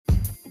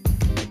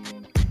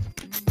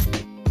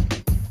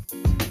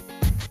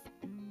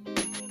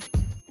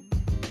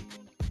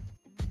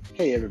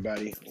Hey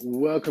everybody,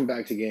 welcome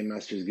back to Game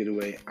Master's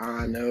Getaway.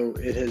 I know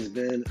it has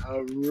been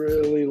a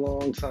really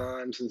long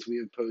time since we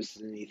have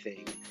posted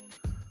anything.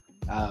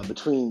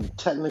 Between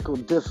technical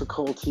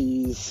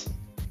difficulties,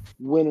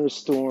 winter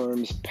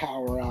storms,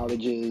 power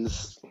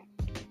outages,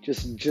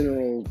 just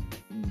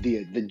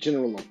the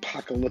general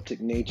apocalyptic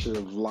nature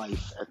of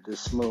life at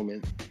this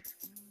moment,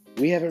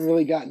 we haven't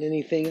really gotten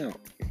anything out.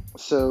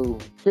 So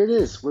here it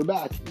is, we're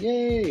back,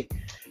 yay!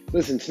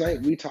 Listen,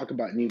 tonight we talk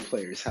about new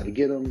players, how to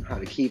get them, how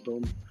to keep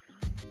them.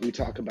 We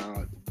talk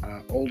about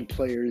old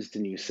players to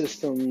new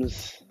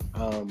systems.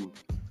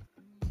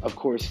 Of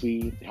course,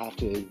 we have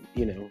to,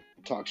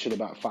 talk shit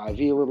about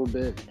 5e a little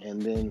bit,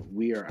 and then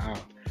we are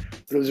out.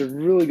 But it was a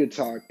really good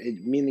talk.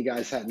 Me and the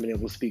guys hadn't been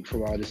able to speak for a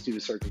while just due to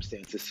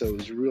circumstances, so it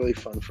was really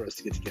fun for us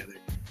to get together.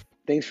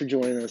 Thanks for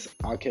joining us.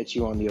 I'll catch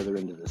you on the other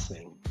end of this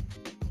thing.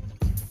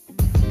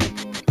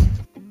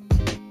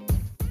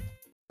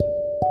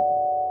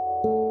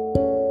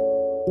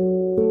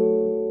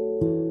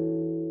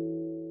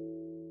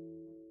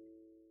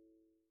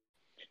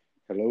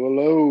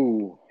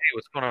 Hello. Hey,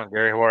 what's going on,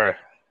 Gary? How are you?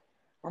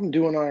 I'm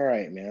doing all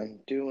right, man.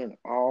 Doing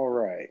all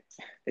right.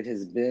 It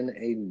has been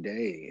a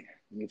day,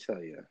 let me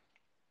tell you.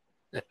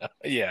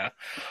 Yeah.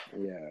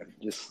 Yeah,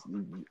 just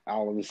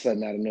all of a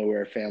sudden out of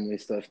nowhere, family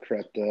stuff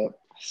crept up.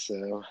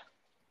 So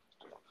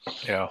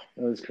Yeah.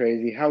 that was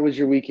crazy. How was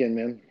your weekend,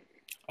 man?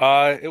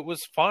 It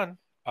was fun.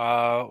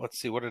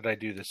 Let's see, what did I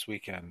do this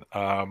weekend?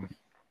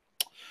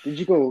 Did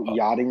you go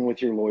yachting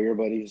with your lawyer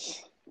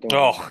buddies? Don't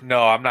Oh,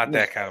 no, I'm not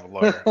that kind of a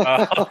lawyer.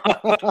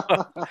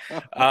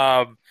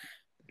 Um,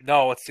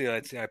 no, let's see.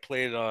 I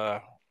played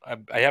I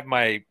have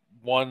my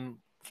one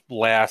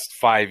last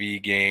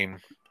 5e game.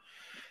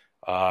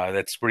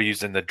 We're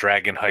using the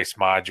Dragon Heist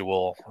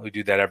module. We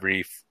do that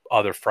every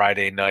other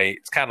Friday night.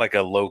 It's kind of like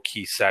a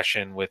low-key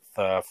session with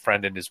a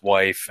friend and his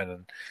wife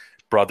and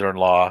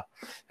brother-in-law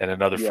and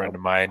another Yeah. friend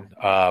of mine.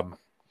 And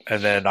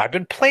then I've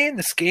been playing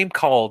this game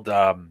called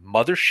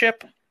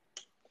Mothership.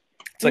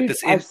 It's like Dude,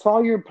 this. I saw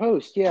your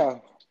post. Yeah.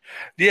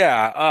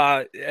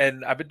 Yeah,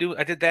 and I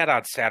did that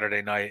on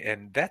Saturday night,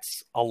 and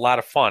that's a lot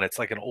of fun. It's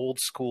like an old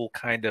school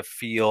kind of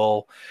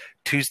feel.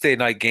 Tuesday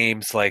Night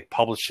Games like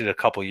published it a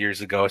couple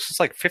years ago. It's just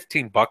like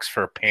 $15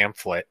 for a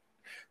pamphlet.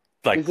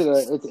 Like, Is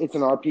it it's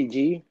an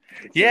RPG?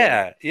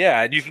 yeah,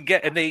 and you can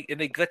get and they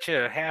let you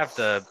have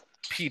the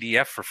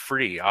PDF for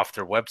free off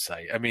their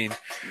website. I mean,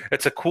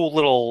 it's a cool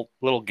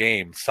little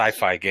game,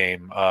 sci-fi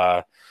game.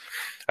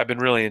 I've been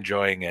really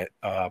enjoying it.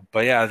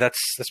 But yeah,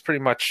 that's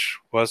pretty much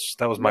was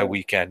my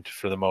weekend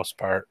for the most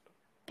part.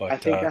 I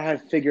But think I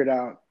had figured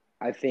out,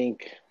 I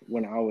think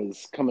when I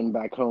was coming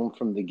back home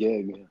from the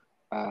gig,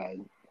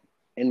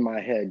 in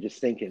my head, just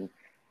thinking,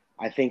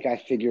 I think I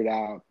figured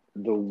out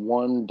the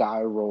one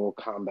die roll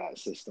combat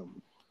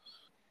system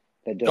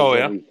that does oh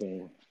yeah,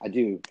 everything. I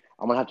do.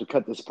 I'm going to have to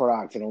cut this part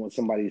out because I don't want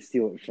somebody to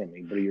steal it from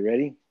me. But are you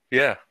ready?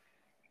 yeah.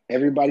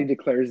 Everybody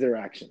declares their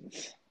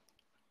actions,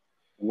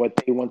 what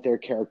they want their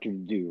character to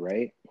do,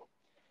 right?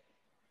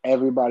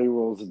 Everybody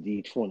rolls a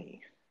d20.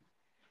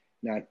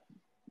 Now,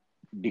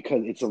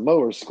 because it's a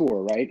lower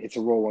score, right? It's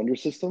a roll under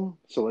system.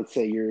 So let's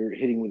say you're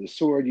hitting with a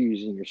sword, you're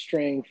using your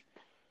strength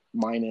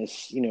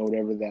minus,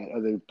 whatever that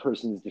other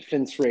person's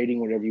defense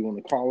rating, whatever you want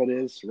to call it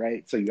is,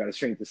 right? So you got a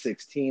strength of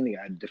 16, you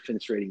got a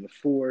defense rating of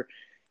 4,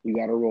 you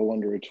got to roll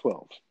under a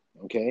 12,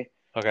 okay?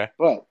 Okay.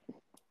 But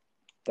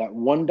that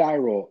one die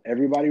roll,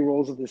 everybody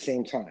rolls at the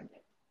same time.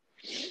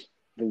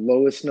 The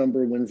lowest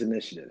number wins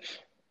initiative.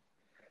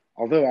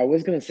 Although I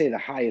was going to say the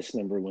highest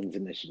number wins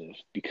initiative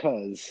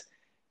because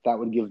that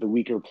would give the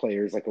weaker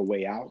players like a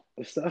way out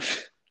of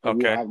stuff.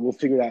 Okay. We'll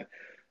figure that.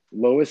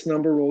 Lowest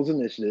number rolls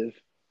initiative.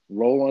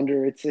 Roll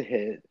under, it's a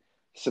hit.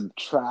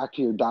 Subtract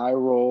your die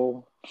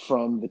roll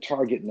from the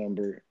target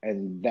number,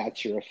 and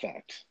that's your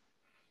effect.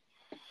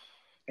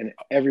 And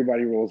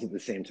everybody rolls at the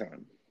same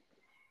time.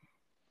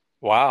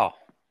 Wow.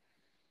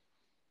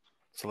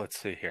 So let's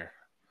see here.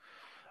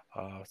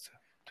 Let's see.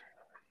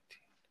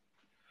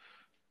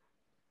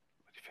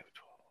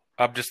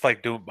 I'm just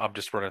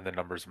running the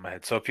numbers in my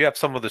head. So if you have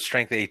someone with a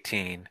strength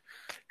 18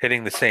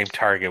 hitting the same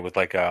target with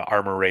like a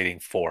armor rating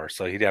 4,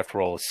 so he'd have to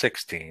roll a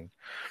 16.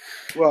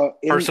 Well,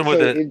 let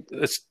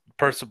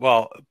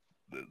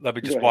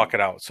me just walk it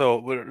out. So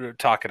we're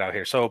talking out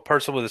here. So a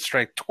person with a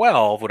strength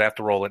 12 would have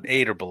to roll an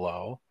 8 or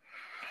below.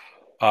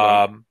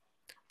 Right.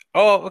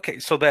 Oh, okay.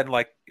 So then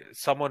like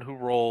someone who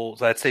rolls,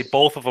 let's say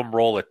both of them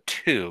roll a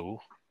 2.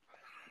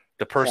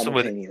 The person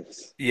with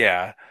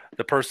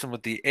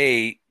the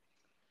 8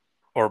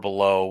 or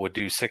below would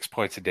do 6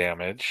 points of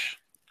damage.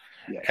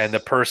 Yes. And the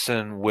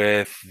person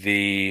with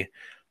the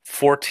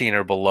 14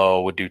 or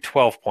below would do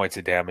 12 points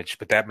of damage,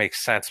 but that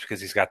makes sense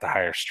because he's got the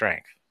higher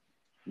strength.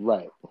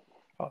 Right.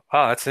 Oh,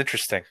 that's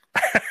interesting.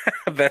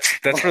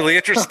 That's really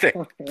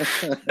interesting.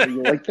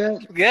 You like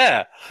that?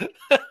 Yeah.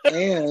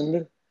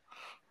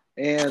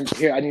 and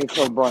here, I need to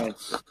tell Brian.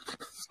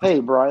 Hey,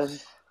 Brian.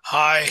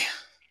 Hi.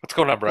 What's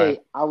going on, Brian? Hey,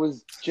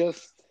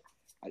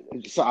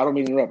 so I don't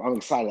mean to interrupt. I'm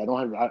excited.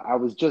 I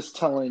was just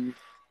telling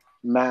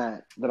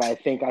Matt that I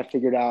think I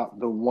figured out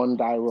the one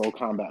die roll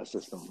combat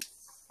system.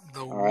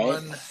 The All right.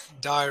 one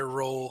die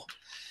roll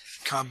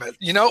combat.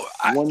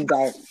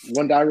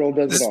 One die roll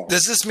does it all.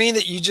 Does this mean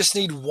that you just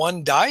need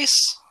one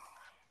dice?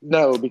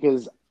 No,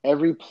 because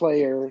every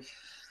player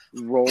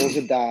rolls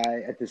a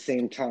die at the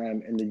same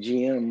time, and the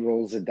GM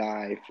rolls a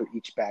die for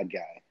each bad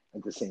guy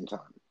at the same time.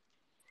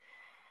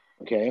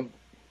 Okay?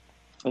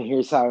 And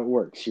here's how it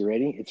works. You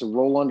ready? It's a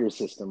roll under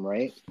system,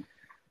 right?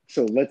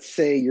 So let's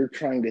say you're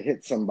trying to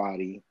hit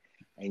somebody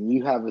and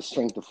you have a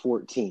strength of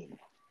 14,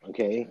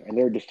 okay? And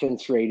their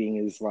defense rating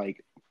is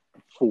like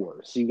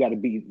 4. So you got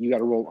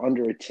to roll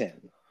under a 10,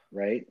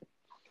 right?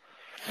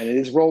 And it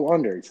is roll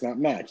under. It's not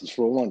match. It's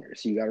roll under.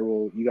 So you got to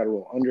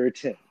roll under a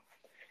 10.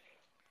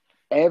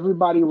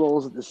 Everybody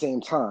rolls at the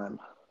same time,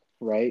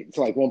 right?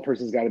 So like one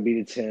person's got to beat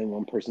a 10,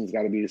 one person's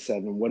got to beat a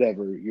 7,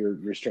 whatever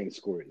your strength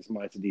score is.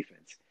 Mine's a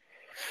defense.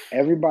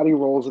 Everybody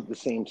rolls at the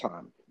same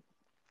time.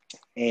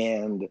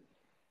 And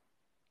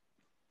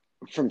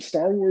from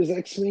Star Wars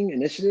X-Wing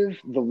Initiative,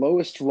 the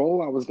lowest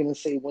roll I was going to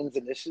say wins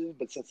initiative,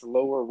 but since the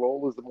lower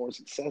roll is the more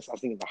success, I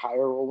think the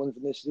higher roll wins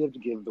initiative to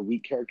give the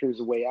weak characters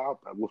a way out.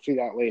 We'll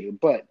figure out later.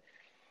 But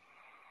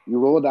you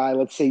roll a die.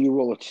 Let's say you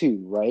roll a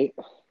 2, right?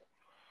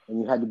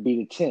 And you had to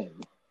beat a 10.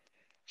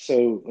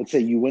 So let's say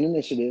you win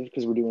initiative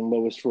because we're doing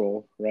lowest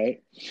roll,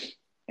 right?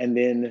 And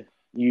then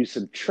you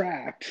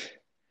subtract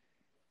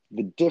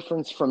the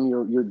difference from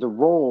the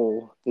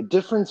roll. The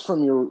difference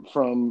from your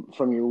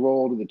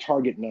roll to the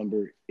target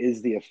number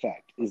is the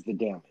effect, is the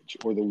damage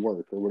or the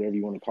work or whatever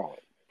you want to call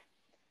it,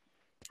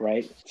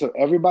 right? So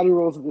everybody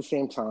rolls at the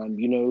same time.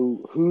 You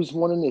know who's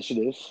won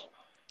initiative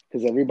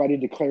because everybody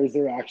declares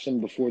their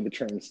action before the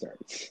turn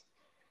starts.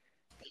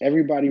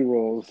 Everybody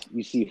rolls.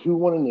 You see who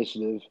won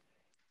initiative,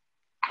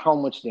 how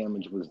much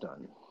damage was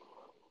done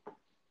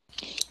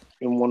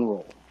in one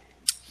roll.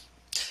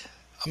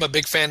 I'm a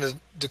big fan of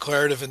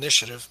declarative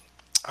initiative.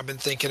 I've been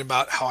thinking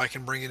about how I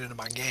can bring it into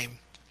my game.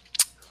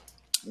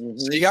 Mm-hmm.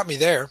 So you got me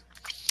there.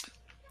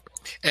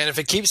 And if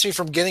it keeps me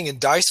from getting in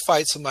dice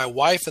fights with my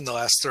wife in the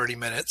last 30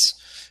 minutes,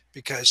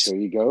 because there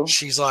you go.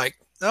 She's like,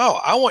 no,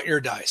 I want your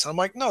dice. I'm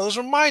like, no, those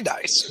are my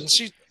dice. And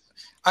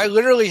I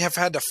literally have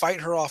had to fight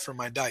her off for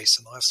my dice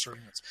in the last 30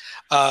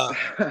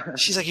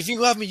 minutes. She's like, if you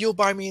love me, you'll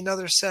buy me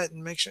another set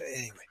and make sure.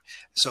 Anyway,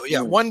 so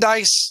yeah, one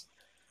dice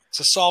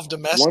to solve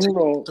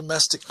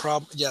domestic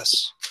problem. Yes.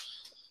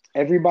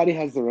 Everybody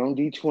has their own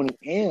D20.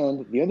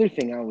 And the other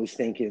thing I was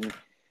thinking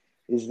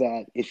is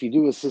that if you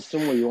do a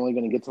system where you're only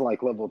going to get to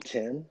like level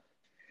 10,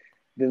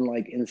 then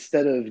like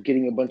instead of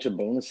getting a bunch of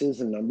bonuses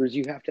and numbers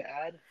you have to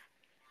add,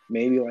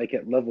 maybe like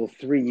at level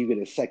 3, you get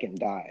a second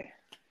die.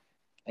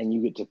 And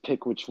you get to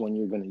pick which one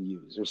you're going to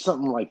use or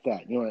something like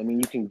that. You know what I mean?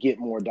 You can get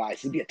more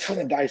dice. There'd be a ton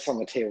of dice on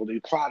the table,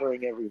 dude,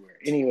 clattering everywhere.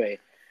 Anyway,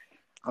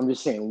 I'm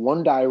just saying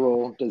one die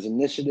roll does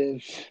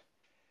initiative,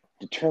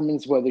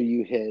 determines whether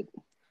you hit,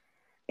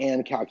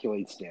 and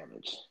calculates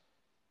damage.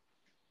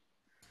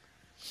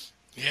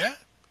 Yeah.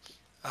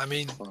 I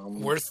mean,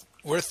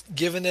 worth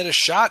giving it a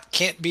shot.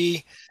 Can't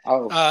be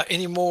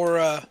any more.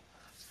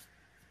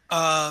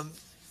 I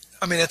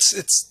mean,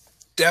 it's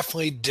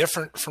definitely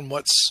different from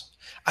what's.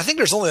 I think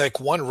there's only like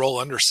one roll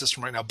under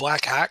system right now.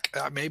 Black Hack,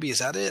 maybe, is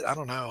that it? I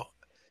don't know.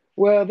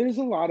 Well, there's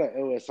a lot of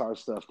OSR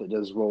stuff that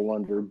does roll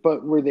under,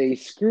 but where they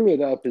screw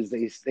it up is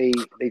they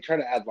try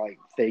to add like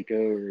Thaco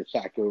or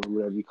Thaco or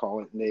whatever you call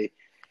it, and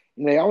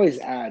they always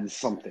add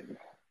something.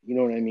 You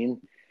know what I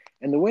mean?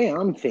 And the way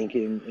I'm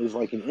thinking is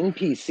like an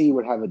NPC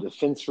would have a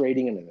defense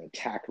rating and an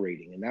attack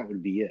rating, and that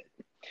would be it.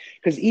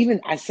 Because even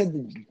I said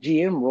the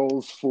GM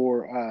rolls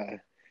for.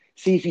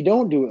 See, if you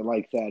don't do it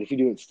like that, if you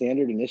do it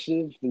standard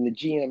initiative, then the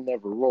GM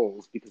never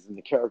rolls because then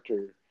the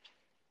character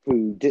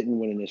who didn't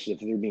win initiative,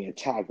 if they're being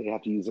attacked, they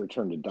have to use their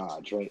turn to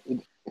dodge, right?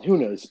 Who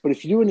knows? But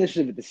if you do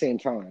initiative at the same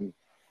time,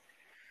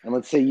 and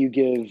let's say you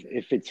give,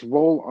 if it's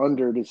roll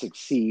under to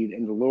succeed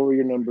and the lower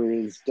your number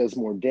is, does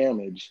more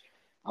damage,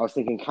 I was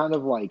thinking kind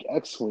of like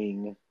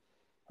X-Wing,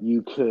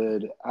 you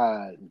could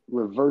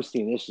reverse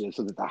the initiative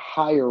so that the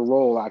higher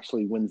roll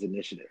actually wins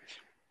initiative.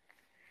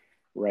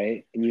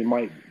 Right, and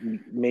you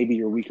maybe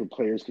your weaker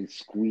players could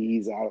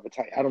squeeze out of a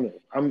tie. I don't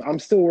know. I'm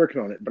still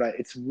working on it, but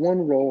it's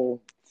one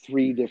roll,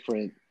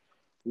 one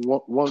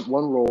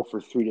roll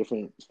for 3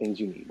 different things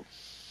you need,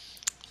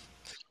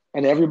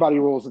 and everybody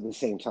rolls at the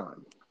same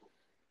time.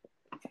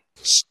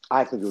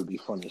 I think it would be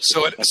funny.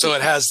 So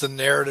it has the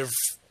narrative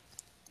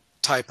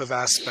type of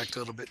aspect a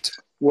little bit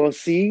too. Well,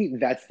 see,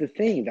 that's the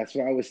thing. That's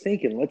what I was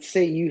thinking. Let's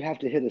say you have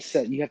to hit a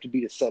set. You have to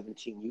beat a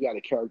 17. You got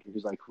a character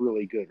who's like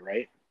really good,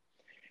 right?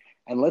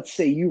 And let's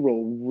say you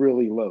roll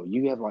really low.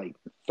 You have like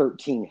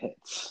 13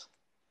 hits,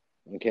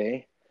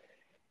 okay?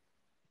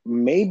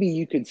 Maybe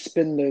you could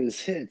spend those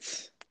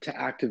hits to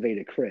activate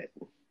a crit.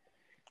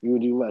 You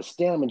would do less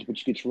damage, but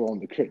you could roll on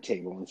the crit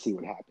table and see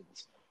what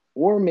happens.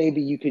 Or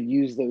maybe you could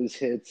use those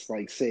hits,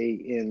 like say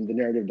in the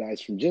narrative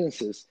dice from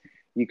Genesis,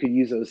 you could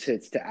use those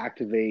hits to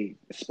activate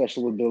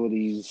special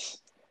abilities,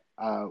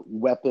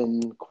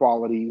 weapon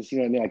qualities, you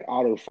know what I mean, like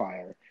auto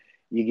fire.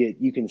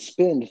 You can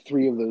spend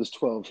 3 of those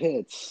 12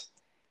 hits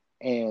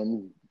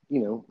and,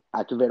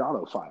 activate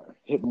auto fire,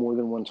 hit more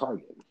than one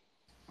target.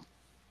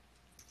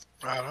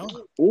 I don't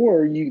know.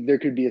 Or there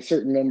could be a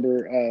certain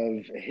number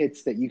of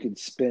hits that you could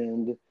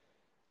spend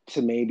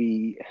to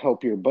maybe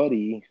help your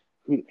buddy.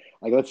 Who,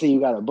 like, let's say you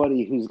got a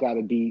buddy who's got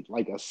to be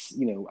like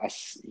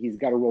he's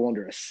got to roll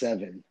under a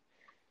 7,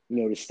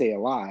 to stay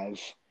alive.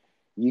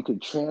 You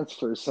could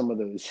transfer some of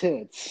those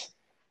hits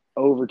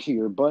over to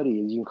your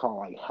buddy, as you can call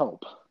like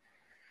help.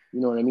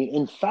 You know what I mean?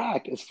 In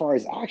fact, as far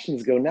as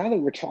actions go, now that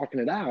we're talking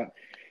it out,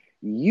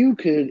 you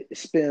could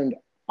spend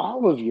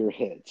all of your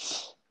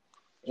hits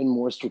in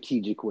more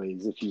strategic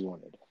ways if you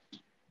wanted,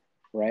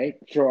 right?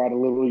 Throw out a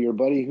little your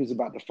buddy who's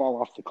about to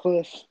fall off the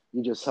cliff.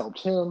 You just helped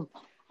him.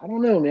 I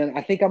don't know, man.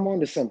 I think I'm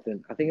onto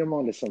something. But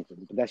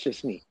that's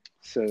just me.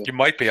 So you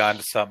might be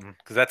onto something,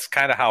 because that's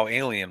kind of how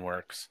Alien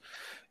works.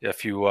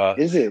 If you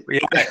is it?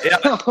 Yeah.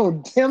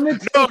 Oh, damn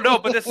it! No,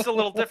 but this is a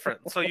little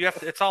different. So you have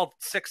to. It's all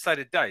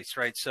 6-sided dice,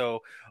 right?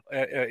 So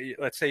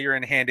let's say you're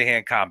in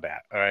hand-to-hand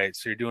combat. All right,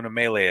 so you're doing a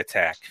melee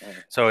attack.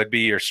 So it'd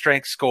be your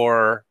strength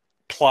score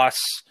plus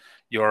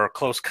your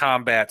close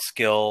combat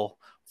skill,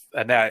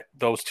 and that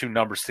those two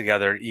numbers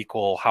together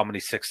equal how many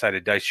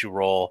 6-sided dice you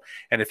roll.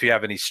 And if you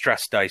have any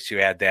stress dice, you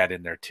add that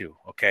in there too.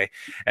 Okay.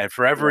 And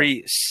for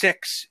every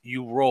 6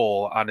 you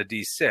roll on a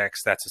D6,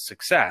 that's a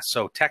success.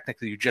 So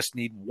technically you just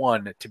need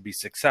 1 to be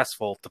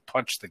successful to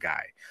punch the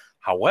guy.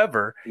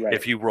 However,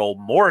 if you roll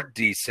more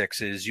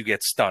D6s, you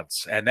get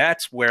stunts. And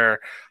that's where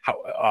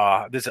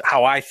this is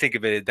how I think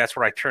of it. That's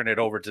where I turn it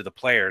over to the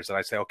players and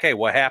I say, okay,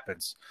 what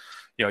happens?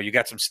 You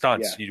got some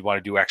stunts. You want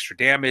to do extra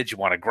damage. You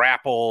want to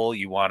grapple.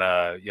 You want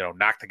to,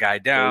 knock the guy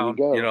down.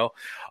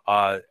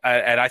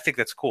 And I think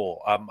that's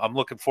cool. I'm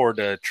looking forward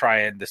to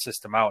trying the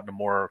system out in a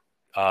more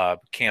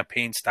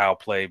campaign style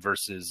play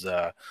versus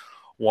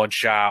one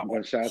shot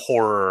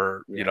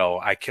horror.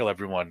 I kill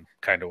everyone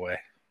kind of way.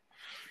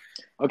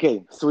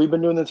 Okay, so we've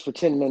been doing this for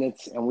 10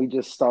 minutes, and we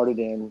just started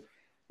in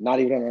not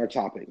even on our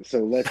topic. So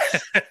let's.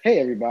 Hey,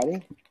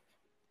 everybody,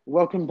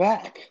 welcome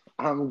back.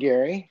 I'm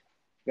Gary.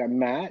 Got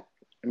Matt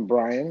and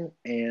Brian,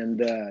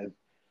 and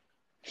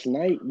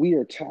tonight we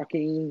are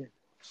talking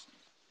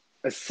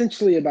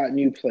essentially about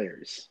new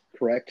players,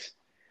 correct?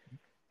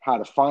 How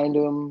to find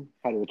them,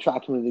 how to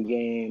attract them to the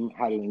game,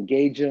 how to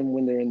engage them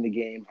when they're in the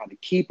game, how to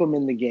keep them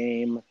in the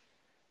game,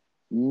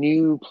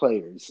 new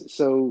players.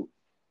 So,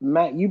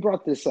 Matt, you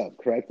brought this up,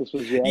 correct? This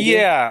was your idea?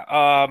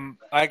 Yeah,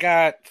 I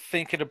got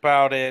thinking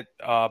about it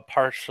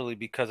partially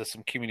because of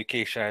some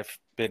communication I've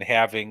been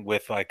having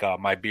with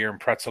my beer and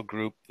pretzel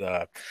group,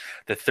 the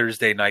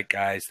Thursday night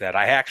guys that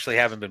I actually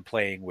haven't been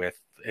playing with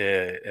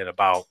in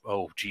about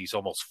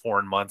almost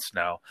 4 months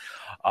now.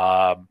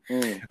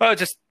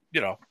 Just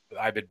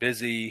I've been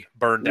busy,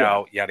 burned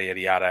out, yada yada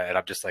yada, and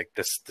I'm just like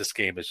this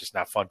game is just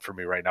not fun for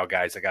me right now,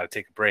 guys. I got to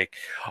take a break.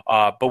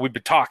 But we've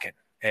been talking.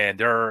 And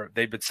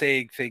they've been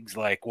saying things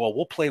like, well,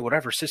 we'll play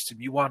whatever system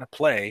you want to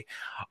play.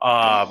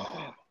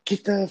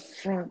 Get the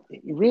front.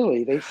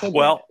 Really? They said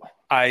well,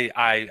 that.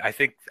 I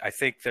think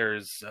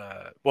there's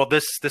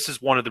this is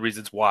one of the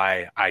reasons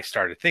why I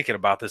started thinking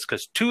about this,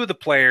 because 2 of the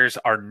players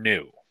are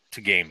new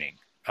to gaming.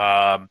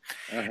 And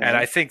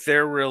I think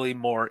they're really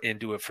more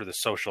into it for the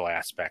social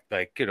aspect.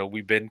 Like,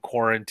 we've been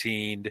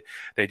quarantined.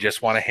 They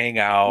just want to hang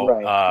out.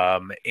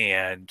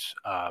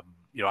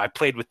 I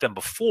played with them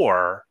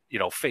before,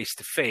 face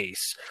to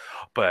face,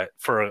 but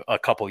for a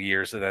couple of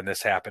years, and then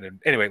this happened. And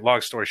anyway,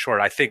 long story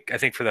short, I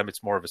think for them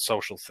it's more of a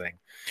social thing.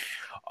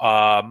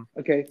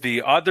 Okay.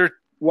 The other,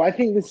 well, I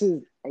think this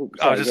is.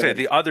 I was just saying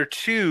the other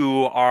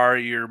 2 are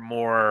your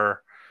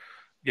more,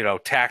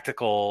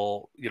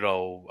 tactical,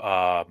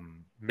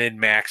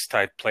 min-max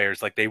type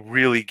players. Like, they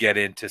really get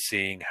into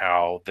seeing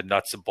how the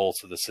nuts and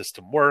bolts of the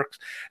system works.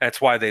 That's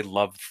why they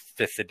love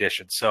 5th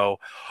edition. So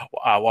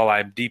while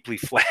I'm deeply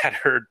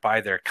flattered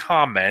by their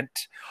comment,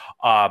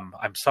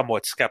 I'm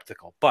somewhat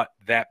skeptical. But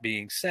that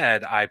being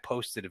said, I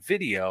posted a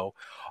video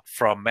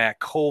from Matt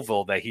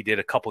Colville that he did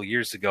a couple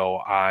years ago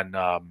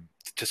on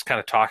just kind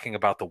of talking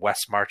about the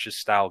West Marches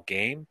style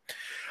game.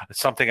 It's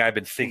something I've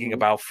been thinking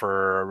about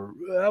for,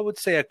 I would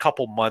say, a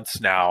couple months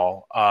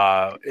now.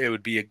 It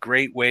would be a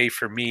great way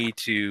for me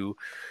to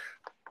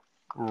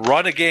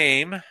run a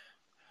game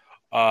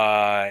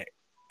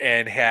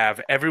and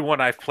have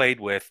everyone I've played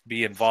with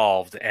be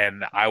involved.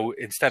 And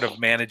instead of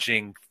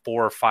managing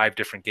 4 or 5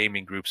 different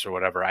gaming groups or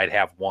whatever, I'd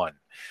have one.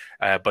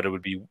 But it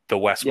would be the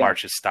West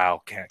Marches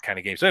style kind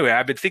of game. So anyway,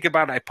 I've been thinking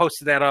about it. I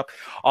posted that up.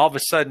 All of a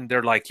sudden,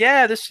 they're like,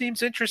 yeah, this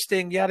seems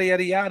interesting, yada,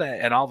 yada, yada.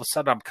 And all of a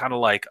sudden, I'm kind of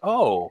like,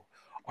 oh,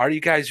 are you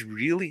guys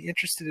really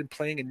interested in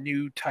playing a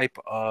new type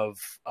of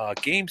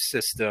game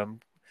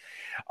system?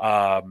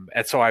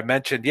 And so I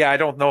mentioned, I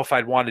don't know if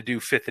I'd want to do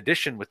 5th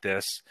edition with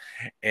this.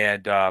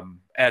 And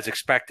as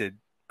expected,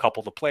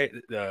 couple of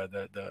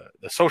the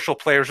social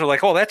players are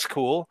like, oh, that's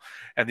cool.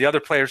 And the other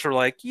players are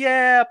like,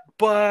 yeah,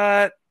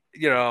 but,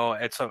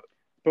 and so.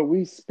 But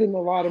we spend a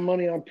lot of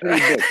money on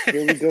pre-books.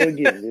 Here we go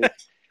again.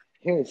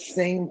 Here's the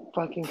same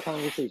fucking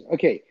conversation.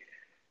 Okay,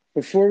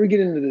 before we get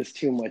into this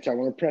too much, I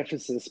want to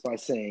preface this by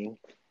saying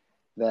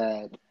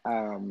that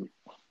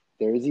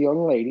there is a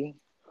young lady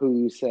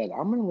who said,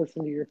 I'm going to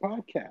listen to your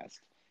podcast.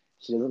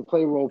 She doesn't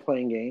play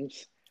role-playing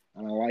games.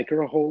 and I like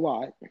her a whole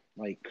lot,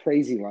 like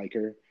crazy like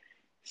her.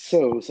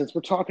 So, since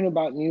we're talking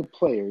about new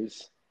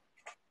players,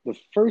 the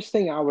first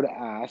thing I would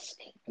ask,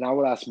 and I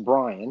would ask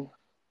Brian,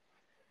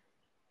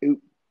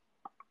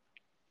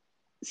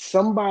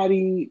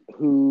 somebody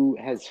who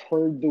has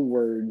heard the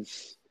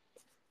words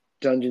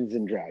Dungeons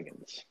and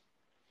Dragons,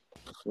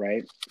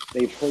 right?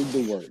 They've heard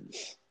the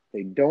words.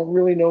 They don't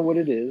really know what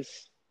it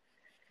is.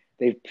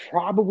 They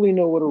probably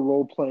know what a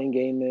role-playing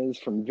game is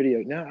from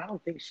video. No, I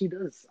don't think she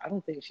does. I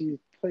don't think she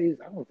plays.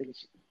 I don't think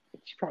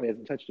she probably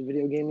hasn't touched a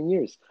video game in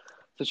years.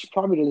 So she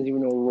probably doesn't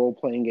even know what a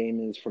role-playing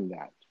game is from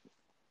that,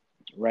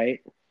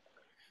 right?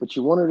 But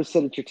you want her to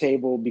sit at your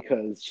table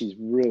because she's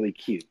really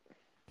cute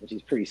and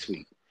she's pretty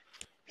sweet.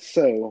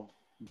 So,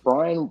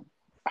 Brian,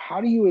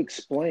 how do you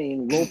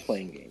explain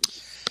role-playing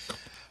games?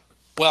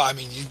 Well, I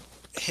mean, you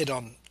hit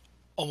on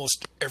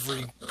almost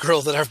every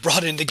girl that I've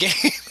brought into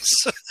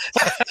games.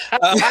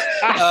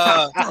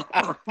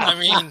 I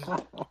mean,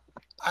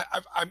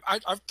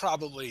 I've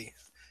probably,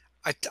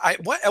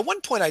 at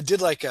one point I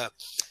did like a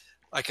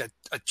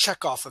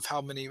check off of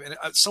how many, and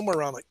somewhere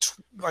around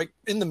like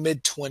in the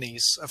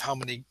mid-20s of how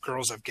many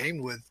girls I've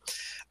gamed with.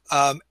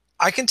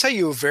 I can tell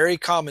you a very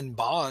common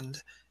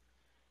bond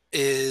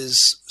is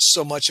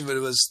so much of it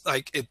was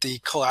like the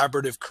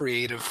collaborative,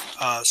 creative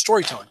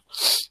storytelling.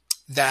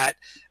 That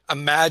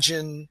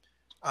imagine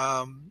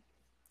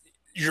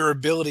your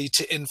ability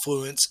to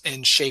influence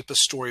and shape a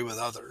story with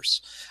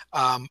others.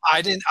 I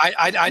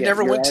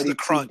never went to the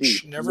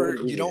crunch. Never.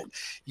 You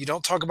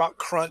don't talk about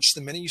crunch.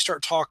 The minute you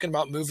start talking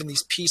about moving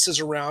these pieces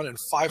around in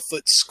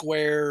 5-foot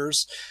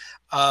squares,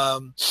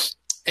 and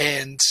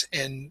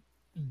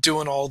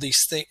doing all these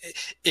things,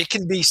 it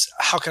can be,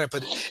 how can I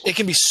put it? It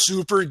can be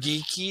super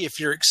geeky if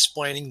you're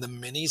explaining the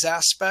minis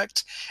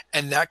aspect,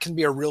 and that can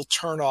be a real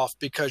turnoff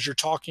because you're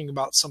talking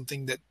about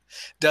something that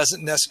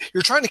doesn't necessarily,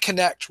 you're trying to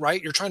connect,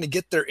 right? You're trying to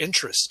get their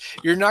interest.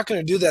 You're not going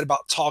to do that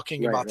about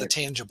talking about the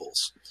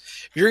tangibles.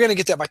 You're going to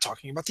get that by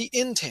talking about the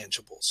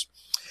intangibles.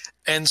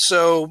 And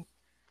so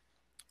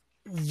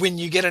when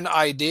you get an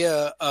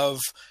idea of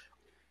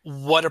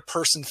what a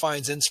person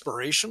finds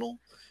inspirational,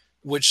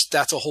 which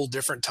that's a whole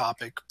different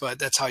topic, but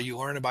that's how you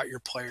learn about your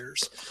players.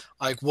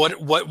 Like what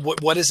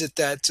is it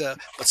that,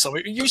 but so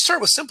you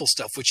start with simple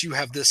stuff, which you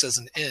have this as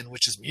an in,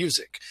 which is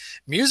music.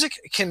 Music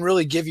can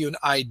really give you an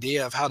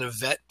idea of how to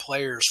vet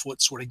players,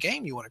 what sort of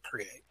game you want to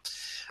create.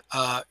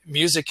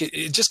 Music,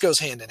 it just goes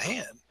hand in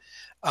hand.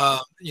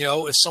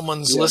 If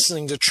someone's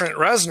listening to Trent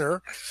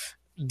Reznor,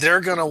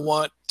 they're going to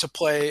want to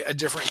play a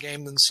different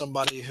game than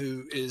somebody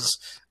who is,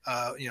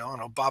 I don't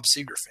know, Bob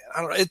Seger fan.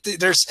 I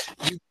don't know.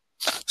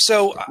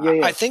 So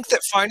I think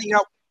that finding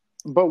out.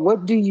 But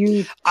what do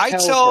you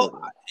tell her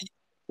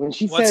when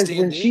she comes to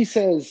you and she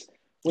says,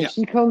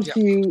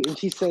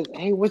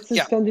 "Hey, what's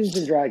this Dungeons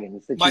and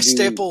Dragons?" My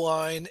staple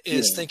line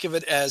is think of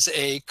it as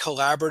a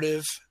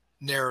collaborative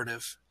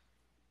narrative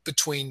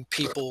between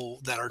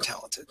people that are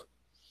talented.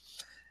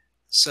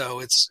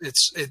 So it's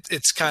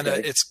kind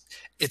of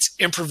it's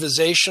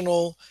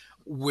improvisational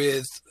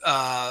with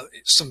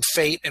some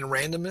fate and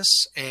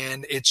randomness,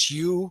 and it's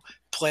you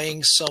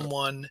playing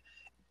someone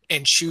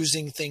and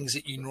choosing things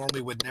that you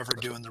normally would never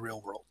do in the real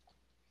world.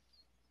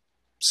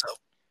 So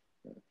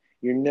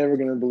you're never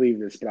going to believe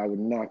this, but I would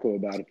not go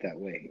about it that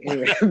way.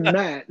 Anyway,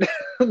 Matt,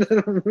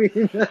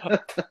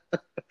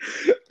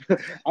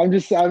 I'll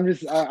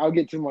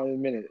get to mine in a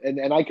minute.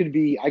 And I could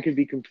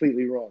be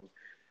completely wrong.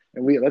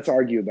 And let's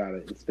argue about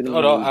it. It's been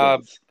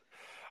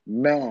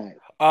Matt.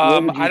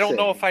 I don't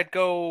know if I'd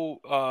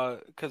go,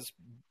 cause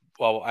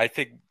I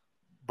think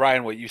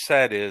Brian, what you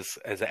said is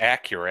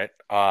accurate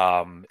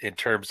in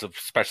terms of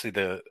especially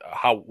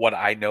what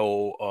I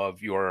know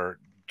of your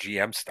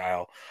GM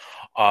style.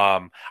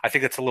 I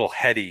think it's a little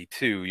heady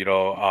too,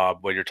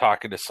 when you're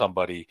talking to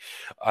somebody.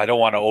 I don't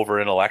want to over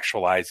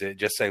intellectualize it.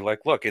 Just say like,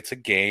 look, it's a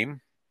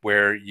game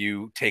where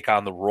you take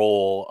on the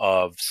role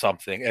of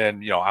something.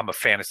 And, I'm a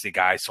fantasy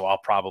guy, so I'll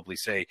probably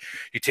say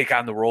you take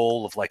on the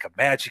role of like a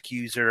magic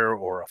user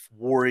or a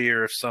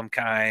warrior of some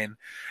kind,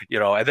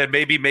 and then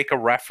maybe make a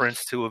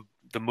reference to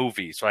the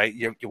movies, right?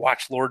 You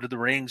watch Lord of the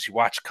Rings, you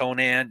watch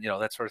Conan,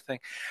 that sort of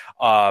thing.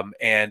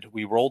 And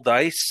we roll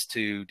dice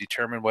to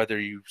determine whether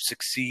you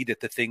succeed at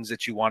the things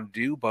that you want to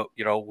do. But,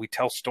 we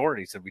tell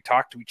stories and we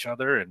talk to each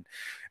other and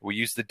we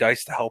use the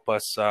dice to help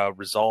us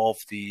resolve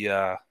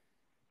the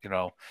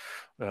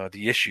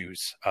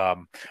issues.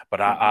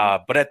 But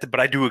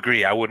I do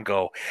agree. I wouldn't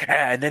go.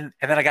 And then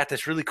I got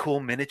this really cool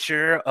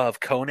miniature of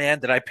Conan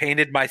that I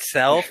painted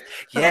myself.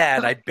 Yeah.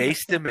 And I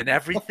based him and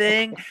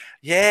everything.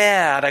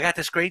 Yeah. And I got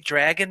this great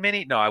dragon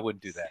mini. No, I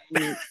wouldn't do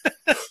that.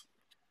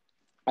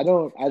 I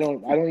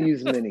don't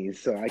use minis,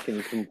 so I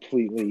can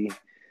completely,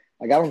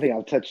 I don't think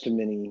I've touched a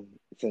mini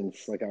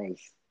since I was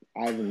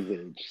Ivan's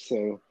age.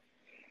 So,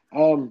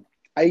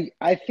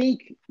 I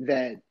think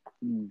that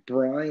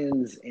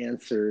Brian's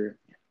answer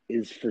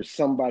is for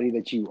somebody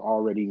that you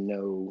already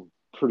know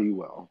pretty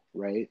well,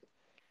 right?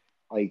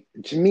 Like,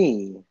 to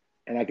me,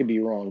 and I could be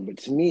wrong, but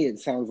to me it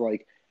sounds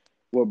like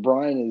what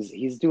Brian is,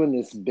 he's doing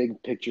this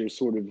big picture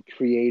sort of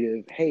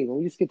creative, hey, when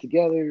we just get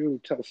together, we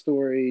tell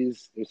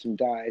stories, there's some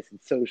dice,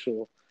 it's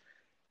social,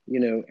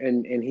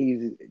 and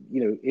he's,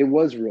 it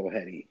was real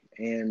heady.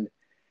 And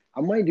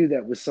I might do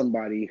that with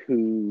somebody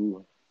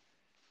who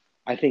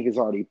I think is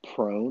already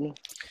prone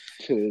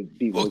to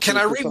be. Well, can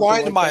I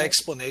rewind my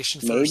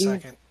explanation for a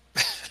second?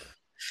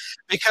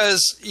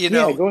 Because,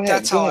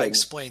 that's how I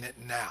explain it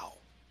now.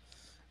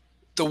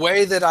 The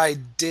way that I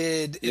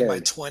did in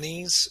my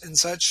 20s and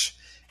such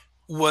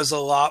was a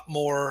lot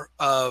more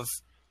of,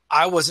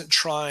 I wasn't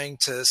trying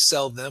to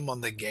sell them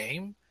on the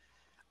game.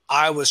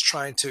 I was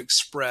trying to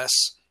express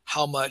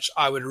how much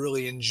I would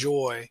really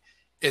enjoy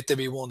if they'd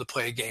be willing to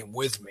play a game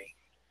with me.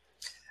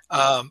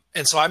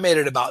 And so I made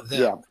it about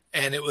them. Yeah.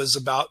 And it was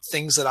about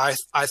things that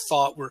I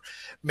thought were,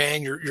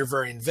 man, you're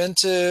very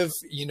inventive.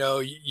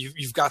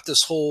 You've got this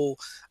whole,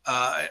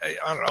 I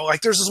don't know, like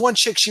there's this one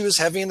chick, she was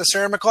heavy into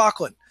Sarah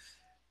McLachlan.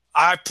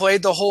 I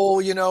played the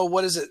whole,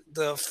 what is it?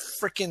 The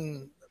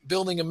freaking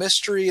Building a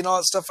Mystery and all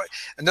that stuff.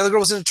 Another girl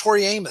was into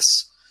Tori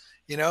Amos.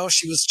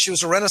 She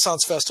was a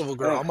Renaissance Festival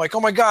girl. I'm like, oh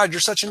my God,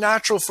 you're such a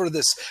natural for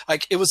this.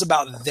 Like, it was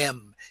about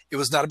them. It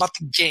was not about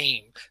the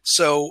game.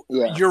 So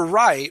You're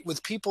right,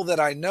 with people that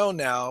I know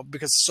now,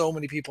 because so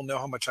many people know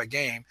how much I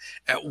game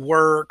at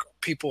work,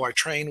 people I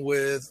train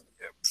with,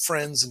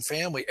 friends and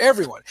family,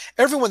 everyone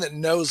that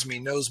knows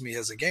me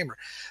as a gamer.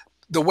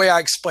 The way I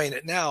explain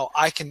it now,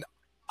 I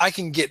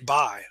can get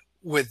by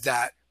with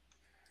that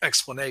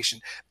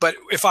explanation. But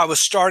if I was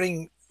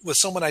starting with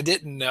someone I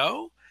didn't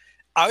know,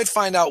 I would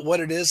find out what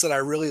it is that I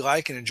really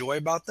like and enjoy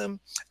about them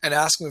and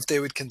ask them if they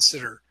would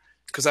consider,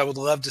 because I would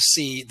love to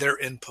see their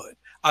input.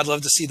 I'd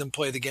love to see them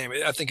play the game.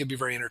 I think it'd be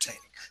very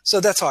entertaining.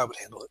 So that's how I would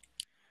handle it.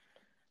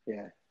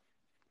 Yeah.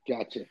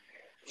 Gotcha.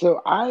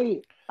 So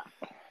I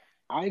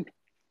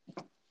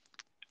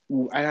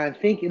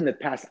think in the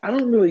past, I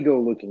don't really go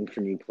looking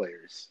for new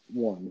players,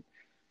 one,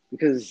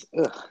 because,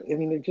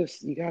 they're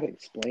just, you got to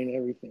explain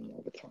everything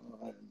all the time.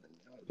 And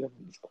you have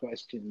these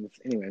questions.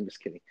 Anyway, I'm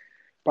just kidding.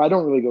 But I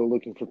don't really go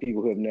looking for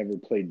people who have never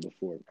played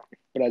before.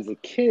 But as a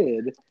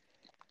kid,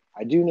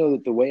 I do know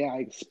that the way I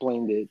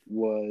explained it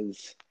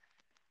was,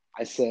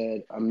 I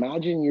said,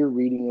 imagine you're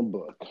reading a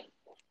book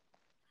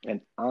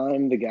and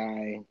I'm the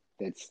guy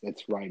that's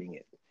writing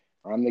it.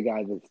 I'm the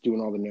guy that's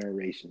doing all the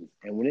narrations.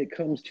 And when it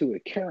comes to a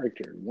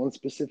character, one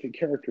specific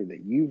character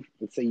that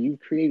let's say you've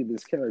created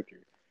this character,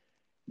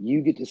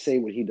 you get to say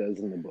what he does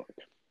in the book.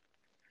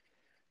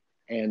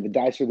 And the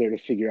dice are there to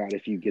figure out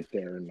if you get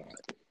there or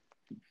not.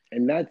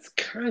 And that's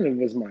kind of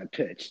was my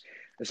pitch.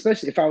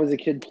 Especially if I was a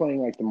kid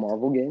playing like the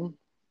Marvel game,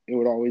 it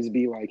would always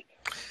be like,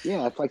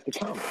 yeah, it's like the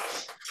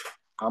comics.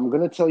 I'm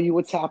going to tell you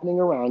what's happening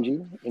around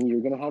you, and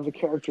you're going to have a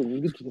character, and you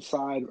get to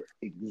decide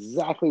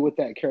exactly what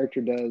that character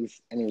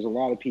does. And there's a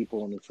lot of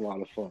people, and it's a lot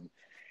of fun.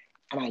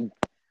 And I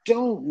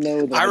don't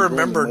know that. I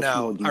remember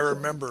now. I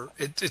remember.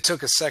 It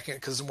took a second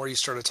because the more you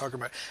started talking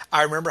about it,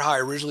 I remember how I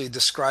originally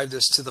described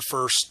this to the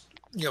first,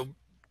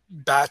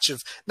 batch of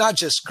not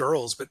just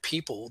girls, but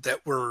people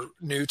that were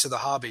new to the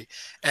hobby.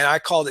 And I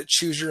called it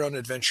Choose Your Own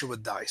Adventure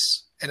with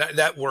Dice. And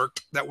that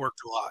worked a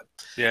lot.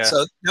 Yeah.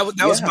 So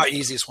that was my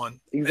easiest one.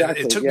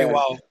 Exactly. It took me a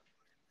while.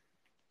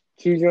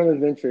 Choose Your Own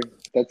Adventure.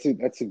 That's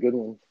a good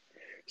one.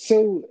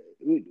 So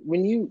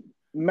when you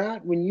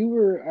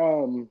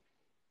were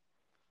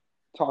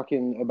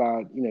talking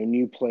about,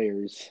 new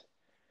players,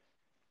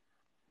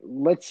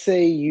 let's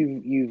say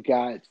you've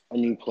got a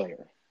new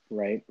player,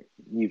 right?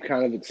 You've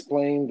kind of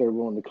explained they're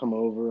willing to come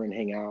over and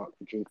hang out,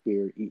 drink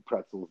beer, eat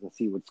pretzels, and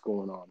see what's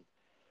going on.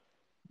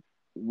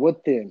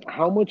 What then?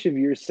 How much of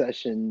your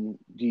session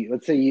do you,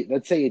 let's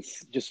say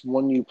it's just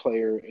one new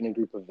player in a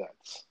group of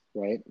vets,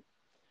 right?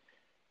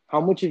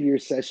 How much of your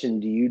session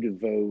do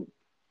you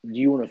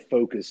want to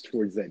focus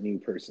towards that new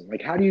person?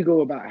 Like, how do you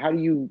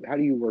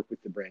work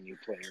with the brand new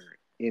player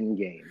in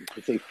game?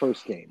 Let's say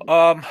first game.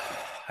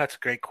 That's a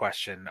great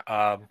question.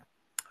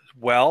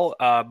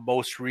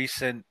 Most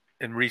recent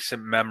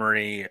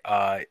memory,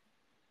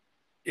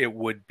 it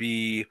would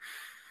be,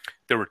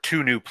 there were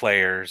two new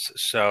players.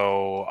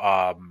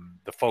 So,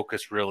 the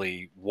focus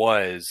really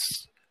was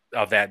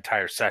of that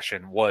entire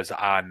session was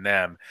on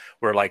them,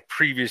 where like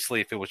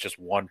previously, if it was just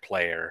one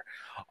player,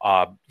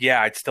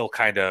 I'd still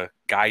kind of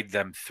guide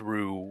them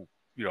through,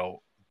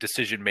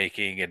 decision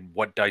making and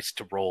what dice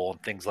to roll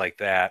and things like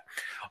that,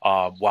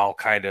 while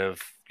kind of,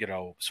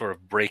 sort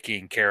of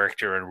breaking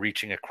character and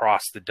reaching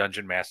across the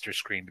Dungeon Master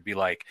screen to be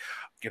like,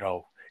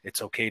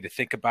 it's okay to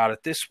think about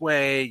it this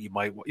way. You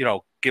might,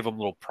 give them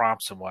little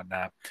prompts and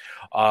whatnot.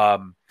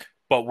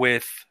 But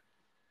with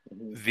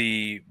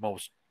the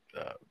most,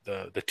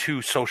 the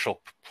two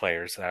social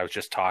players that I was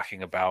just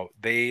talking about,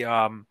 they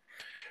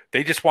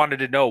just wanted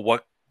to know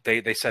what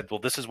they said. Well,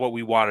 this is what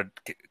we wanted.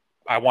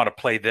 I want to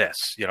play this,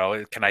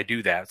 can I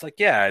do that? It's like,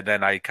 yeah. And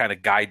then I kind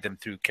of guide them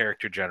through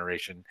character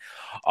generation.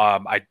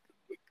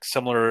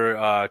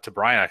 Similar to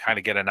Brian, I kind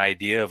of get an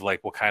idea of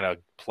like what kind of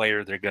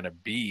player they're going to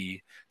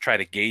be, try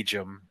to gauge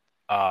them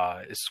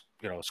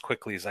as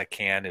quickly as I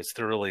can, as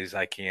thoroughly as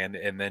I can,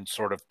 and then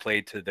sort of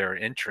play to their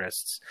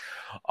interests.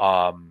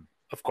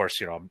 of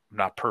course, I'm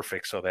not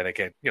perfect, so that I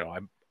get,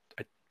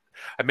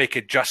 I make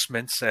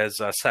adjustments as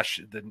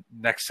the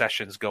next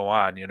sessions go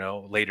on,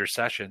 later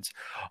sessions.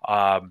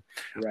 Right.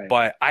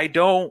 But I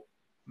don't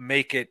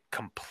make it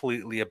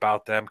completely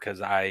about them because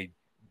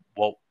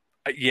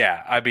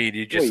yeah, I mean,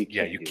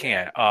 you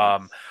can't.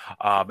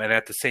 And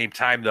at the same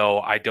time, though,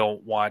 I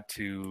don't want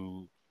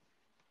to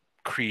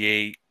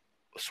create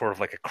sort of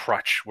like a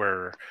crutch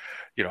where,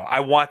 I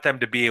want them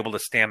to be able to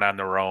stand on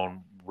their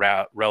own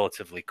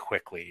relatively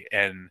quickly.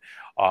 And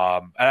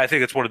I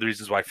think it's one of the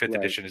reasons why fifth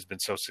edition has been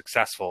so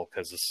successful,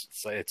 because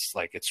it's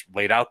like it's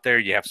laid out there.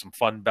 You have some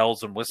fun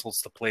bells and whistles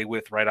to play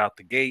with right out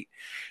the gate,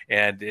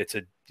 and it's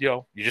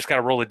you just got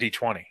to roll a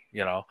d20,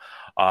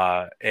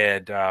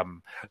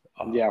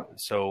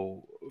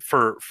 So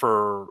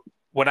for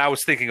when I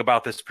was thinking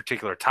about this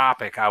particular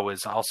topic, I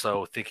was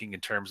also thinking in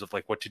terms of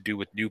like what to do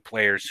with new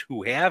players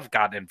who have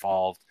gotten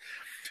involved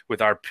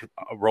with our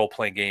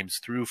role-playing games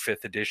through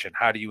fifth edition.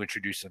 How do you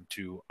introduce them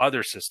to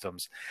other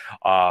systems?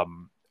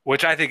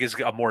 Which I think is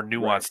a more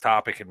nuanced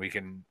topic, and we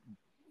can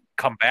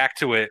come back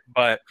to it.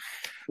 But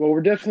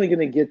we're definitely going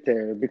to get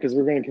there, because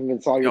we're going to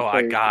convince all your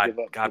players to give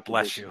up. God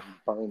bless you.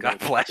 God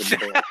bless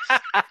you.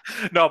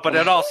 No, but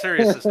in all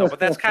seriousness, but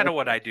that's kind of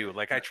what I do.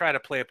 Like, I try to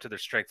play up to their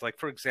strengths. Like,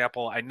 for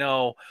example, I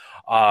know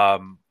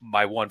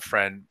my one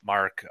friend,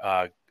 Mark,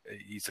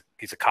 he's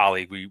a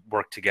colleague. We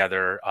work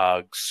together.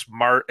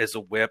 Smart as a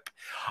whip,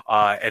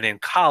 and in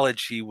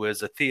college he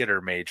was a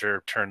theater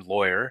major turned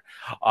lawyer,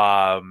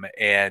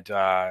 and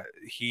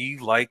he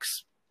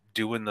likes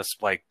doing this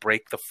like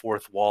break the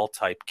fourth wall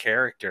type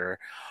character,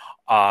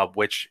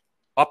 which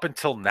up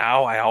until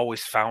now I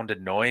always found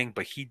annoying,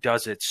 but he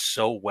does it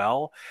so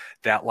well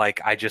that like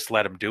I just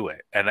let him do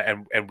it,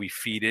 and we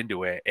feed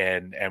into it,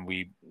 and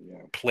we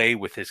play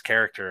with his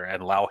character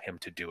and allow him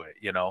to do it.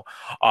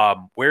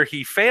 Where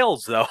he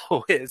fails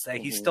though is that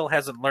he still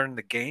hasn't learned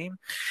the game,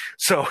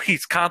 so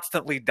he's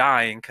constantly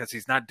dying because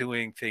he's not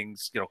doing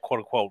things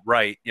quote unquote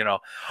right.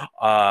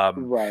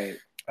 Right.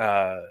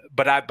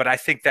 But I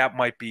think that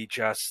might be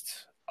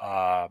just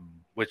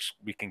which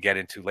we can get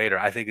into later.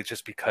 I think it's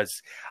just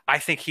because I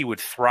think he would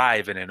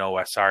thrive in an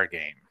OSR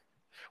game,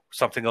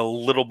 something a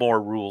little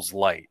more rules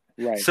light.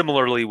 Right.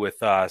 Similarly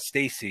with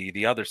Stacy,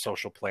 the other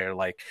social player,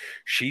 like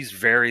she's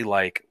very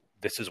like,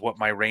 this is what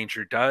my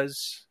ranger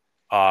does.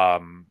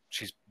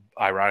 She's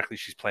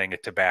playing a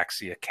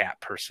Tabaxi, a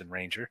cat person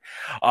ranger,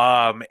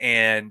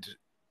 and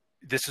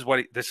this is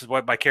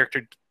what my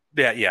character.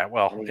 Yeah.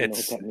 Well,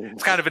 it's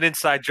kind of an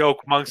inside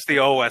joke amongst the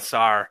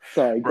OSR.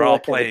 We're all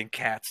playing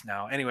cats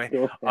now. Anyway,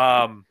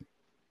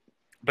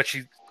 but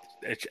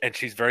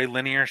she's very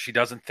linear. She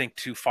doesn't think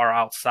too far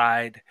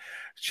outside.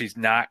 She's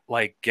not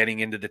like getting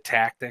into the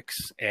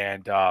tactics,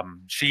 and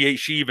she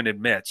even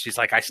admits, she's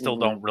like, I still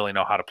don't really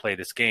know how to play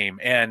this game.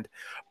 And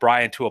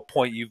Brian, to a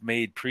point you've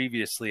made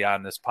previously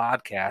on this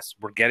podcast,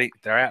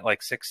 they're at like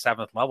 6th,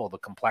 7th level. The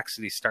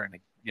complexity's starting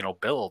to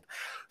build.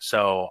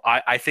 So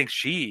I think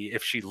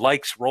if she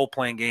likes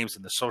role-playing games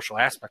and the social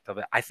aspect of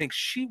it, I think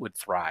she would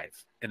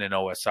thrive in an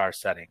OSR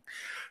setting.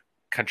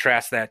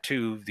 Contrast that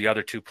to the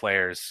other two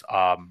players.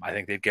 I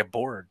think they'd get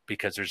bored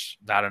because there's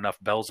not enough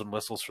bells and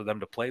whistles for them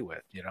to play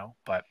with,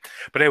 but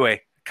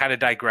anyway, kind of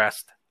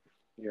digressed.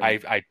 Yeah.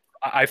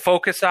 I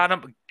focus on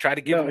them, try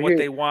to give them what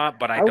they want,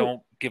 but I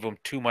don't give them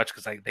too much,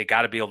 because they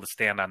got to be able to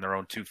stand on their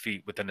own 2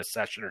 feet within a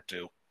session or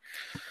two.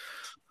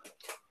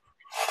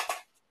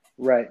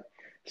 Right.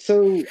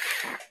 So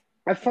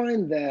I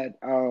find that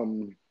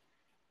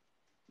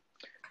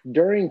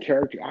during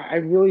character, I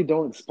really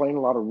don't explain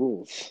a lot of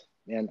rules,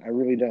 man. I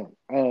really don't.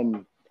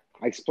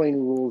 I explain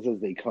rules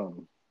as they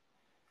come.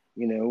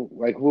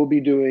 Like we'll be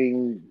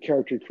doing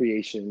character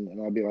creation,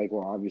 and I'll be like,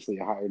 well, obviously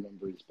higher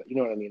numbers, but you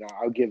know what I mean?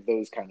 I'll give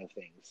those kind of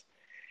things.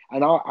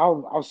 And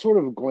I'll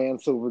sort of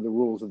glance over the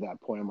rules at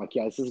that point. I'm like,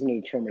 yeah, this is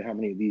going to determine how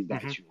many of these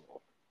dice you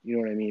roll. You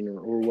know what I mean?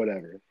 Or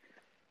whatever.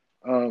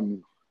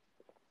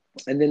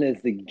 And then as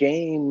the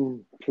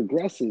game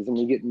progresses and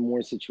we get in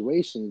more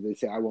situations, they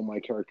say, I want my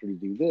character to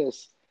do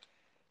this.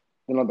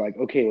 Then I'm like,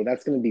 okay, well,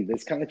 that's going to be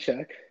this kind of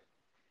check.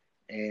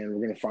 And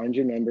we're going to find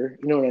your number.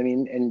 You know what I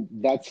mean? And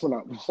that's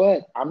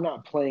but I'm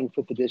not playing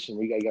 5th edition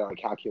where you got to get on a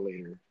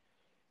calculator,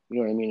 you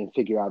know what I mean, and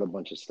figure out a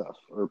bunch of stuff,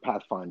 or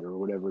Pathfinder or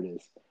whatever it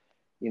is.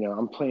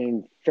 I'm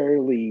playing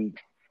fairly,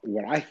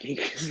 what I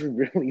think is a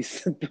really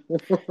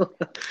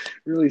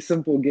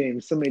simple game.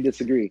 Some may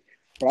disagree,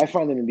 but I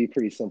find them to be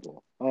pretty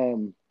simple.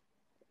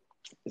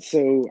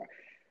 So,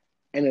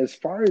 and as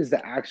far as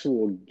the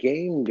actual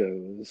game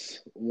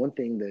goes, one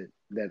thing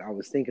that I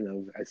was thinking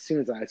of as soon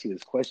as I asked you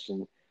this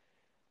question,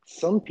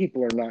 some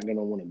people are not going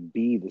to want to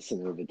be the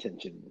center of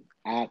attention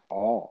at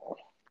all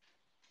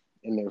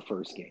in their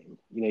first game.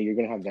 You're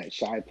going to have that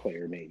shy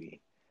player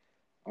maybe,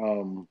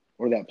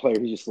 or that player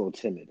who's just a little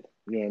timid.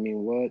 You know what I mean?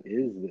 What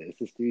is this?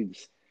 This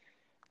dude's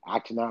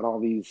acting out all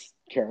these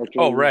characters.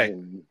 Oh, right.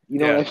 And,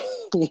 what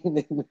I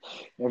mean?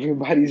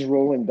 Everybody's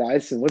rolling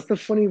dice. And what's the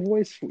funny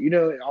voice?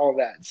 All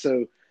that.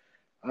 So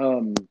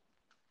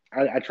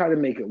I try to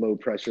make it low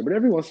pressure. But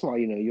every once in a while,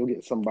 you'll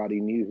get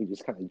somebody new who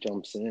just kind of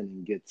jumps in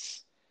and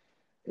gets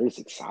they're just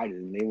excited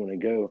and they want to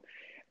go.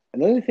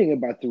 Another thing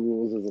about the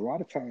rules is a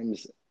lot of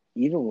times,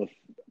 even with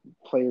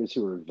players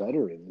who are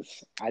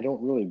veterans, I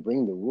don't really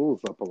bring the rules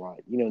up a lot.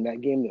 In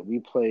that game that we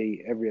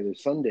play every other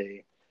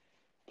Sunday,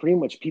 pretty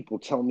much people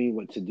tell me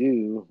what to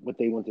do, what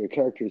they want their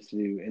characters to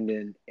do, and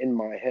then in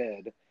my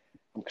head,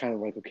 I'm kind of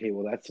like, okay,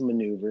 well, that's a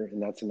maneuver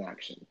and that's an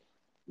action,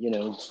 and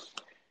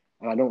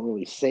I don't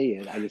really say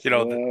it. I just,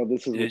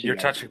 this is what you're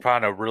touching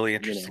upon a really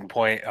interesting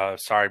point.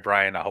 Sorry,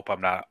 Brian. I hope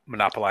I'm not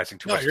monopolizing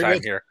too much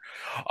time here.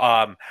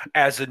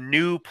 As a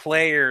new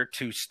player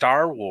to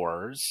Star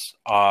Wars,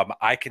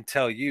 I can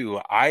tell you,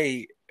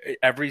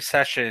 every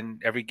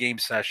game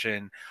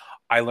session,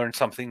 I learned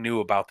something new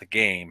about the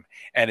game,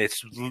 and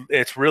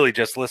it's really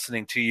just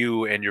listening to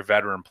you and your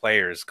veteran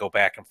players go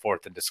back and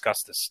forth and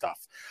discuss this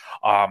stuff.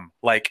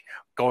 Like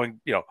going,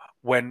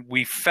 when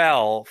we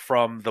fell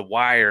from the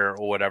wire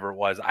or whatever it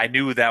was, I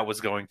knew that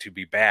was going to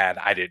be bad.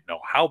 I didn't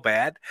know how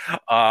bad,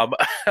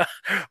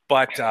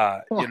 but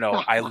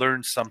I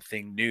learned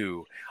something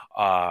new.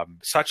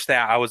 Such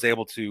that I was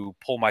able to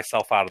pull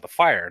myself out of the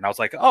fire, and I was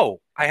like, "Oh,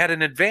 I had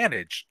an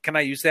advantage. Can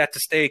I use that to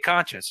stay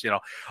conscious?" And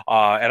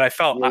I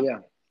felt.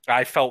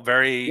 I felt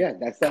very at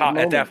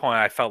that point.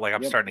 I felt like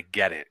I'm starting to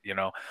get it,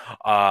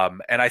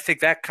 and I think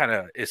that kind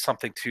of is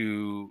something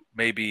to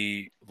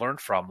maybe learn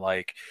from.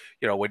 Like,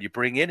 when you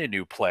bring in a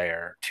new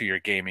player to your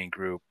gaming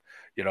group,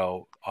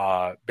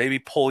 maybe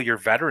pull your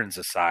veterans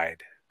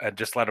aside and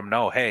just let them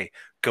know, hey,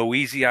 go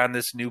easy on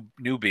this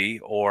newbie,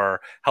 or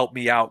help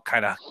me out,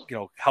 kind of,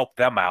 help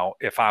them out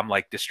if I'm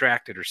like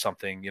distracted or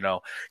something,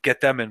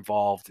 get them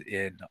involved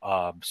in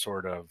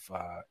sort of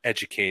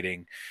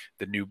educating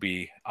the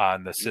newbie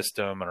on the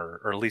system,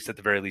 or at least at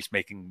the very least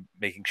making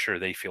sure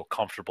they feel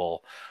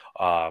comfortable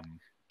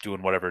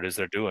doing whatever it is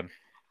they're doing.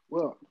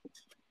 Well,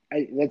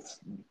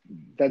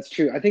 that's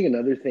true. I think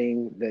another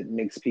thing that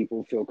makes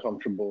people feel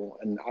comfortable,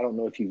 and I don't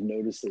know if you've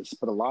noticed this,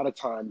 but a lot of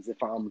times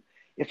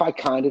if I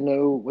kind of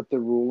know what the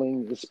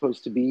ruling is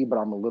supposed to be, but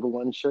I'm a little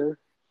unsure,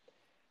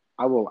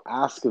 I will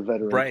ask a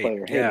veteran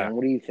player, hey, man,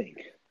 what do you think?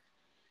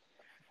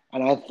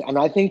 And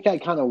I think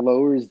that kind of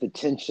lowers the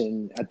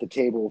tension at the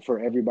table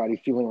for everybody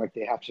feeling like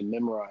they have to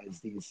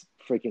memorize these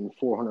freaking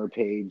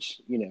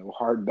 400-page,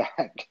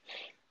 hardback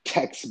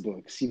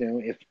textbooks,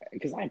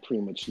 because I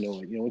pretty much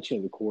know it, once you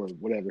know the core,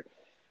 whatever.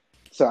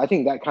 So I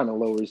think that kind of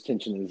lowers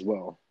tension as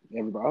well.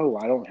 Everybody,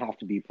 I don't have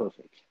to be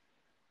perfect.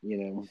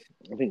 I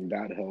think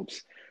that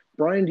helps.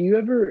 Brian, do you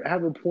ever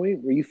have a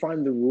point where you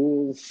find the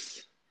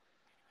rules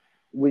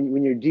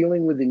when you're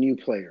dealing with a new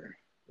player,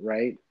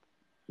 right?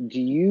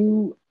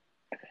 How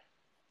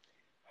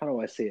do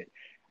I say it?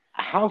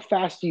 How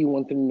fast do you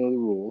want them to know the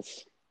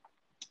rules?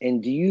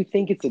 And do you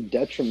think it's a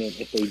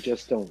detriment if they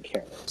just don't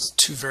care? It's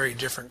two very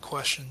different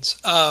questions.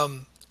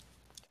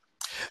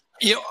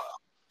 Yeah.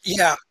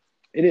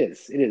 It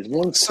is.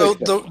 So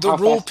the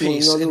rule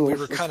piece, and we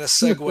were kind of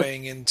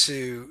segueing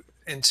into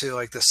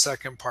like the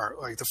second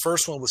part. Like the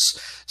first one was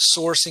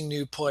sourcing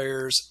new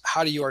players.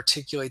 How do you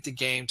articulate the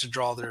game to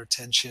draw their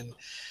attention?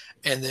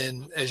 And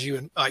then as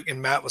you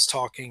and Matt was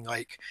talking,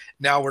 like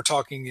now we're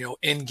talking,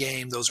 in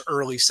game, those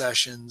early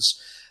sessions,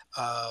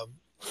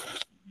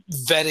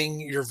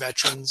 vetting your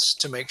veterans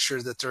to make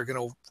sure that they're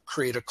going to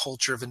create a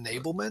culture of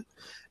enablement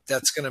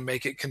that's going to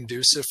make it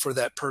conducive for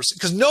that person.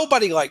 Because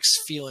nobody likes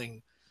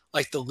feeling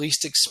like the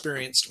least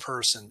experienced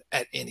person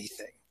at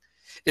anything.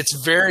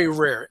 It's very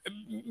rare.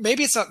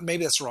 Maybe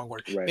that's the wrong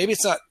word. Right. Maybe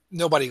it's not,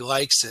 nobody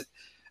likes it.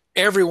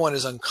 Everyone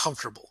is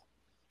uncomfortable.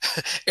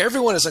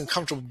 Everyone is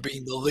uncomfortable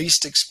being the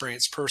least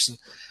experienced person.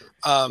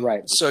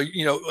 Right. So,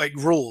 like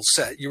rules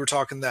set, you were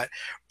talking that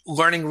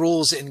learning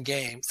rules in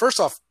game. First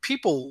off,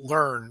 people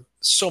learn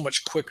so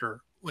much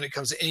quicker when it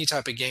comes to any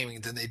type of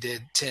gaming than they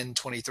did 10,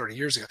 20, 30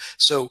 years ago.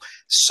 So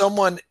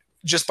someone,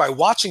 just by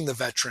watching the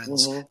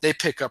veterans, they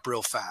pick up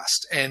real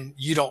fast, and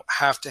you don't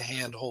have to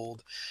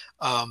handhold.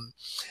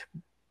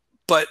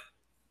 But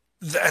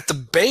at the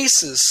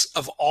basis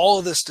of all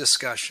of this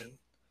discussion,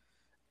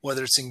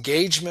 whether it's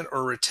engagement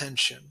or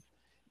retention,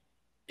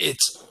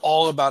 it's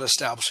all about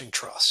establishing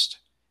trust.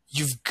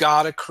 You've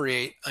got to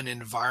create an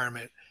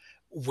environment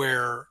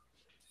where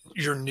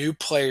your new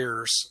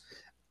players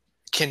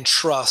can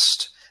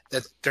trust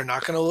that they're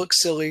not going to look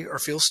silly or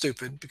feel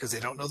stupid because they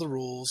don't know the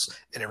rules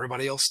and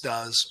everybody else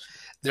does.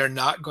 They're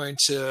not going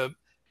to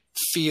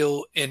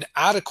feel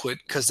inadequate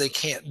because they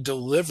can't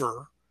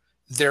deliver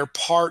their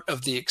part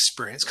of the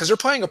experience, because they're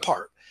playing a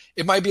part.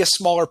 It might be a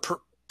smaller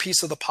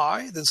piece of the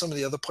pie than some of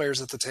the other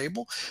players at the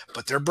table,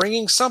 but they're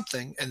bringing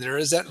something, and there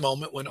is that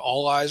moment when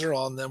all eyes are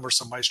on them where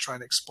somebody's trying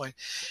to explain.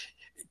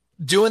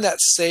 Doing that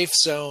safe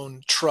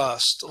zone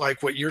trust,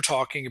 like what you're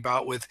talking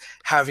about with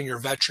having your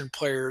veteran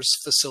players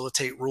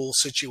facilitate rule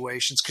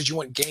situations, because you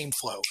want game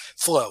flow.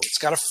 It's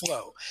got to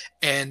flow.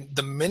 And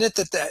the minute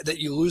that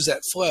you lose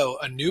that flow,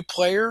 a new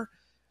player,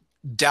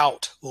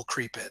 doubt will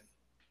creep in.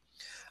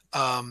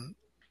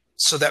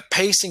 So that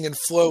pacing and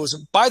flow is,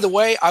 by the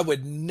way, I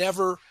would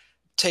never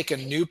take a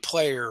new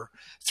player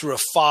through a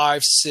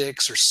 5,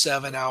 6, or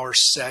 7 hour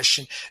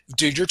session.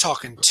 Dude, you're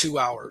talking 2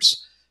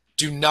 hours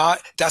Do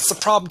not. That's the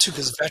problem too,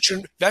 because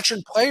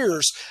veteran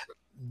players,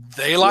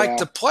 they like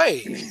to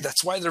play.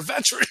 That's why they're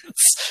veterans.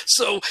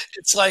 So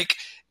it's like,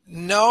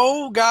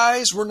 no,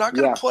 guys, we're not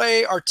going to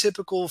play our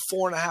typical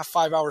 4.5,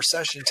 5 hour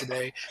session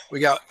today.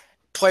 We got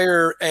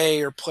player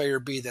A or player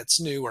B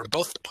that's new, or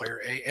both player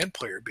A and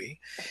player B,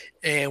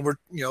 and we're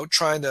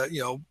trying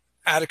to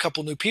add a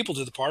couple new people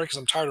to the party because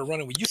I'm tired of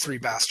running with you three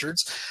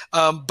bastards.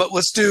 But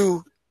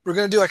we're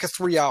going to do like a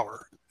 3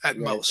 hour at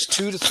most,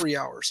 2 to 3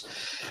 hours.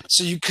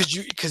 So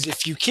because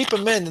if you keep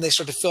them in, then they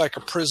start to feel like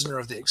a prisoner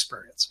of the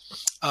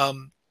experience.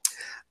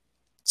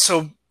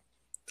 So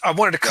I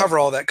wanted to cover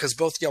all that because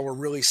both of y'all were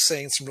really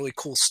saying some really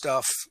cool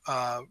stuff,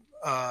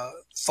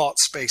 thought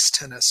space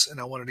tennis, and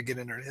I wanted to get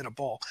in there and hit a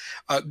ball.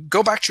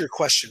 Go back to your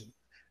question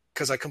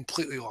because I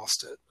completely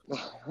lost it.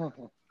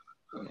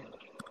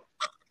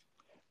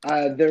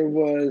 There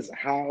was,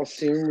 how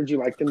soon would you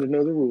like them to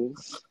know the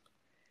rules?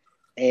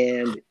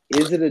 And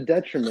is it a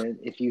detriment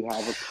if you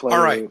have a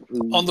player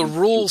who on the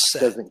rule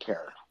set doesn't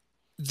care?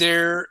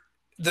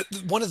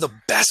 One of the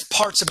best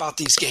parts about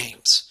these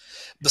games,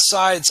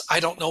 besides I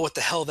don't know what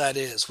the hell that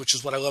is, which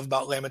is what I love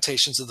about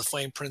Lamentations of the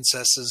Flame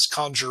Princess's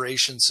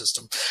conjuration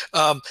system.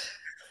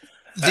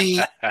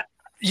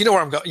 You know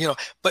where I'm going,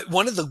 but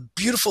one of the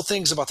beautiful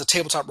things about the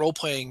tabletop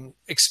role-playing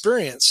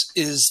experience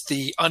is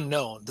the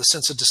unknown, the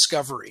sense of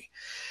discovery.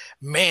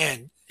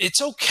 Man,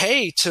 it's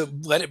okay to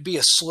let it be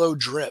a slow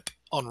drip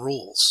on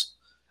rules.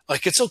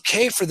 Like, it's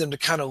okay for them to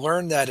kind of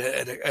learn that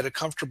at a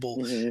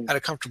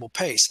comfortable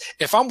pace.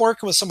 If I'm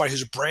working with somebody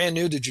who's brand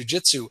new to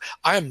jiu-jitsu,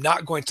 I am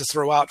not going to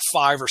throw out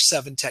 5 or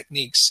 7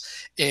 techniques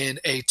in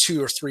a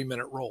 2 or 3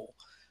 minute roll.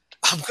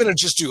 I'm going to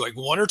just do like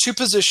 1 or 2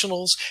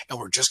 positionals, and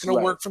we're just going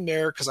to work from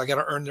there because I got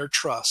to earn their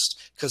trust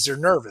because they're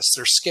nervous.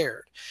 They're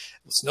scared.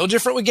 It's no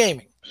different with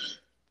gaming.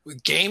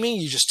 With gaming,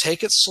 you just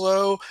take it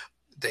slow.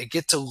 They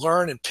get to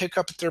learn and pick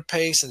up at their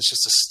pace, and it's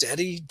just a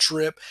steady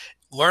drip.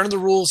 Learn the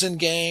rules in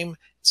game.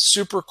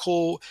 Super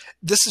cool.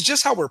 This is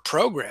just how we're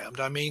programmed.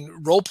 I mean,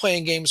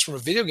 role-playing games from a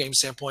video game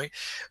standpoint,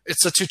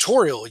 it's a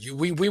tutorial.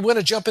 We want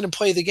to jump in and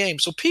play the game.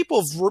 So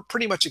people have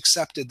pretty much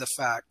accepted the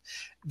fact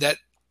that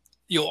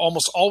you'll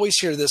almost always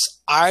hear this,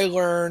 I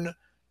learn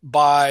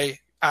by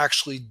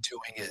actually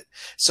doing it.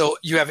 So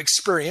you have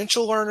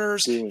experiential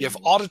learners, you have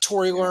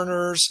auditory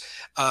learners,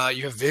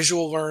 you have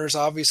visual learners,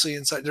 obviously.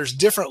 Inside, there's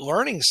different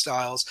learning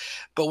styles.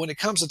 But when it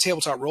comes to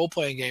tabletop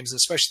role-playing games, and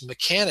especially the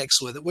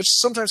mechanics with it, which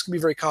sometimes can be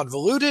very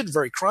convoluted,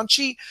 very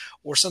crunchy,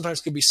 or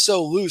sometimes can be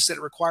so loose that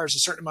it requires a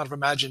certain amount of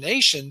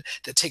imagination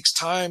that takes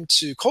time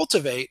to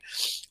cultivate,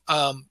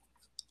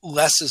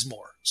 less is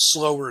more.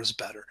 Slower is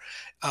better.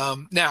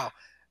 Now,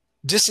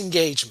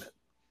 disengagement,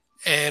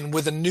 and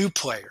with a new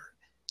player,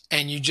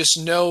 and you just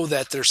know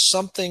that there's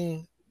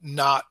something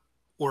not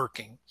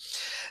working,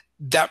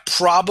 that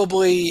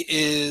probably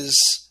is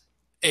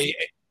okay,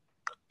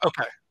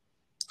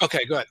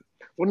 go ahead.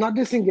 Well, not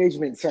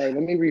disengagement. Sorry,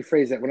 let me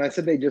rephrase that. When I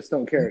said they just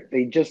don't care,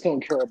 they just don't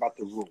care about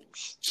the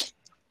rules.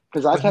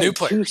 Because I've had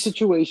 2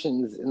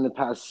 situations in the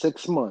past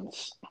 6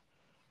 months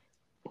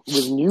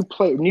with new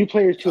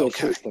players to a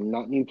system,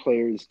 not new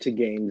players to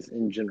games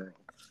in general,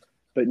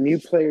 but new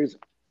players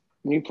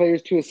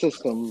to a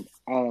system,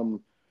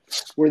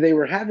 where they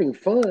were having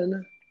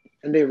fun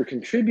and they were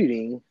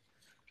contributing,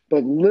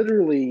 but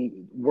literally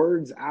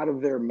words out of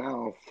their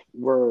mouth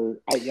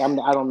were, I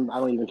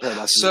don't even care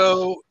about.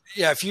 So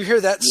yeah, if you hear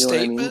that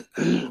statement,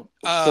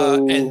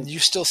 and you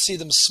still see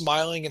them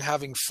smiling and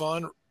having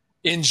fun,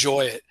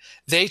 enjoy it.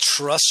 They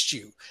trust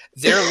you.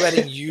 They're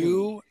letting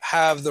you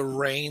have the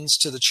reins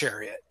to the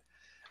chariot,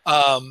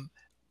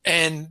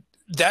 and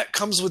that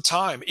comes with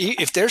time.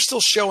 If they're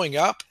still showing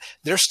up,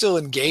 they're still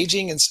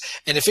engaging. And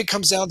if it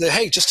comes down to,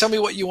 hey, just tell me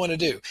what you want to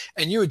do,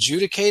 and you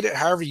adjudicate it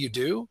however you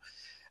do.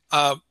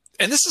 And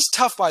this is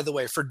tough, by the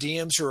way, for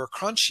DMs who are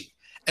crunchy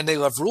and they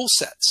love rule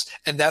sets.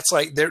 And that's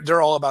like,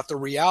 they're all about the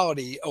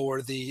reality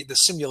or the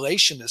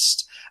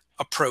simulationist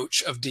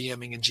approach of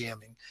DMing and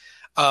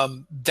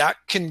GMing. That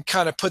can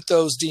kind of put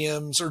those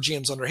DMs or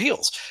GMs on their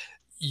heels.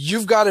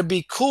 You've got to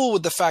be cool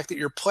with the fact that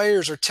your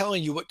players are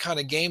telling you what kind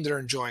of game they're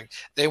enjoying.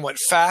 They want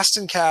fast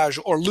and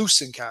casual, or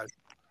loose and casual.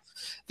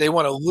 They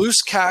want a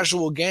loose,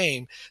 casual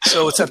game.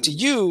 So it's up to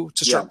you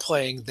to start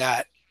playing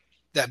that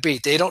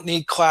beat. They don't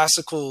need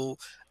classical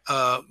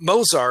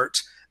Mozart.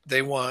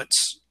 They want,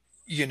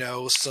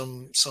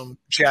 some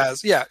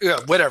jazz. Yeah,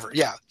 whatever.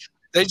 Yeah.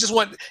 They just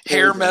want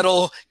hair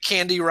metal,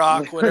 candy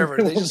rock, whatever.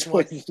 They just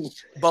want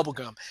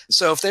bubblegum.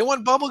 So if they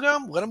want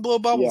bubblegum, let them blow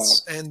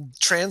bubbles and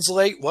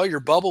translate, well, your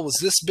bubble was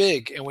this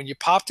big, and when you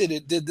popped it,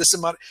 it did this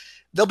amount.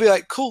 They'll be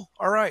like, cool,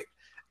 all right.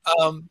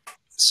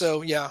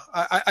 So, yeah,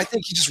 I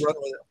think you just run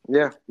with it.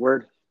 Yeah,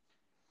 word.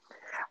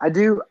 I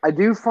do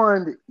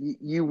find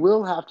you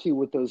will have to,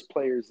 with those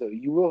players, though,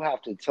 you will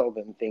have to tell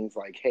them things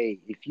like,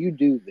 hey, if you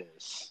do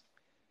this,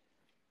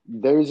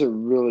 there's a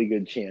really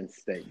good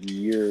chance that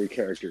your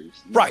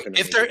character's right.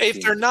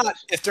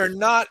 If they're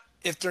not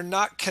if they're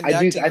not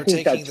connecting or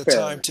taking the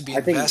time to be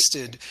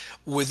invested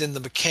within the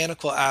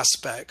mechanical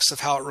aspects of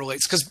how it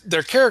relates, because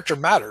their character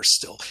matters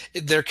still.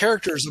 Their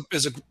character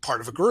is a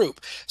part of a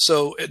group.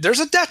 So there's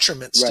a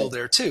detriment still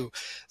there too.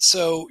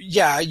 So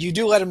yeah, you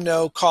do let them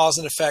know cause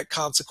and effect,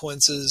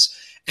 consequences,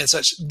 and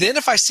such. Then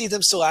if I see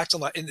them still acting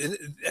like,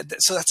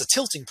 so that's a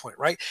tilting point,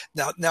 right?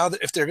 Now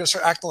if they're going to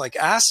start acting like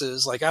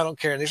asses, like I don't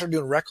care, and they start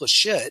doing reckless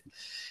shit,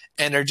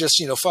 and they're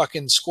just,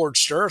 fucking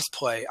scorched earth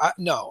play. I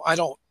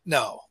don't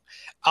know.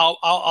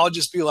 I'll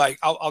just be like,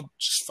 I'll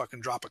just fucking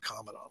drop a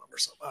comment on them or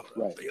something. I don't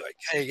know. Be like,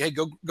 hey,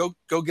 go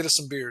get us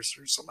some beers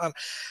or something.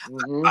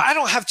 I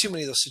don't have too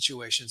many of those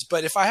situations,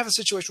 but if I have a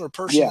situation where a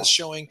person is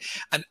showing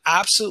an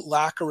absolute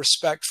lack of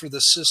respect for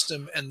the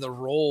system and the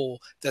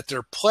role that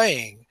they're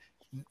playing,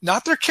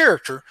 not their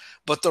character,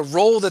 but the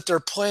role that they're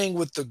playing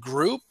with the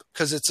group,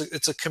 because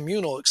it's a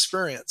communal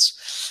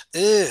experience.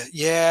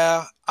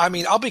 Yeah, I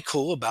mean, I'll be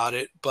cool about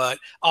it, but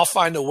I'll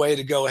find a way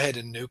to go ahead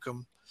and nuke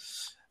them.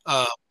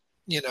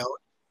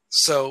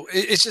 So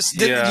it's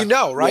just,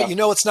 right?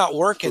 Yeah. It's not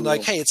working.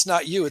 Like, hey, it's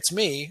not you, it's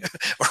me,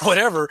 or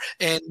whatever.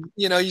 And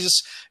it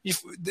just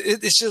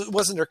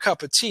wasn't their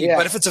cup of tea. Yeah.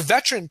 But if it's a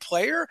veteran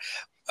player,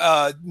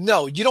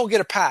 no, you don't get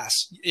a pass.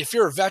 If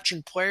you're a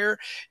veteran player,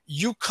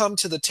 you come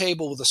to the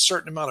table with a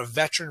certain amount of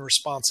veteran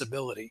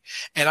responsibility.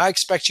 And I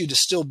expect you to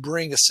still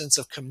bring a sense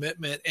of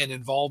commitment and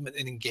involvement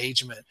and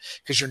engagement,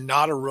 because you're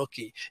not a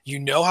rookie. You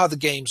know how the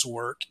games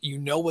work. You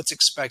know what's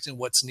expected,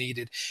 what's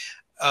needed.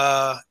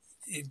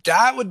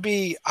 That would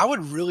be, I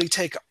would really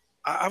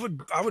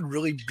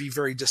be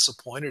very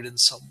disappointed in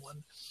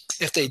someone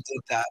if they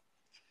did that.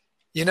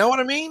 You know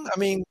what I mean?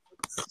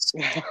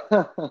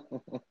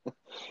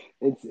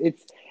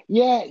 It's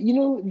yeah,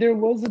 there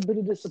was a bit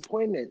of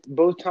disappointment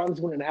both times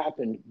when it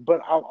happened,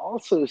 but I'll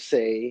also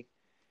say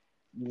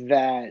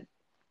that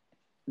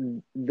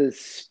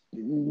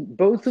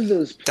both of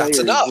those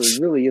players were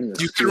really in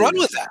the you can run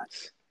with that.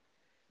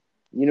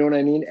 You know what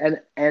I mean?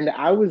 And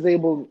I was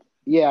able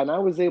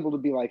to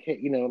be like,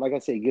 hey, like I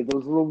say, give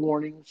those little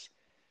warnings.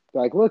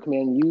 Like, look,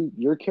 man,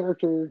 your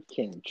character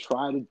can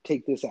try to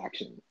take this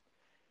action,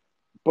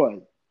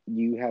 but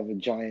you have a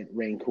giant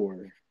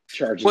Rancor.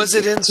 Was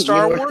it in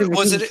Star Wars?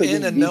 Was it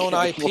in a known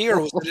IP,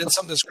 or was it in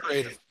something that's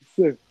creative?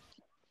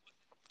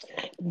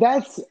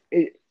 That's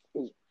it.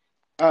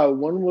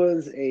 One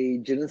was a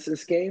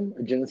Genesis game,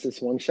 a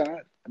Genesis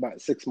one-shot about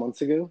 6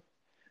 months ago.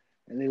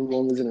 And then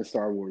one was in a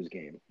Star Wars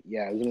game.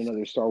 Yeah, it was in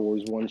another Star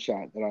Wars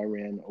one-shot that I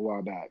ran a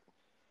while back.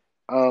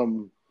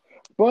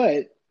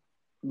 But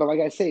like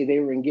I say, they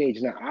were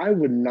engaged. Now, I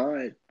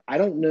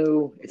don't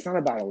know, it's not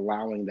about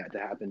allowing that to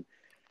happen.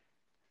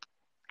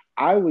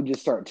 I would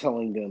just start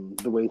telling them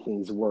the way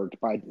things worked.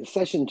 By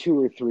session 2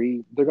 or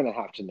 3, they're going to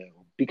have to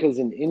know, because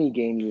in any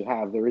game you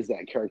have, there is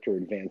that character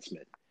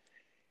advancement,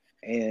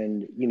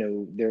 and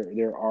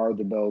there are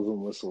the bells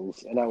and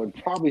whistles. And I would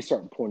probably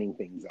start pointing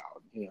things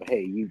out.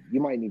 Hey, you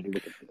might need to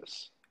look at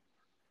this.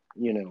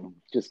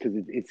 Just because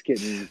it's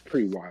getting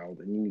pretty wild,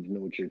 and you need to know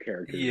what your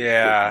character is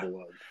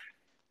capable of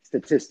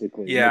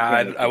statistically.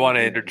 Yeah, I want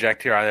to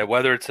interject here on that.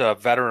 Whether it's a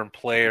veteran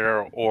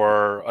player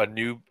or a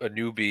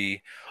newbie.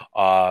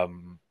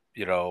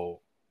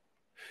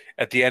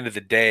 At the end of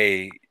the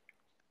day,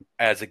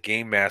 as a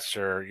game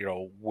master,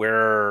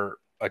 we're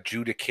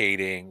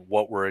adjudicating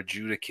what we're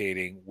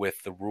adjudicating with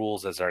the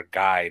rules as our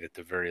guide at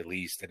the very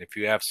least. And if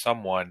you have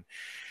someone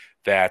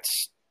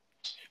that's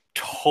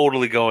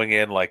totally going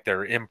in like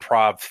they're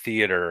improv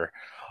theater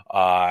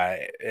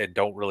and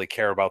don't really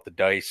care about the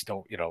dice,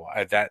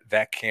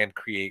 that can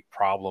create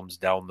problems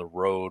down the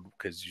road,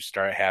 because you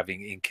start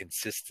having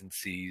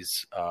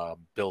inconsistencies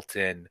built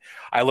in.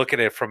 I look at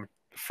it from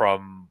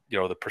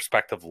the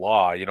perspective of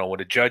law.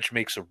 When a judge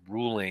makes a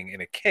ruling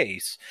in a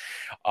case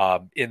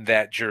in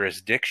that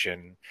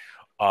jurisdiction,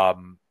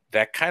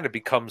 that kind of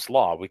becomes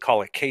law. We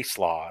call it case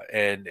law,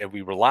 and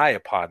we rely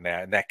upon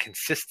that. And that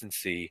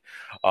consistency,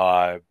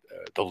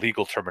 the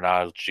legal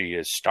terminology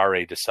is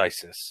stare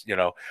decisis,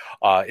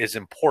 is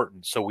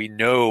important. So we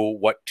know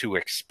what to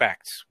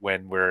expect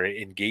when we're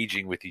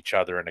engaging with each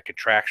other in a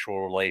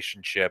contractual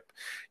relationship,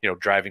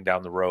 driving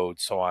down the road,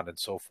 so on and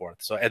so forth.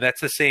 So, and that's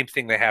the same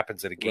thing that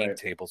happens at a game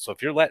table. So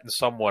if you're letting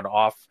someone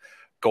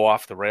go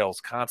off the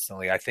rails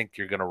constantly, I think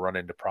you're going to run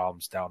into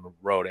problems down the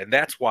road. And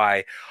that's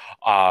why,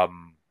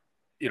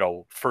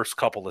 first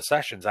couple of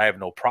sessions, I have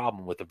no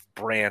problem with a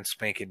brand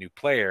spanking new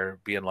player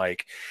being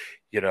like,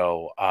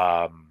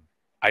 I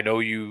know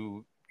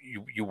you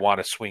want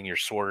to swing your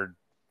sword,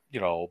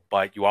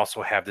 but you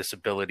also have this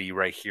ability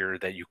right here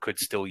that you could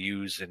still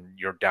use, and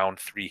you're down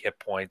 3 hit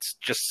points.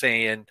 Just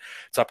saying,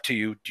 it's up to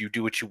you. Do you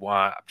do what you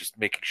want? I'm just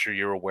making sure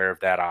you're aware of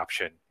that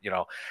option,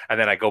 and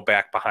then I go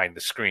back behind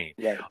the screen.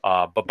 Right.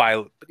 But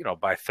by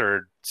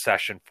third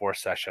session, fourth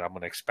session, I'm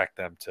going to expect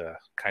them to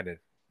kind of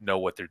know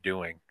what they're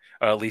doing,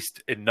 or at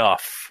least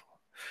enough,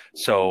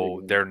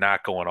 so they're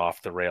not going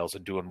off the rails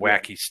and doing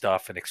wacky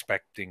stuff and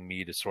expecting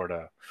me to sort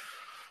of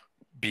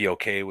be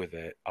okay with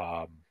it.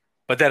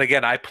 But then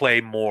again, I play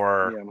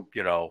more,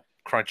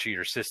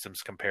 crunchier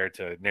systems compared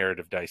to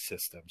narrative dice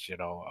systems.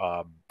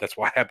 That's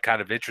why I'm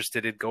kind of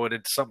interested in going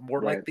into something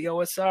more like the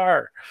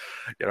OSR,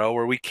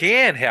 where we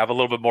can have a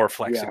little bit more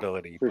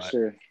flexibility. Yeah, for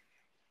sure.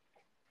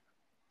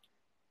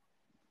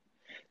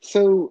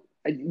 So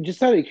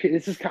just out of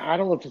this is I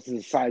don't know if this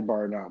is a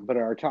sidebar or not, but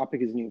our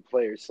topic is new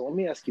players. So let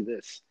me ask you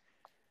this: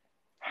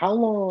 how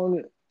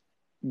long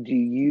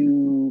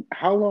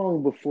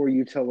before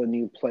you tell a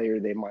new player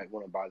they might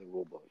want to buy the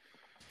rule book?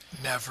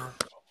 Never.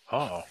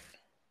 Oh,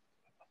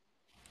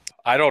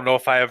 I don't know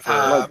if I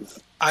ever.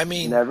 I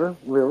mean, never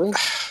really.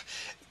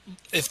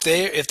 If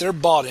they're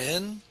bought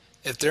in,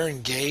 if they're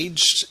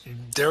engaged,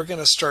 they're going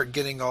to start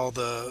getting all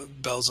the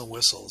bells and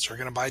whistles. They're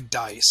going to buy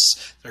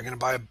dice. They're going to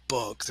buy a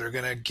book. They're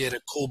going to get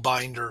a cool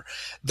binder.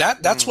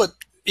 That's what.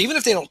 Even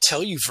if they don't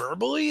tell you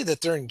verbally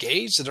that they're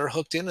engaged, that they're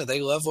hooked in, and they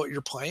love what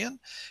you're playing,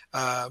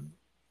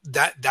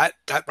 that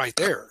right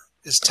there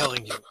is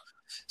telling you.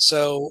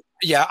 So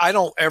yeah, I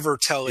don't ever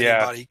tell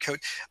anybody.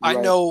 I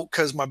know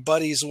because my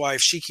buddy's wife,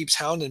 she keeps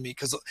hounding me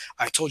because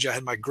I told you I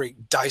had my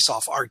great dice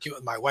off argument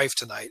with my wife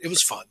tonight. It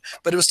was fun,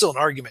 but it was still an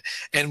argument.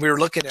 And we were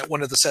looking at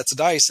one of the sets of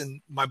dice,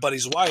 and my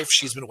buddy's wife,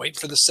 she's been waiting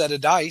for the set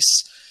of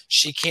dice.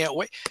 She can't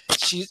wait.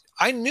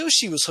 I knew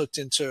she was hooked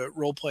into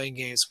role-playing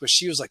games, but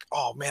she was like,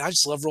 "Oh man, I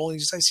just love rolling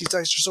these dice. These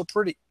dice are so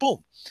pretty."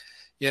 Boom,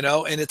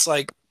 and it's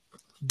like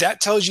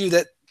that tells you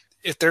that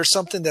if there's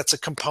something that's a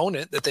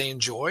component that they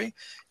enjoy,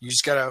 you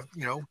just gotta,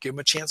 give them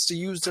a chance to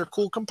use their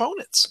cool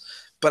components.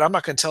 But I'm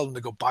not going to tell them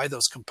to go buy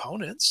those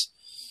components.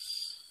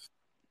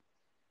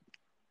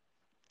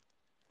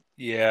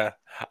 Yeah,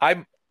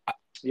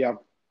 Yeah.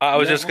 I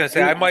was just going to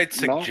say I might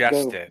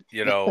suggest it.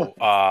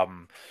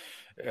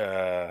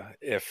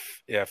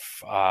 If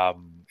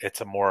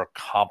it's a more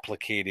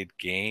complicated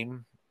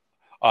game.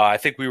 I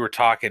think we were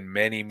talking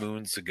many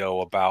moons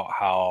ago about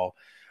how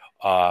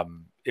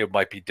it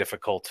might be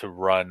difficult to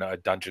run a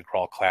Dungeon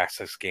Crawl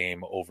Classics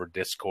game over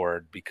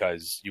Discord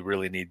because you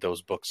really need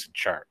those books and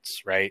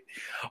charts, right?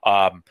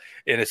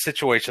 In a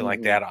situation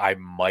like that, I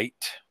might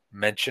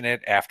mention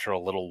it after a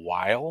little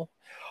while.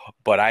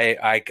 But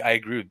I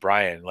agree with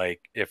Brian.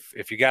 Like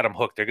if you got them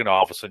hooked, they're going to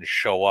all of a sudden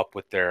show up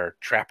with their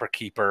Trapper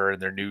Keeper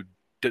and their new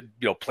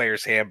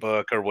player's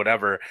handbook or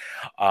whatever.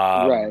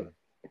 Right.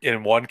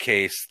 In one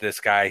case, this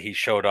guy, he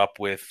showed up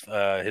with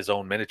his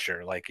own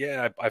miniature. Like,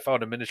 yeah, I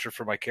found a miniature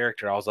for my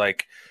character. I was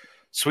like,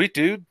 sweet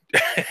dude,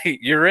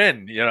 you're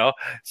in,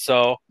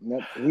 So,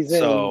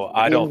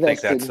 I don't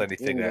think that's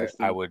anything that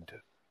I would.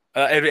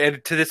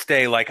 And to this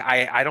day, like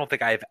I don't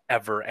think I've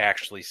ever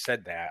actually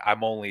said that.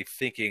 I'm only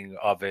thinking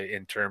of it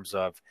in terms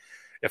of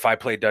if I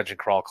play Dungeon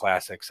Crawl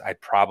Classics, I'd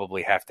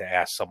probably have to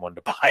ask someone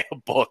to buy a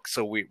book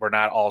so we're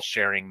not all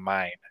sharing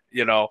mine.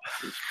 Yeah.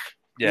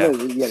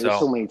 There's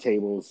so many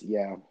tables.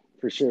 Yeah,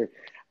 for sure.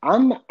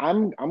 I'm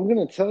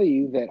going to tell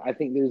you that I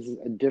think there's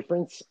a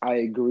difference. I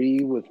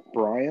agree with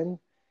Brian.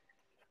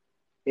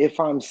 If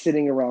I'm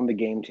sitting around the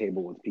game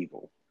table with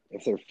people,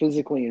 if they're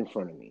physically in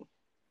front of me.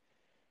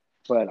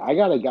 But I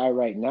got a guy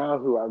right now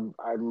who I'm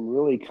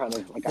really kind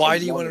of like. Why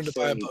do you want him to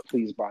buy a book?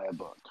 Please buy a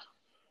book.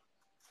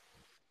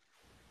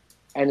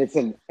 And it's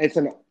an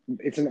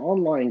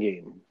online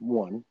game,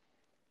 one,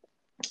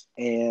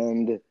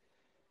 and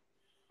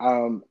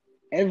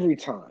every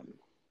time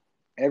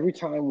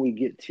we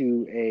get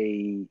to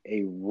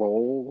a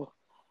roll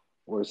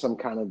or some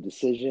kind of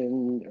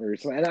decision or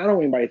something, and I don't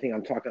want anybody to think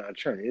I'm talking out of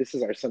turn. This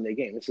is our Sunday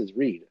game. This is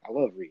Reed. I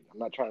love Reed. I'm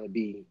not trying to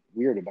be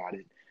weird about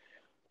it.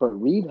 But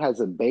Reed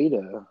has a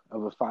beta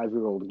of a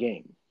 5-year-old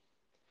game,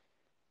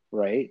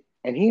 right?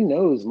 And he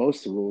knows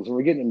most of the rules. And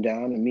we're getting him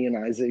down, and me and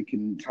Isaac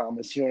and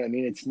Thomas, you know what I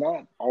mean? It's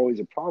not always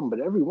a problem, but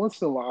every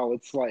once in a while,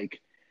 it's like,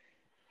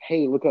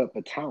 hey, look up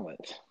a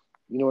talent.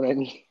 You know what I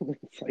mean?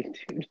 It's like,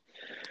 dude,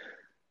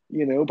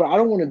 but I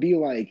don't want to be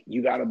like,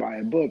 you got to buy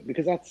a book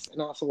because that's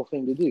an asshole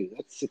thing to do.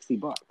 That's $60,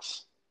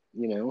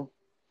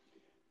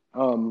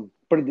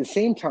 But at the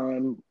same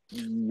time,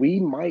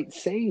 we might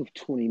save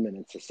 20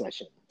 minutes a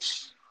session.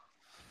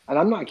 And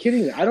I'm not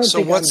kidding. I don't.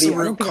 So what's the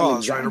root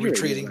cause, right? Are we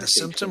treating the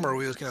symptom, or are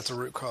we looking at the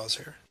root cause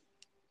here?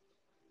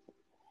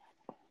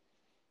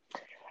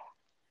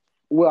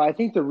 Well, I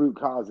think the root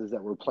cause is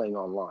that we're playing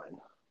online.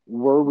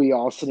 Were we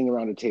all sitting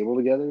around a table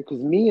together?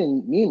 Because me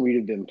and Reed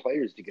have been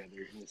players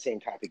together in the same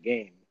type of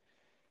game,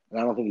 and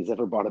I don't think he's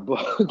ever bought a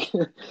book.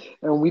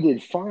 And we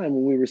did fine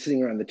when we were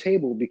sitting around the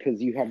table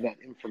because you have that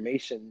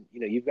information.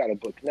 You've got a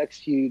book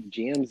next to you, the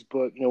GM's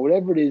book.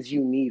 Whatever it is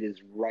you need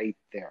is right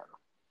there,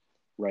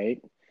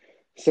 right?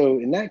 So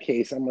in that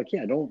case, I'm like,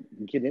 yeah, don't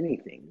get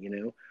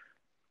anything,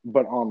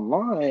 But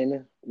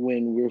online,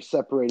 when we're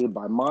separated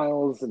by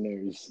miles and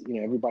there's,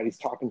 everybody's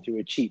talking through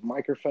a cheap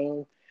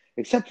microphone,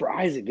 except for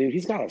Isaac, dude,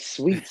 he's got a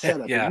sweet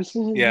setup. Yeah. Have you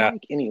seen his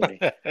mic?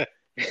 Anyway,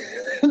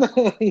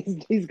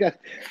 he's got.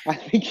 I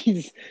think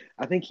he's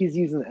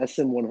using the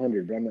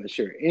SM100, but I'm not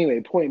sure.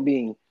 Anyway, point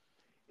being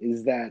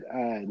is that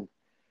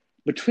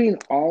between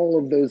all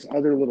of those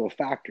other little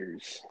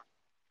factors,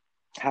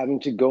 having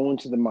to go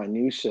into the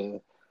minutia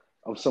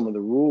of some of the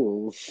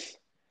rules,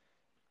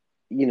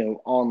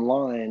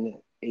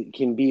 online, it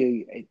can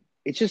be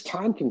it's just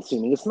time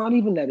consuming. It's not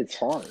even that it's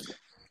hard.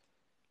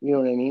 You know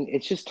what I mean?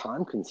 It's just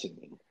time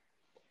consuming.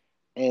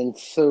 And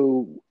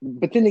so,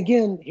 but then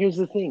again, here's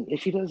the thing.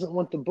 If he doesn't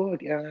want the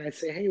book and I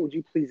say, hey, would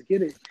you please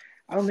get it?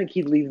 I don't think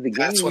he'd leave the game.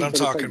 That's what I'm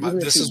talking about.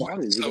 Even if he bought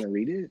it, is he going to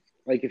read it?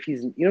 Like if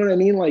he's, you know what I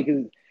mean? Like,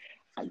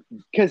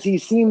 because he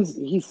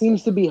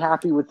seems to be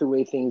happy with the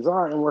way things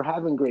are, and we're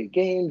having great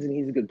games, and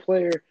he's a good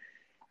player.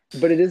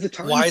 But it is a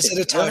time. Why is it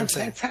a time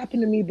thing? That's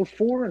happened to me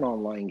before in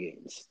online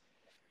games.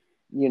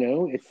 You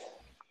know, it's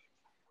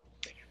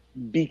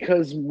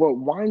because what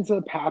winds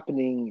up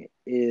happening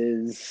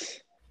is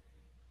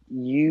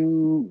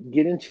you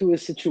get into a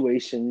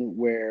situation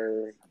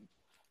where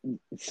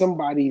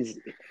somebody's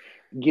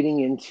getting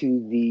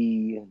into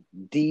the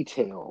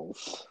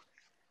details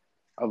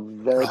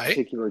of their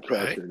particular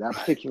character, that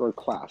particular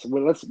class.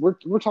 Well,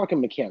 we're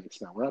talking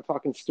mechanics now. We're not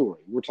talking story.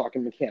 We're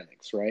talking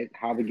mechanics, right?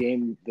 How the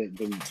game,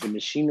 the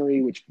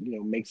machinery, which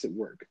makes it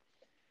work.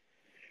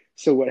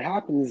 So what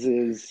happens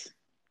is,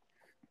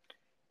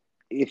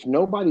 if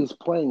nobody's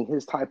playing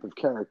his type of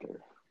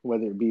character,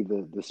 whether it be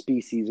the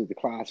species or the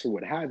class or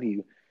what have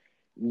you,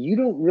 you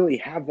don't really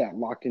have that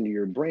locked into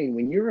your brain.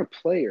 When you're a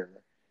player,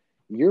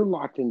 you're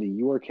locked into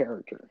your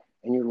character,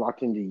 and you're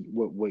locked into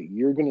what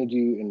you're going to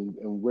do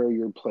and where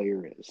your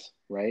player is,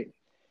 right?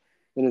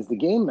 And as the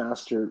game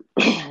master,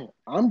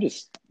 I'm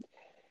just,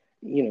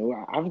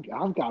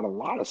 I've got a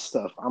lot of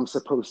stuff I'm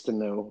supposed to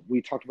know.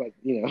 We talked about,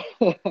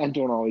 I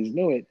don't always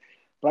know it,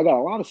 but I got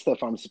a lot of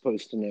stuff I'm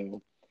supposed to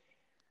know.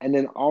 And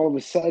then all of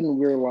a sudden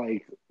we're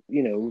like,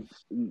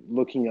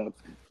 looking up.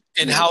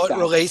 And how it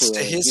relates to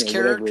his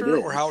character,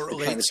 or how it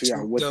relates to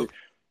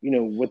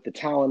what the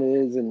talent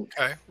is. And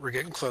okay, we're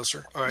getting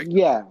closer. All right.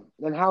 Yeah.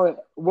 And how it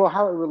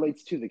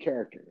relates to the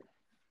character.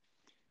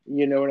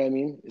 You know what I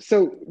mean?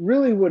 So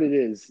really what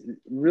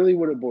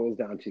it boils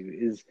down to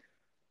is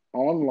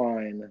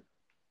online.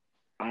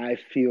 I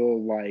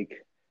feel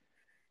like,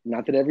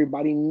 not that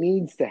everybody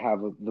needs to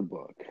have the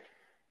book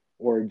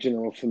or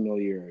general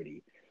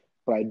familiarity,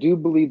 but I do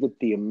believe that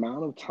the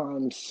amount of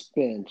time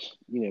spent,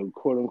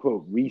 quote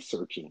unquote,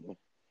 researching,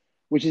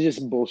 which is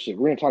just bullshit.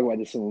 We're going to talk about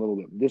this in a little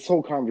bit. This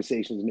whole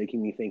conversation is making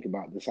me think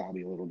about this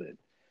hobby a little bit.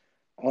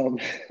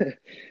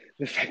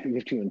 The fact that we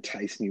have to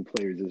entice new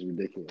players is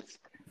ridiculous.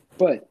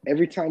 But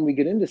every time we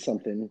get into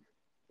something,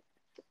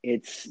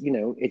 it's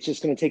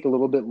just going to take a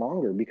little bit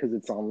longer because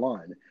it's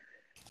online,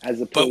 as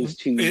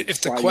opposed to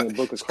if the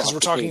because we're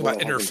talking about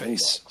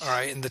interface, all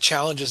right, and the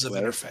challenges of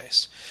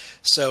interface.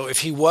 So if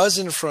he was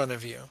in front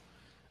of you,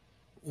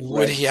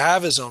 would he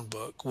have his own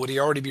book? Would he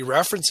already be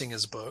referencing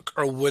his book,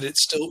 or would it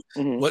still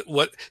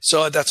what?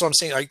 So that's what I'm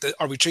saying. Like,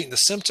 are we treating the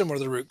symptom or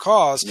the root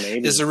cause?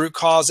 Maybe. Is the root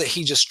cause that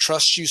he just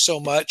trusts you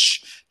so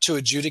much to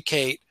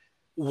adjudicate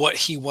what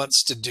he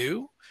wants to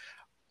do?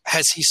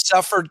 Has he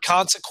suffered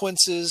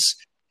consequences?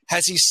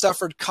 Has he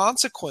suffered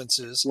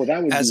consequences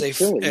as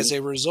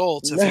a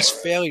result of his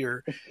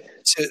failure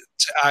to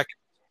act?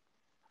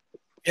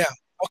 Yeah.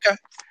 Okay.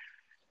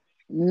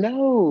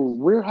 No,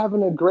 we're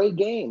having a great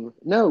game.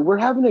 Sure.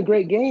 And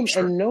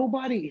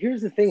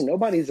here's the thing,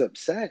 nobody's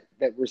upset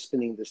that we're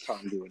spending this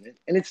time doing it.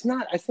 And it's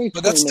not, I say,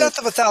 but that's death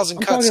of 1,000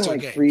 cuts to a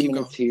game. 3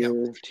 minutes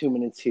here, 2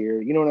 minutes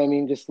here. You know what I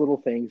mean? Just little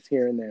things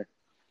here and there.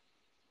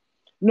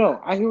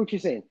 No, I hear what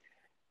you're saying.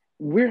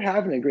 We're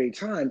having a great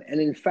time. And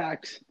in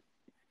fact,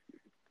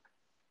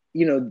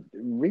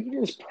 Reed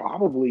is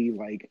probably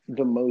like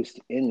the most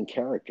in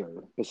character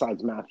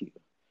besides Matthew.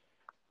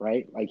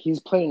 Right? Like,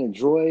 he's playing a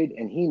droid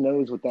and he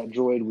knows what that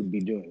droid would be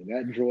doing.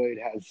 That droid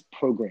has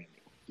programming.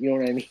 You know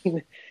what I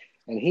mean?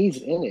 And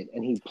he's in it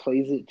and he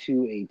plays it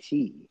to a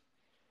T.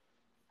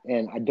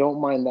 And I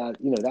don't mind that.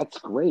 That's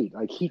great.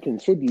 Like, he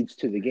contributes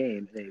to the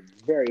game in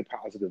a very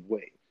positive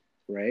way.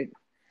 Right?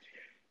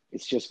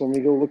 It's just when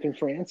we go looking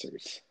for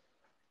answers,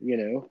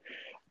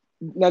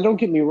 Now, don't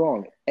get me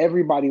wrong.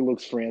 Everybody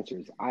looks for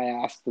answers. I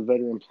ask the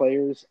veteran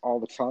players all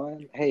the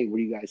time, hey, what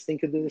do you guys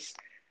think of this?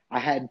 I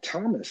had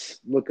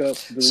Thomas look up.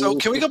 So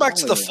can we go back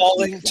to the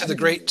falling, to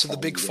the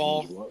big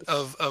fall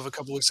of a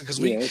couple of weeks ago?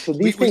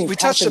 Because we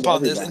touched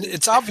upon this, and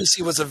it's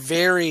obviously was a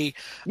very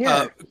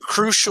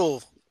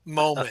crucial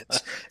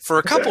moment for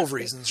a couple of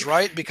reasons,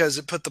 right? Because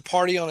it put the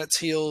party on its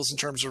heels in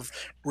terms of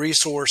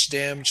resource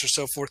damage or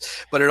so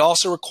forth, but it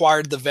also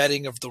required the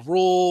vetting of the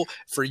rule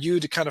for you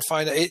to kind of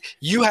find it.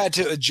 You had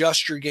to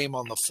adjust your game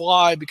on the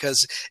fly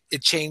because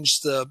it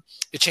changed the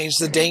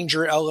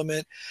danger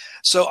element.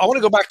 So I want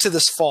to go back to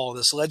this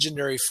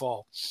legendary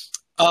fall.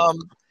 How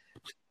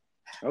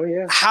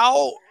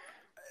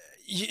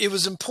it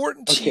was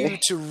important to you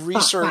to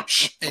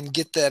research and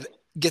get that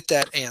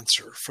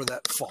answer for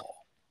that fall.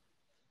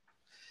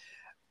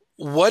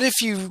 What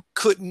if you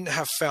couldn't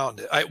have found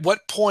it? At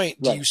what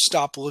point do you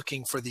stop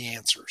looking for the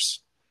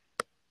answers?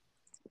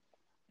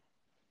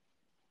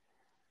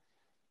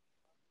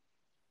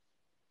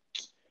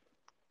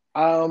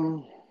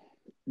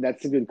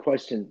 That's a good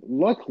question.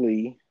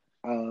 Luckily,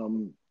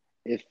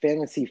 if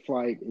Fantasy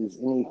Flight is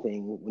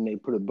anything when they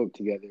put a book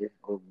together,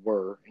 or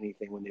were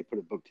anything when they put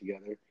a book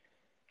together,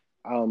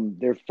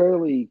 they're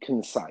fairly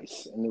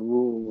concise and the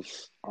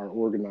rules are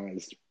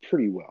organized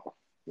pretty well,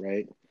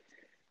 right?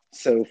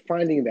 So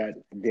finding that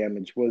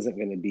damage wasn't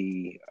going to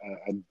be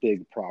a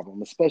big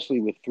problem, especially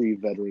with three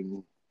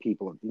veteran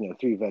people,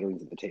 three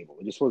veterans at the table.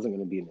 It just wasn't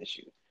going to be an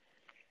issue.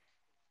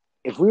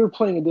 If we were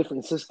playing a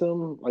different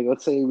system, like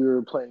let's say we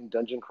were playing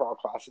Dungeon Crawl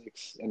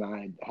Classics and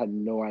I had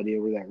no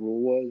idea where that rule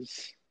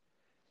was,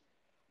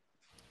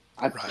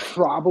 I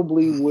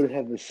probably would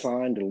have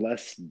assigned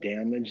less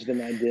damage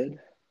than I did.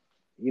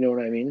 You know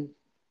what I mean?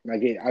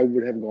 Like I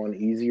would have gone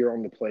easier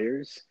on the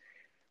players,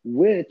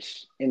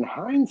 which in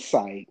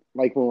hindsight,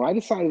 like when I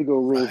decided to go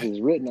rules as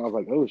written, I was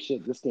like, oh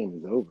shit, this game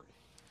is over.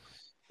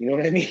 You know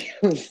what I mean?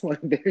 I was like,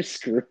 they're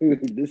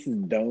screwed. This is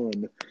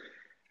done.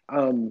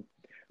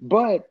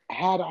 But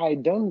had I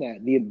done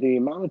that, the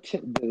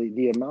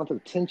amount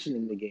of tension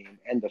in the game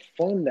and the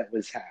fun that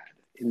was had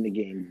in the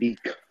game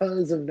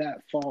because of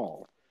that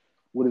fall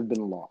would have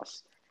been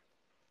lost.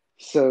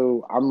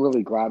 So I'm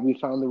really glad we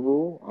found the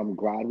rule. I'm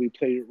glad we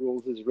played it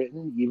rules as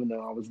written, even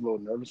though I was a little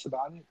nervous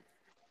about it.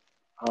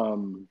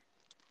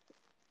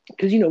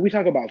 Because, we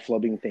talk about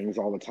flubbing things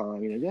all the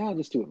time.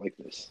 Just do it like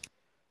this.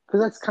 Because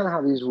that's kind of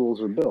how these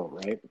rules were built,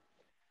 right?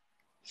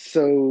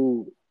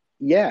 So,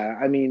 yeah,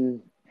 I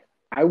mean,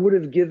 I would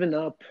have given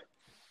up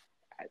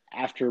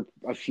after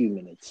a few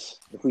minutes.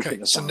 Okay,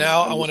 so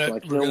now I want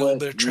to do a little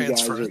bit of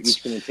transference.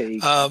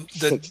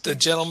 The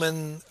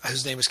gentleman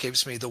whose name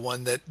escapes me, the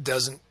one that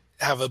doesn't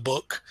have a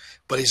book,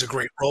 but he's a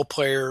great role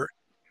player.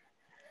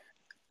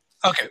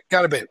 Okay,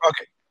 got a beta.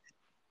 Okay.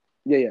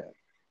 Yeah.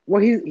 Well,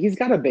 he's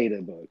got a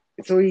beta book,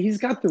 so he's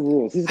got the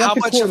rules. He's got How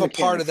much of a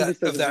part of that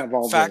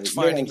fact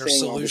finding or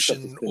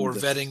solution or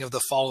vetting of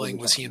the following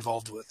was he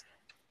involved with?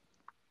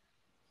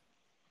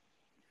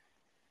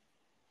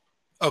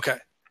 Okay.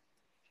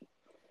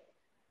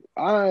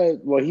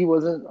 Well, he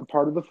wasn't a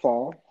part of the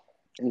fall.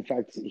 In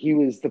fact,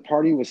 the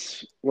party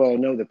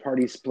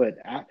split.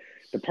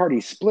 The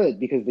party split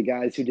because the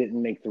guys who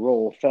didn't make the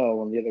roll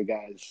fell and the other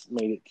guys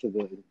made it to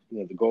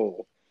the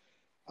goal.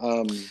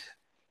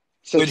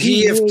 So would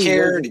he have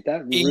cared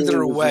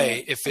either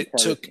way if it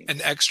took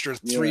an extra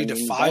 3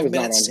 to 5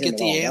 minutes to get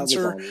the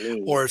answer,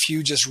 or if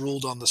you just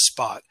ruled on the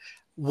spot?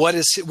 What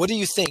do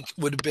you think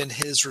would have been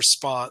his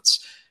response?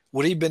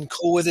 Would he have been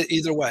cool with it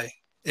either way?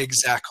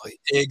 Exactly.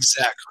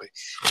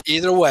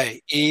 Either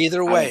way.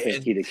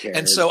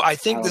 And so I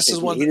think this is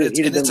one, and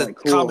it's a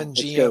common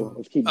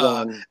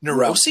GM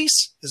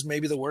neuroses is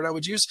maybe the word I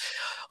would use.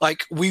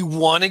 Like, we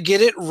want to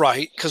get it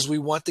right because we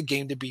want the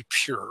game to be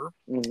pure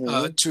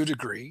to a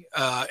degree.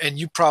 And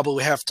you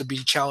probably have to be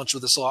challenged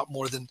with this a lot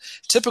more than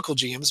typical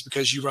GMs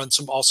because you run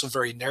some also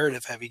very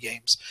narrative heavy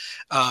games.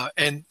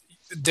 And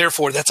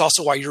therefore, that's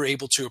also why you're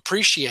able to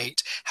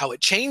appreciate how it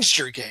changed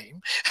your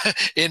game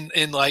in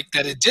like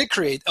that it did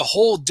create a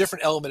whole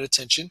different element of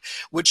tension,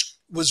 which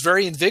was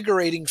very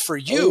invigorating for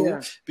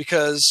you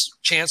because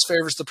chance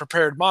favors the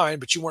prepared mind,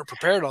 but you weren't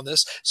prepared on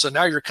this. So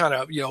now you're kind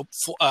of,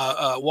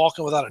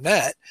 walking without a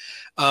net.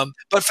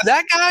 But for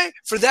that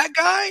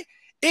guy,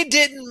 it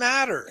didn't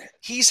matter.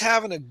 He's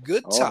having a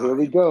good time. Oh, here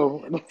we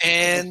go.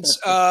 And,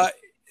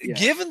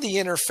 given the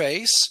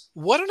interface,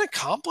 what an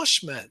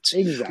accomplishment.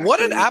 Exactly.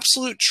 What an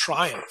absolute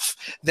triumph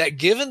that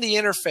given the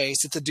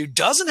interface that the dude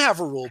doesn't have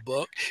a rule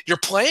book, you're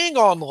playing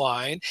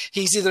online,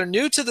 he's either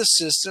new to the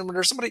system or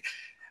there's somebody.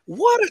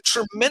 What a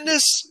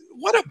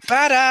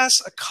badass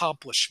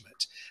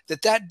accomplishment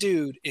that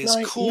dude is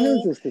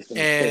cool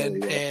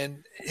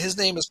and his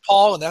name is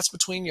Paul and that's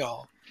between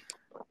y'all.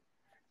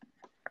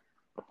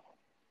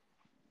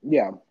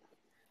 Yeah.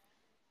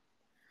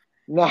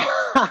 No,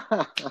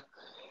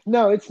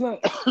 it's not.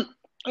 I'm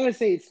gonna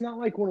say it's not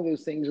like one of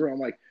those things where I'm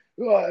like,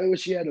 oh, I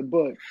wish he had a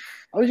book.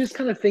 I was just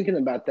kind of thinking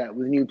about that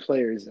with new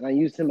players, and I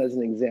used him as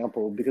an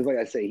example because, like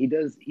I say, he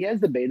has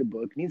the beta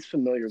book and he's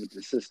familiar with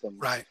the system.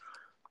 Right.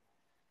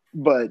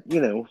 But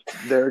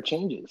there are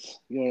changes.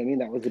 You know what I mean?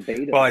 That was a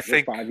beta. Well, I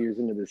think 5 years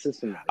into the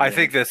system. I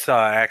think this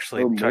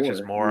actually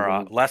touches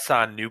more less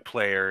on new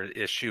player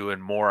issue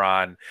and more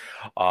on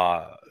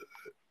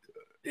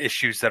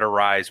issues that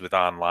arise with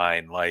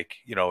online. Like,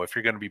 if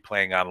you're going to be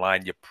playing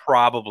online, you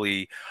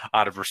probably,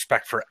 out of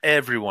respect for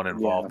everyone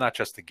involved, not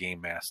just the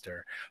game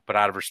master, but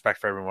out of respect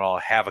for everyone, all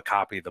have a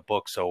copy of the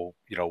book. So,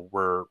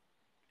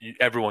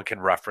 everyone can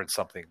reference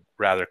something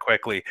rather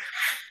quickly.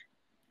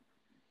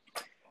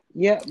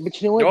 Yeah. But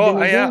you know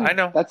what? I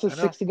know. That's a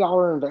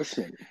 $60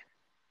 investment.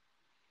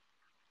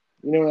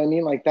 You know what I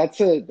mean? Like that's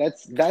 2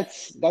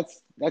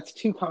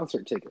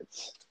 concert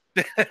tickets.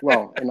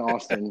 Well, in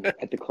Austin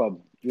at the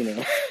club,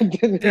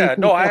 Yeah,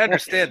 no, I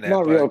understand that.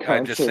 Not real concert,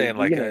 I'm just saying,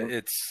 like,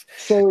 it's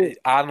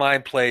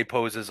online play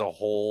poses a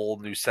whole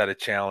new set of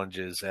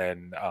challenges,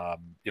 and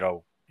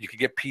you can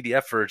get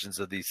PDF versions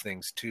of these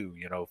things too,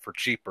 for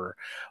cheaper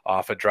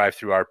off a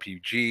drive-through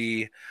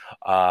RPG.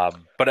 But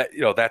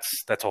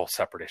that's a whole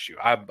separate issue.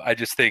 I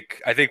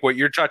think what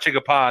you're touching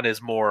upon is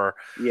more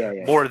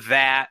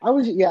that.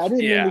 I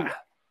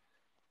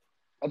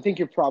think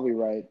you're probably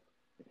right.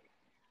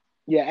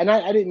 Yeah, and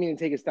I didn't mean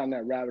to take us down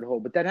that rabbit hole,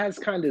 but that has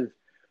kind of,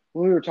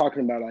 when we were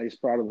talking about it, I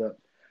just brought it up.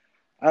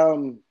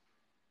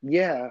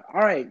 Yeah.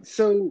 All right.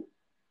 So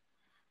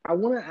I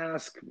want to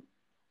ask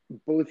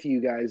both of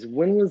you guys,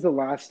 when was the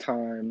last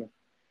time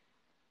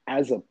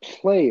as a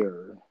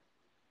player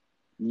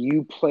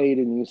you played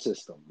a new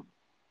system?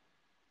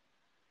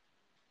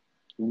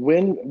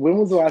 When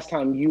was the last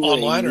time you were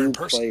online a or in new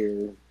person?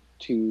 player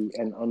to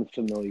an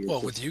unfamiliar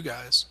Well, system? with you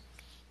guys.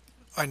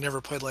 I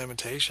never played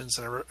Lamentations,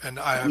 and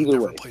I have Either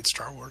never way. played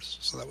Star Wars,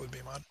 so that would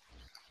be mine.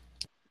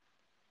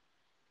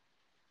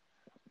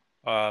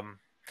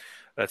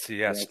 Let's see.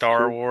 Yeah, That's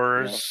Star true.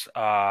 Wars.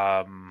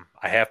 I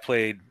have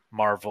played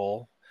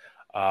Marvel.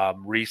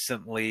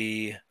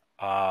 Recently,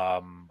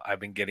 I've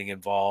been getting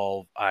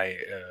involved. I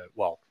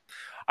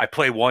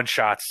play one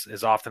shots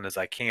as often as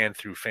I can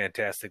through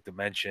Fantastic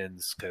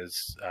Dimensions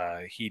because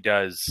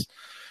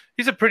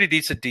he's a pretty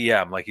decent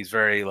DM. Like he's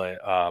very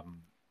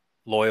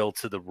loyal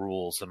to the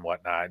rules and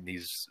whatnot, and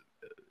he's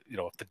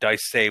if the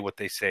dice say what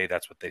they say,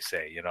 that's what they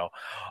say,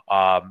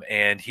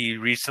 and he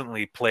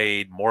recently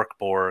played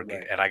Morkborg,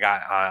 Right. and I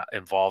got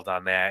involved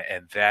on that,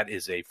 and that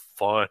is a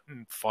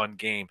fun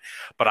game.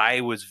 But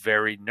I was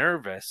very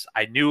nervous.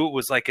 I knew it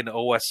was like an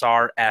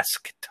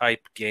OSR-esque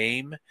type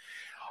game,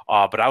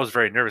 but I was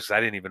very nervous because I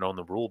didn't even own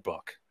the rule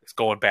book. It's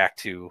going back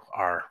to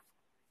our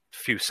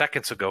few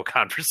seconds ago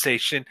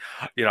conversation.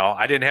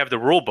 I didn't have the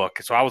rule book,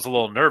 so I was a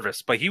little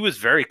nervous, but he was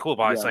very cool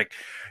about it.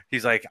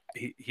 He's like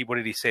he what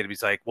did he say to me?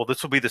 He's like, well,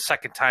 this will be the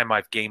second time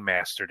I've game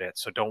mastered it,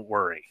 so don't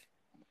worry.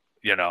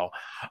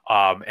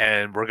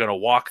 And we're gonna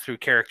walk through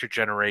character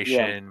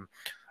generation,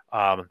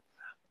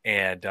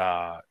 and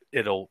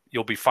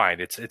you'll be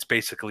fine. It's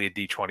basically a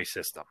D20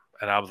 system.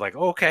 And I was like,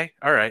 oh, okay,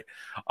 all right.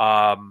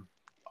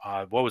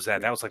 What was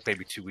that? That was like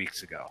maybe 2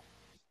 weeks ago.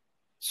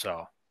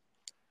 So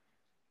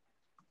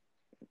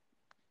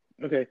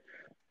okay.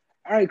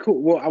 All right,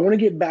 cool. Well, I want to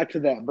get back to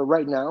that, but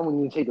right now we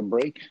need to take a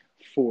break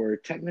for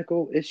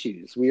technical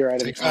issues. We are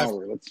at an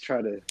hour. Let's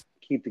try to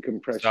keep the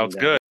compression sounds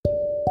down. good.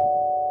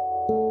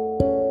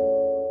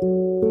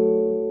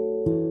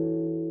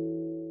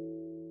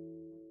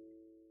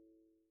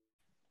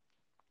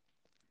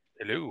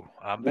 Hello,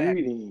 I'm back.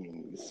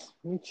 Greetings.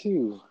 Me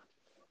too.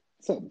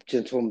 What's up,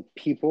 gentle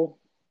people?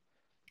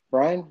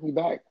 Brian, you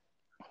back?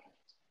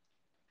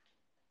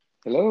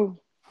 Hello?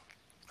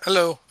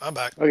 Hello, I'm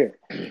back. Okay,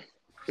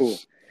 cool.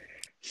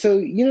 So,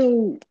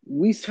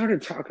 we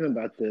started talking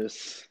about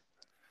this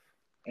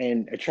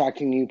and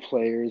attracting new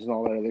players and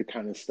all that other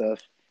kind of stuff.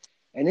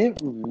 And it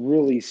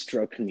really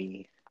struck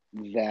me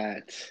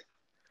that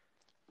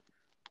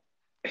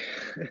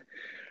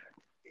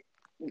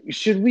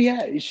should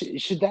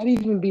that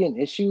even be an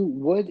issue?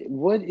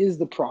 What is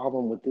the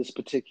problem with this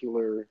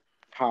particular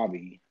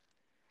hobby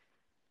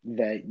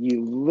that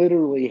you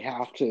literally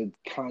have to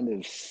kind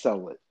of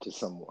sell it to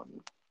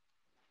someone?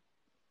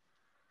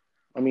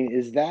 I mean,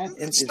 is that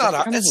it's not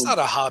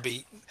a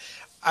hobby.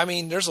 I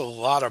mean, there's a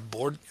lot of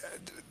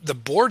the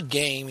board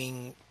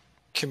gaming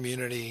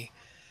community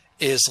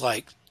is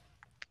like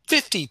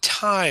 50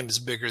 times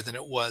bigger than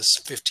it was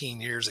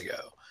 15 years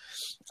ago.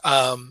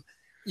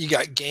 You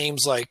got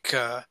games like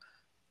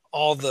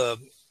all the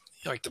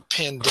like the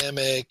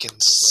Pandemic and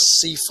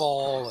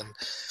Seafall and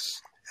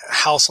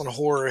House on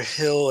Horror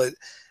Hill.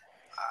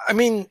 I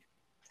mean,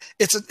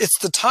 it's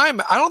the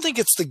time. I don't think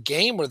it's the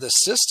game or the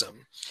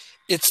system.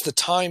 It's the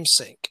time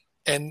sink.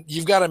 And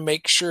you've got to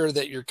make sure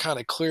that you're kind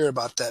of clear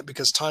about that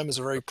because time is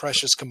a very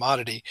precious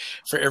commodity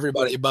for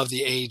everybody above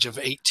the age of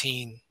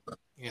 18,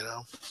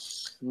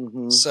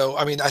 Mm-hmm. So,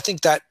 I mean, I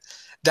think that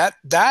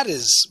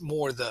is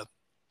more the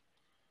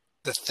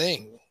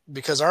thing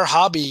because our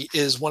hobby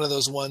is one of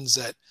those ones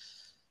that,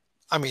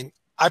 I mean,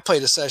 I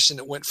played a session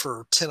that went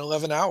for 10,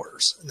 11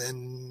 hours. And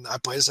then I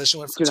played a session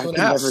that went for 2.5.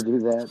 I could never do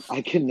that.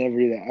 I could never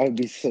do that. I would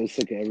be so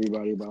sick of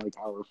everybody by like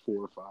hour 4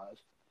 or 5.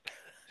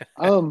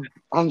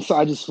 I'm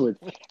sorry, I just would.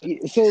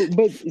 So,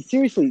 but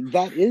seriously,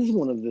 that is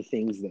one of the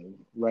things, though,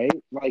 right?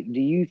 Like,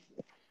 the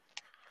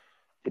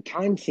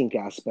time sink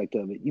aspect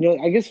of it?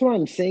 I guess what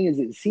I'm saying is,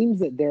 it seems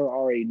that there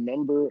are a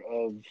number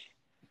of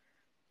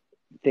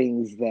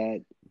things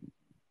that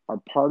are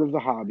part of the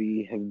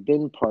hobby, have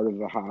been part of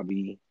the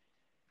hobby.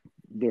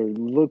 There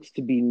looks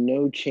to be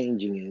no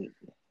changing it,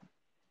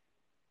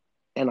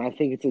 and I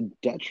think it's a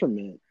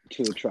detriment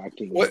to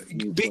attracting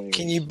new players.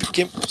 Can you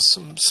give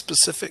some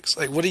specifics?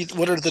 Like, what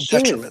are the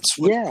detriments?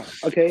 Yeah.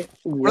 Okay.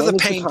 What are the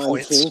pain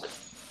points? Sink.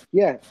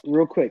 Yeah.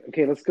 Real quick.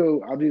 Okay. Let's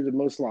go. I'll do the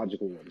most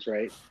logical ones,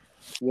 right?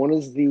 One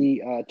is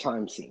the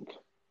time sink,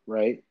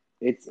 right?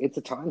 It's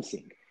a time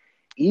sink.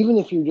 Even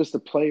if you're just a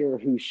player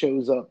who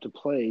shows up to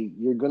play,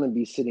 you're going to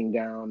be sitting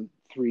down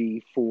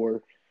 3,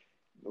 4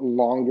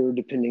 longer,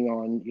 depending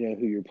on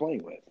who you're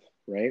playing with,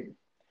 right?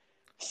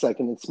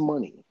 Second, it's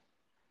money.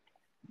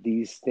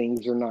 These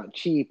things are not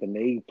cheap, and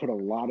they put a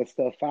lot of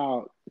stuff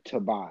out to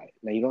buy.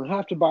 Now, you don't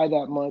have to buy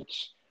that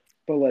much,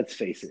 but let's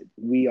face it,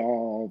 we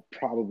all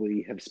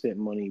probably have spent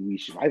money we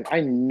should.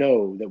 I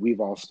know that we've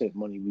all spent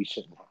money we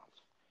shouldn't have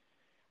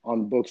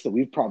on books that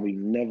we've probably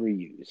never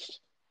used.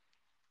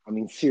 I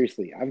mean,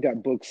 seriously, I've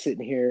got books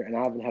sitting here, and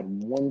I haven't had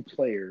one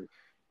player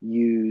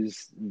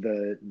use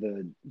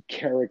the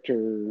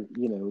character,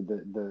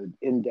 the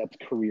in-depth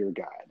career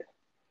guide.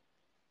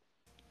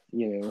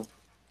 So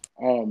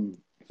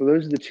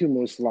those are the two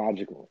most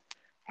logical.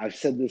 I've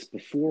said this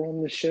before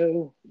on the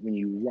show. When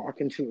you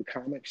walk into a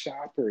comic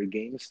shop or a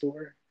game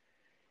store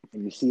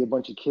and you see a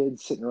bunch of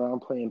kids sitting around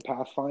playing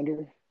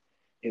Pathfinder,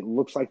 it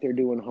looks like they're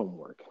doing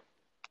homework.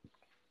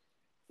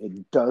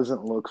 It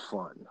doesn't look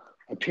fun.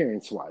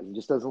 Appearance-wise, it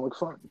just doesn't look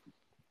fun.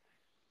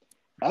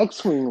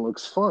 X-Wing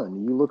looks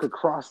fun. You look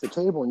across the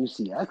table and you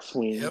see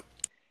X-Wing,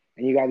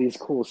 and you got these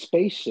cool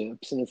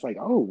spaceships, and it's like,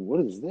 oh, what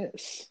is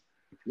this?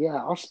 Yeah,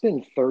 I'll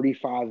spend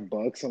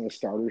 $35 on a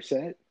starter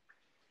set.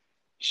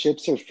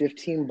 Ships are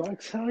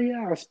 $15. Hell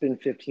yeah, I'll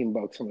spend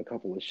 $15 on a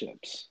couple of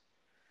ships,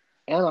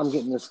 and I'm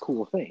getting this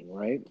cool thing,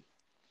 right?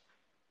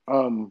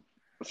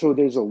 So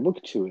there's a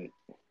look to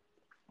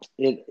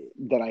it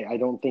that I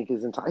don't think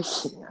is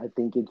enticing. I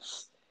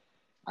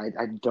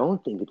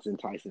don't think it's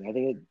enticing. I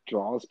think it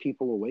draws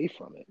people away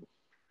from it.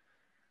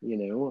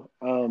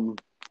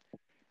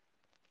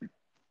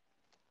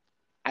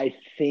 I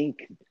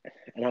think,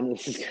 and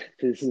this is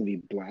going to be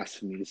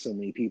blasphemy to so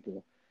many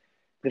people,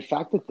 the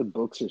fact that the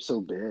books are so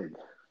big.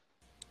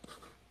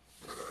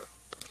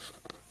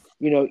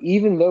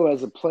 Even though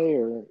as a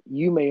player,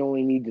 you may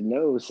only need to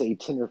know, say,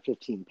 10 or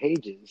 15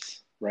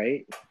 pages,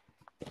 right?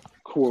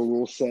 Core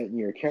rule set and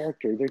your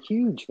character, they're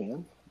huge,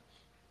 man.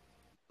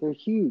 They're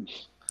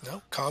huge.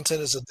 No,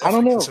 content is a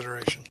definite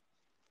consideration.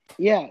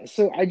 Yeah,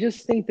 so I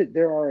just think that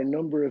there are a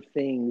number of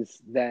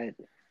things that,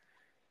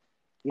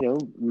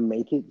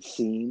 make it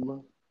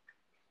seem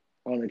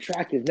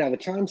unattractive. Now, the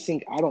time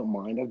sink, I don't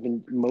mind. I've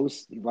been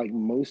most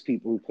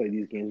people who play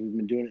these games, we've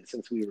been doing it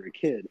since we were a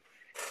kid.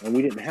 And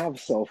we didn't have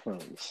cell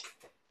phones.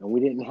 And we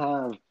didn't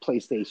have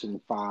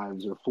PlayStation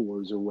 5s or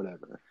 4s or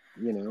whatever,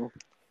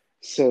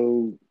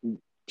 So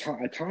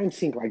a time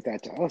sink like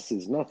that to us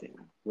is nothing,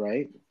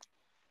 right?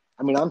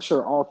 I mean, I'm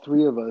sure all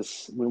three of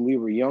us, when we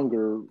were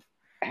younger,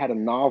 had a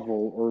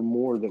novel or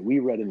more that we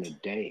read in a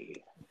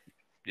day.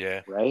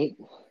 Yeah. Right?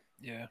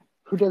 Yeah.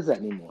 Who does that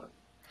anymore?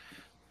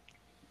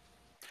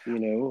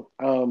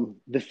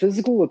 The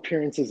physical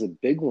appearance is a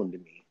big one to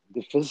me.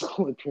 The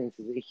physical appearance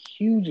is a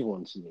huge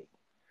one to me.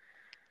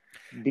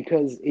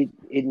 Because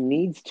it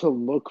needs to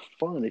look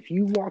fun. If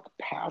you walk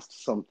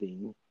past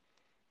something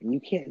and you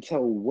can't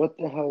tell what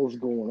the hell is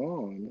going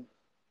on,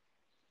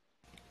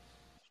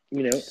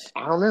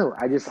 I don't know.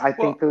 I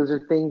think those are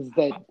things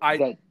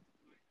that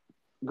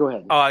go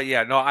ahead.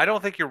 Yeah, no, I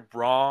don't think you're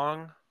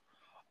wrong.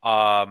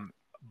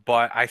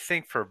 But I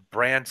think for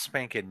brand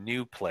spanking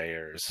new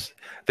players,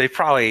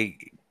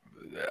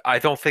 I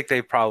don't think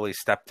they probably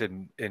stepped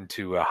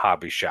into a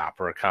hobby shop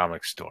or a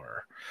comic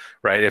store,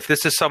 right? If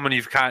this is someone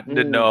you've gotten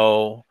to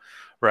know,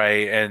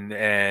 right,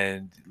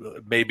 and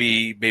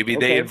maybe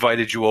they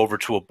invited you over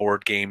to a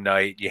board game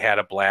night, you had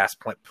a blast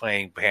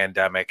playing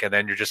Pandemic, and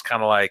then you're just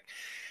kind of like,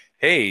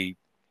 hey,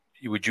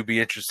 would you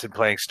be interested in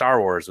playing Star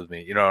Wars with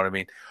me? You know what I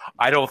mean?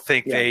 I don't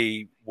think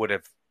they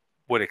would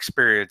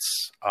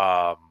experience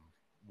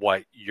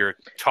what you're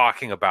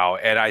talking about.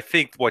 And I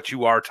think what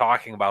you are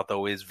talking about,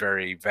 though, is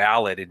very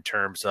valid in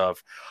terms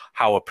of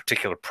how a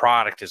particular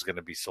product is going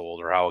to be sold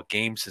or how a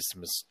game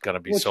system is going to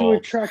be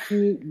sold.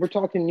 We're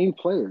talking new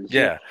players.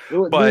 Yeah.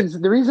 But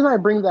the reason I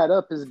bring that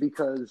up is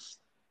because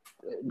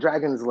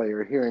Dragon's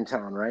Lair here in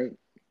town, right?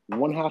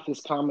 One half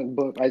is comic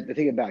book. I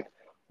take it back.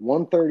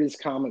 1/3 is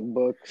comic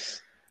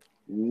books.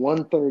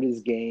 1/3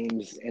 is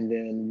games, and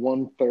then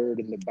 1/3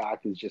 in the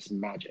back is just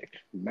magic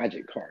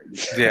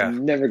cards. Yeah.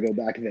 Never go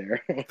back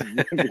there.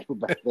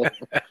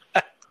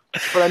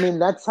 But I mean,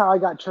 that's how I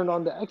got turned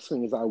on to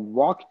X-Wing. Is I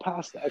walked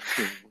past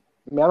X-Wing.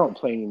 I mean, I don't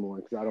play anymore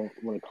because I don't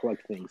want to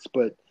collect things.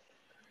 But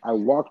I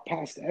walked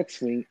past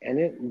X-Wing, and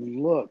it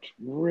looked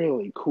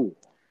really cool.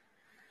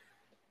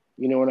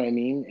 You know what I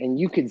mean? And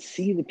you could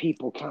see the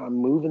people kind of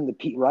moving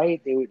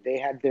right. They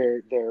had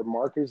their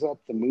markers up,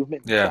 the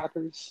movement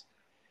trackers.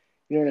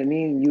 You know what I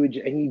mean?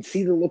 You'd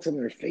see the looks on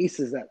their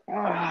faces that,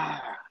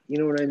 you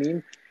know what I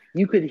mean?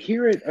 You could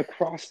hear it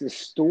across the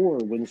store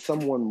when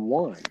someone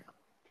won.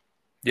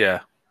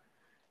 Yeah.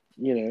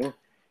 And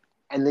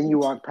then you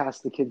walk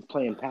past the kids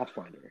playing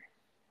Pathfinder.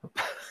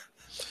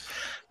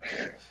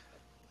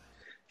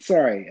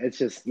 Sorry, it's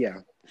just, yeah.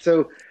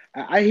 So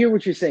I hear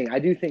what you're saying. I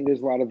do think there's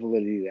a lot of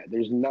validity to that.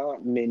 There's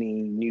not many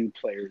new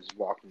players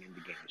walking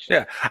into games.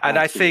 Yeah, and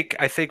I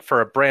think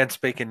for a brand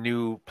spanking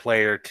new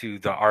player to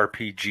the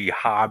RPG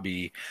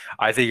hobby,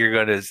 I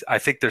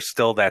think there's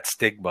still that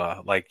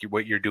stigma. Like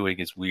what you're doing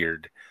is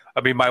weird.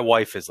 I mean, my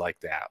wife is like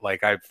that.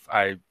 Like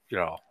I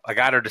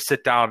got her to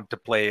sit down to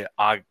play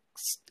a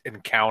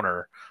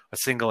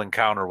single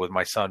encounter with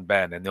my son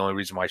Ben, and the only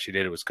reason why she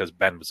did it was because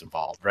Ben was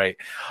involved, right?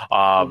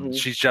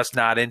 She's just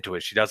not into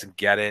it. She doesn't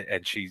get it,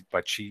 and she's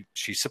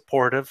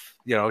supportive.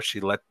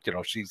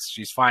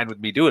 She's fine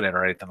with me doing it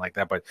or anything like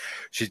that, but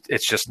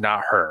it's just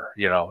not her,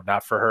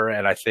 not for her.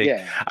 And I think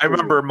I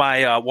remember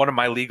my one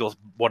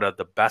of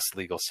the best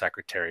legal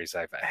secretaries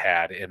I've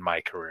had in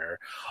my career.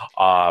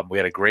 We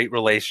had a great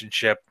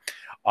relationship.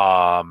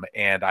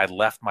 And I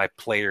left my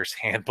player's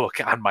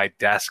handbook on my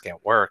desk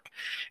at work.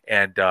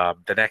 And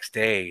the next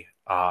day,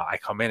 I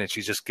come in and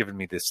she's just giving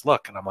me this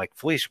look. And I'm like,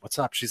 Felicia, what's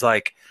up? She's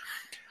like,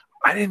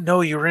 I didn't know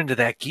you were into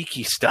that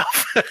geeky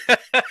stuff.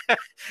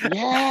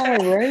 Yeah,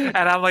 right. And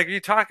I'm like, what are you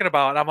talking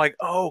about? And I'm like,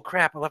 oh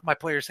crap, I left my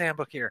player's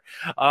handbook here.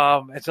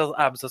 And so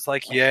I was just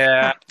like,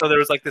 yeah. So there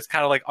was like this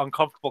kind of like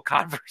uncomfortable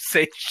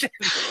conversation,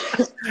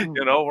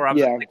 where I'm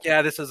like,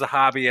 yeah, this is a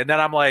hobby. And then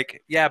I'm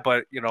like, yeah,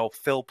 but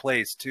Phil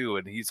plays too,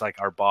 and he's like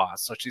our boss.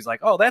 So she's like,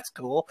 oh, that's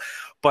cool.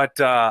 But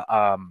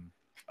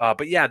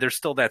yeah, there's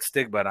still that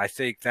stigma. And I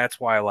think that's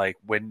why, like,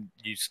 when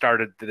you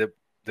started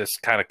this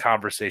kind of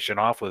conversation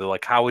off with it,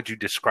 like, how would you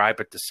describe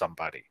it to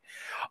somebody?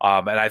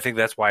 And I think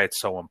that's why it's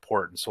so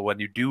important. So when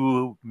you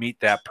do meet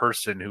that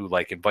person who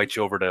like invites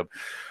you over to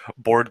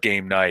board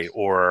game night,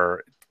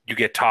 or you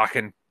get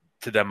talking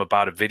to them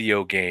about a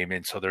video game,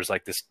 and so there's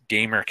like this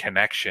gamer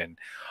connection,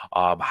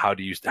 how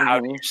do you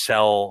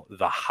sell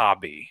the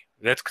hobby?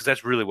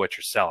 That's really what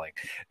you're selling.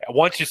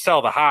 Once you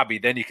sell the hobby,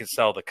 then you can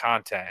sell the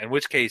content, in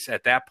which case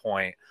at that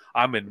point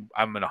I'm in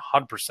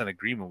 100%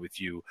 agreement with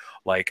you.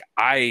 Like,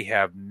 I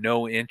have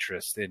no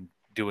interest in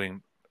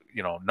doing,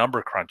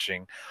 number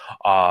crunching.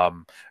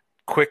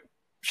 Quick,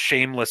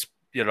 shameless,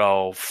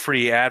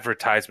 free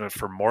advertisement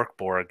for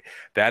Morkborg.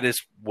 That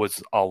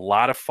was a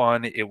lot of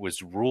fun. It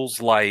was rules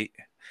light,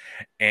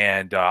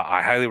 and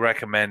I highly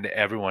recommend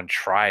everyone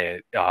try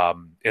it.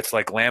 It's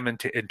like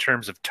in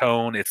terms of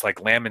tone, it's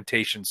like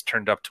Lamentations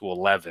turned up to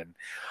 11.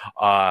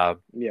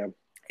 Yeah.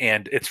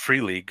 And it's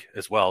free league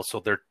as well, so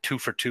they're 2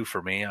 for 2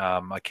 for me.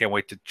 I can't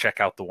wait to check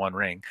out the One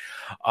Ring.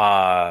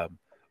 But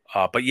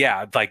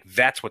yeah, like,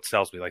 that's what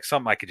sells me. Like,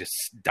 something I could just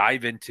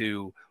dive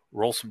into,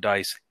 roll some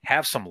dice,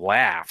 have some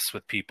laughs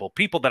with people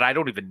that I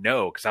don't even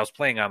know, because I was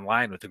playing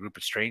online with a group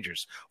of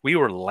strangers. We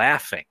were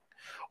laughing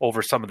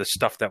over some of the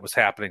stuff that was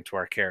happening to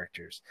our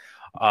characters.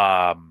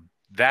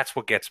 That's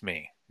what gets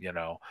me,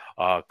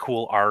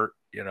 cool art,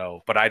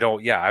 but I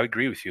don't. Yeah, I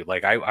agree with you.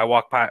 Like, I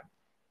walk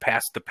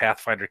past the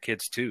Pathfinder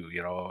kids too,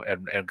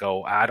 and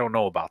go, I don't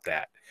know about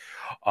that.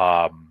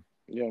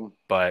 Yeah.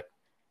 But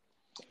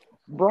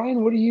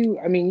Brian,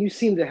 you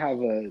seem to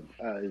have a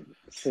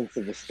sense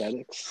of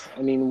aesthetics.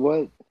 I mean,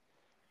 what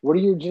are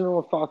your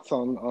general thoughts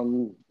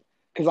on,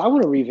 because I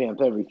want to revamp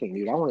everything,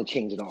 dude. I want to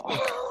change it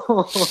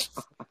all.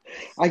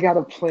 I got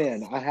a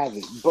plan. I have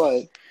it.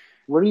 But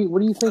what do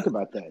you think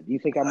about that? Do you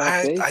think I'm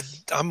off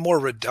base? I'm more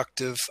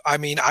reductive. I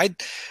mean,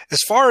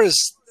 as far as,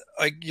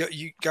 like,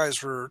 you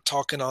guys were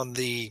talking on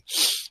the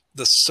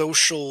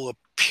social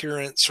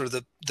appearance or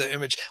the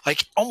image,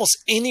 like, almost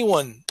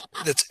anyone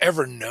that's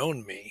ever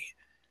known me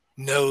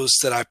knows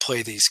that I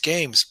play these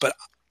games, but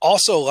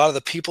also a lot of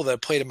the people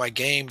that played in my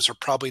games are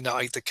probably not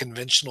like the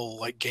conventional,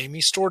 like, gaming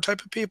store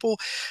type of people.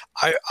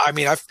 I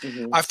mean, I've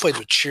played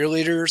with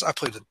cheerleaders, I've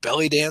played with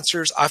belly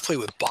dancers, I've played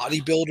with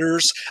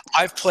bodybuilders,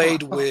 I've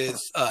played with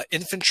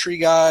infantry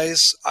guys.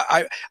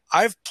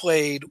 I've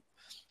played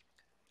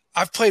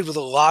with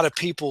a lot of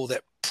people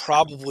that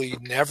probably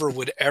never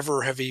would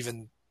ever have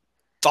even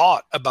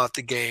thought about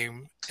the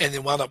game, and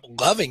then wound up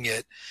loving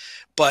it.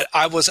 But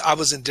I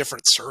was in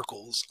different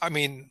circles. I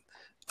mean,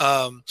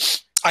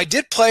 I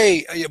did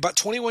play about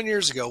 21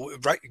 years ago,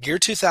 right, year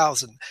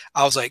 2000.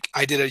 I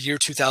did a year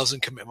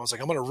 2000 commitment. I was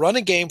like, I'm going to run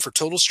a game for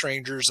total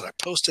strangers, and I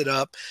posted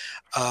up.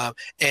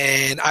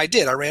 And I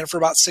did. I ran for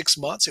about 6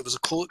 months. It was a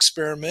cool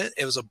experiment.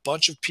 It was a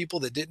bunch of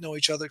people that didn't know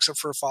each other except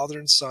for a father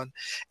and son.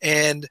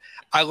 And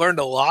I learned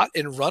a lot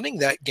in running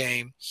that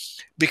game,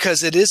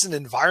 because it is an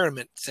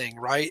environment thing,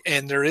 right?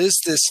 And there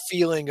is this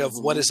feeling of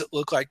what does it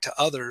look like to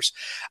others.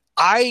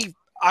 I'm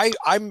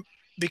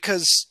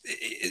because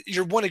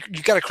you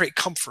got to create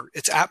comfort.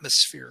 It's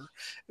atmosphere,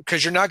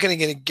 because you're not going to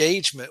get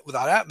engagement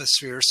without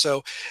atmosphere.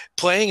 So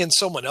playing in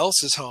someone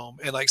else's home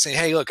and like saying,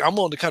 hey, look, I'm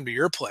willing to come to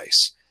your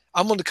place.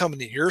 I'm going to come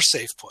into your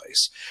safe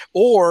place.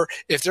 Or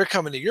if they're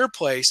coming to your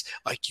place,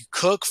 like, you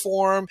cook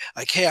for them,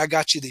 like, hey, I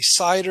got you these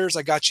ciders,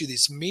 I got you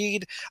this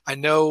mead. I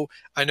know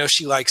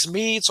she likes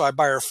mead, so I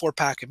buy her a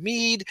 4-pack of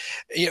mead.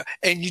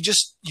 And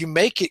you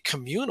make it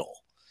communal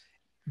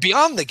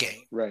beyond the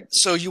game. Right.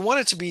 So you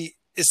want it to be,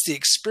 it's the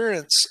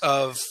experience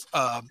of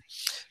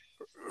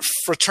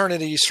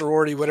fraternity,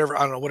 sorority, whatever,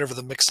 I don't know, whatever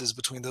the mix is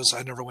between those.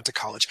 I never went to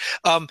college.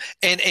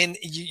 And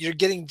you're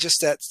getting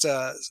just that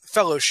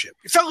fellowship.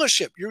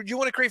 You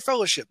want to create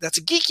fellowship. That's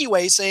a geeky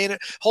way of saying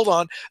it. Hold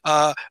on.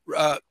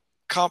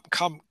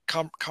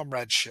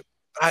 Comradeship.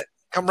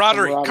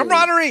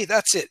 Camaraderie.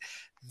 That's it.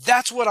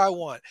 That's what I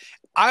want.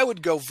 I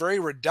would go very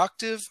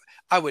reductive.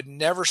 I would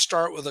never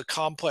start with a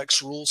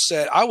complex rule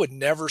set. I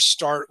wouldn't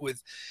start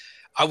with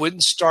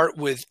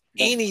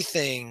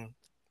anything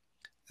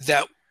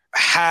that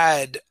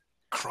had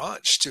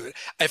crunch to it.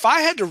 If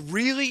I had to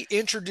really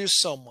introduce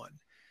someone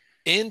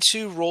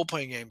into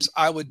role-playing games,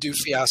 I would do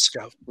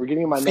Fiasco. We're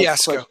getting my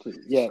next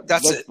question. Yeah,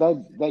 that's it.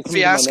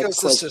 Fiasco is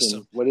the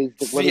system.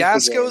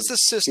 Fiasco is the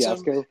system.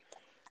 Fiasco?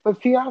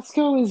 But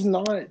Fiasco is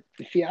not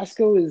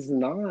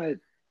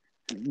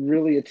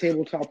really a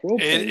tabletop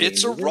role-playing game.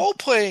 It's a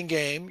role-playing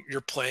game.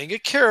 You're playing a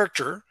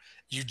character.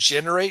 You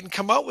generate and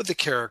come up with the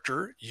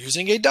character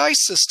using a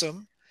dice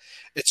system.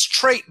 It's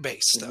trait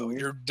based though.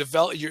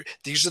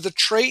 These are the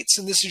traits,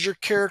 and this is your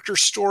character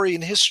story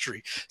and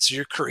history. So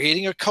you're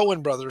creating a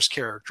Coen Brothers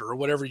character or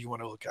whatever you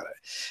want to look at it,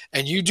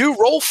 and you do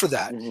roll for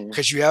that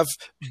because you have,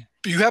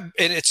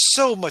 and it's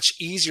so much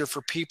easier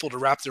for people to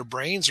wrap their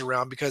brains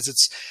around because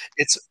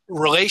it's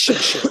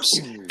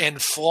relationships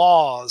and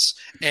flaws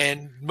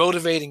and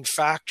motivating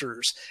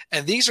factors,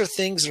 and these are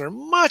things that are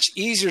much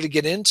easier to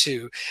get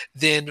into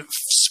than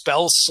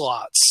spell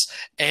slots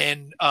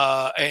and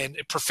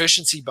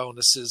proficiency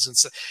bonuses. And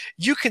so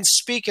you can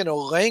speak in a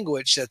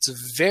language that's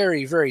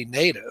very, very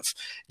native.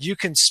 You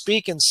can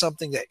speak in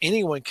something that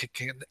anyone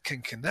can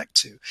connect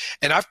to.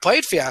 And I've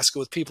played Fiasco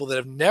with people that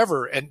have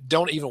never and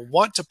don't even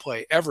want to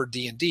play ever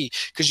D&D,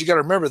 because you got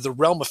to remember the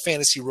realm of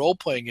fantasy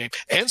role-playing game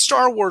and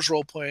Star Wars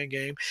role-playing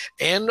game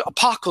and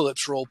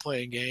Apocalypse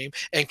role-playing game,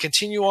 and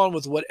continue on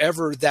with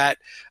whatever that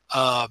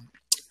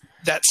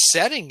that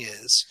setting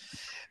is.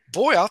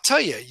 Boy, I'll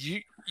tell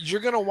you,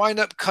 you're going to wind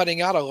up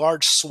cutting out a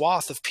large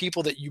swath of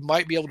people that you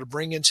might be able to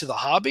bring into the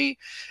hobby.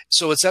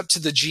 So it's up to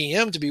the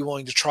GM to be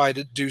willing to try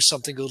to do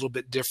something a little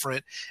bit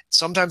different.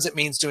 Sometimes it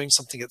means doing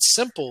something that's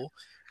simple,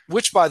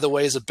 which, by the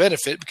way, is a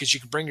benefit because you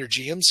can bring your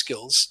GM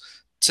skills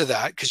to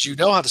that because you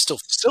know how to still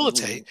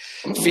facilitate.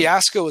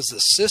 Fiasco is the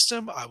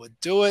system. I would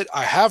do it.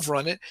 I have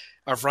run it.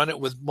 I've run it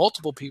with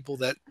multiple people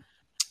that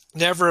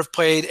never have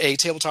played a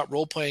tabletop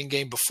role-playing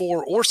game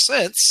before or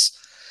since.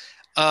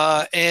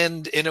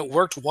 And it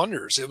worked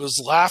wonders. It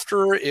was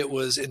laughter. It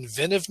was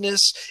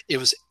inventiveness. It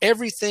was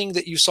everything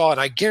that you saw. And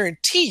I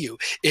guarantee you,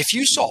 if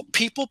you saw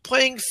people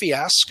playing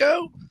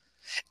Fiasco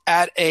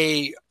at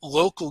a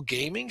local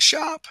gaming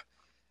shop,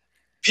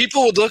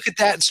 people would look at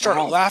that and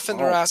start laughing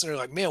their ass, and they're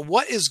like, man,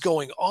 what is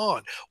going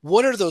on?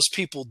 What are those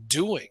people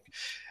doing?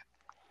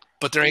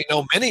 But there ain't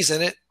no minis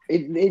in it.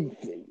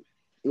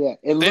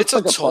 It's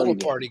like a total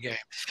party game.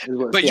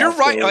 But you're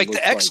right. Like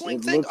the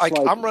X-Wing thing, like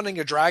I'm running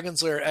a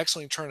Dragon's Lair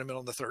X-Wing tournament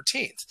on the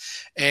 13th,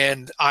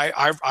 and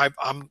I'm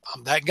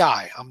that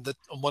guy. I'm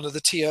one of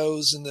the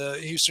TOs in the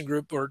Houston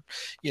group, or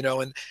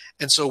and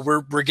so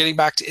we're getting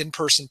back to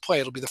in-person play.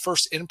 It'll be the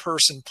first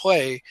in-person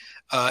play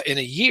in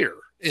a year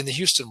in the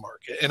Houston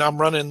market, and I'm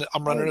running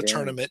a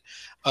tournament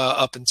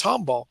up in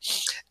Tomball,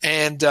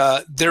 and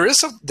there is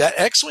that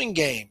X-Wing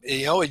game.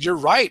 You're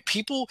right.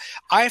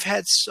 I've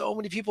had so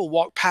many people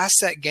walk past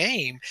that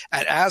game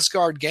at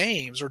Asgard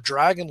Games or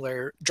Dragon's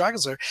Lair,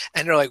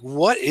 and they're like,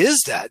 "What is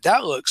that?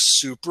 That looks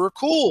super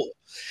cool."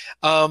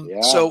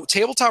 So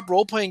tabletop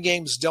role-playing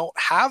games don't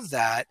have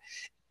that.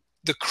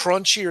 The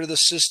crunchier the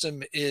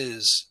system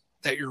is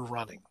that you're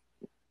running.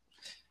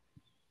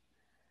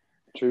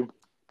 True.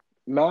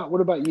 Matt, what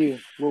about you?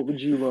 What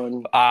would you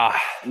run?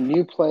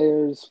 New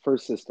players,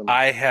 first system.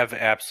 I have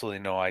absolutely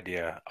no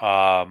idea,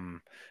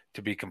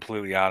 to be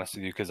completely honest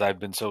with you, because I've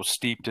been so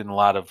steeped in a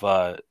lot of,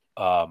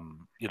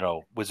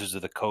 Wizards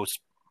of the Coast,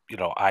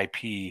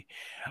 IP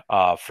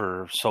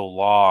for so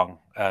long.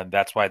 And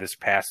that's why this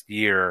past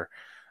year,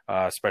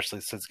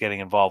 especially since getting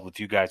involved with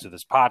you guys with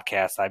this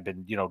podcast, I've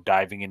been,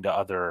 diving into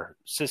other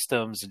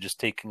systems and just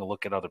taking a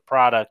look at other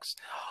products.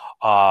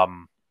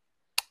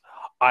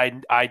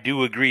 I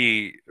do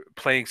agree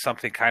playing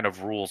something kind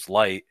of rules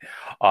light.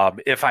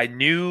 If I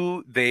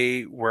knew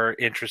they were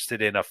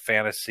interested in a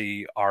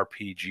fantasy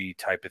RPG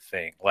type of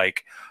thing,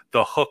 like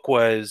the hook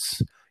was,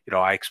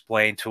 I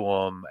explained to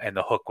them, and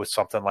the hook was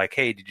something like,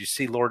 hey, did you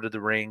see Lord of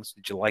the Rings?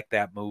 Did you like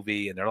that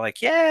movie? And they're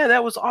like, yeah,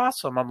 that was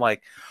awesome. I'm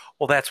like,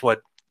 well, that's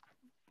what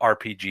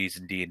RPGs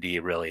and D&D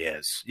really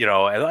is,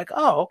 and like,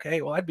 oh,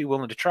 okay, well, I'd be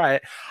willing to try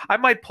it. I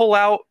might pull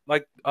out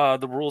like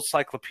the Rules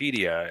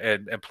Cyclopedia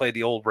and play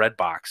the old red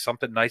box,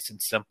 something nice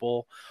and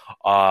simple,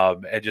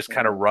 and just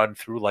kind of run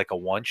through like a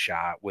one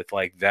shot with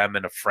like them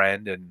and a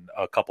friend and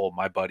a couple of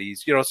my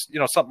buddies,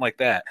 something like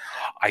that.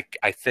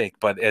 I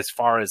think, but as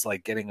far as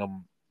like getting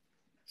them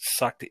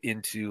sucked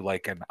into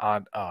like an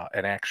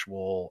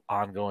actual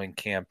ongoing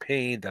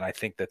campaign that I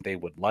think that they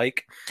would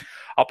like,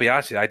 I'll be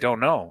honest with you, I don't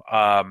know.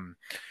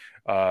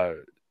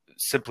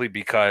 Simply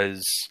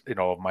because,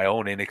 of my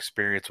own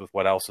inexperience with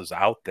what else is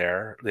out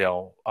there,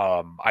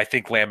 I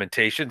think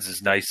Lamentations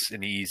is nice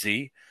and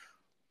easy,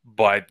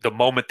 but the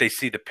moment they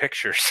see the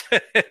pictures,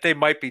 they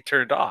might be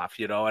turned off,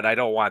 and I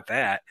don't want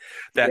that.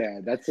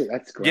 That's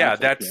graphic, yeah,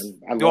 that's,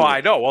 I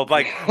know. Well,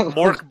 like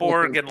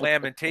Morkborg and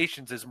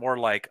Lamentations is more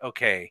like,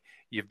 okay,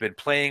 you've been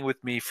playing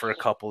with me for a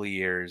couple of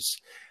years.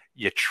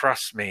 You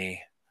trust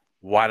me.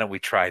 Why don't we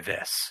try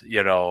this?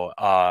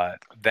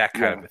 That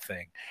kind of a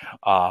thing.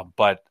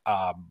 But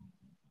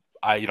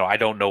I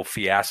don't know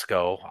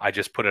Fiasco. I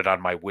just put it on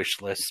my wish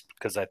list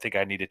because I think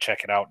I need to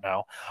check it out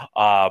now.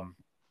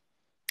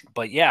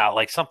 But yeah,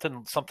 like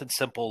something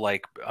simple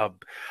like,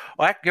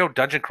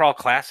 Dungeon Crawl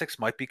Classics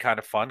might be kind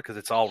of fun because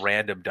it's all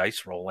random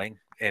dice rolling,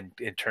 and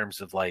in terms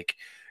of like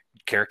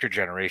character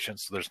generation,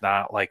 so there's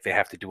not like they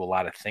have to do a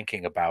lot of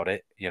thinking about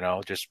it.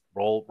 Just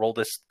roll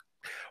this.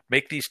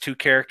 Make these two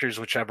characters,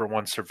 whichever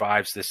one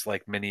survives this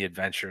like mini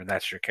adventure, and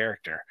that's your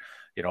character.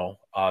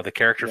 The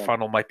character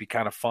funnel might be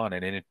kind of fun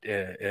and in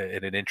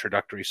an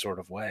introductory sort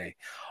of way.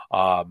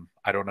 I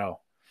don't know.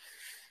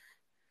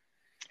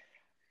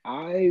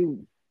 I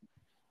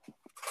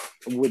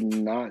would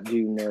not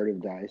do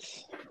narrative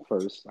dice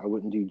first. I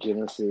wouldn't do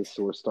Genesis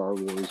or Star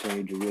Wars or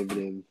any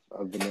derivative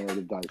of the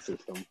narrative dice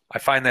system. I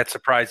find that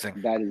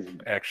surprising. That is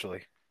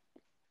actually.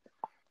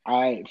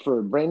 For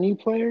a brand new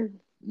player,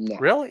 no.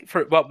 Really?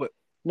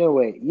 No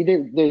way.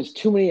 There's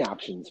too many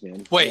options,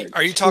 man. Wait,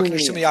 are you talking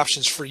there's too many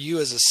options for you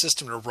as a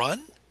system to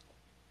run?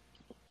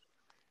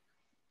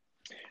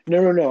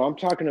 No. I'm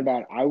talking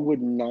about I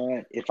would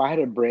not, if I had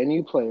a brand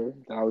new player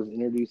that I was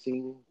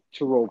introducing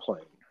to role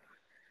playing,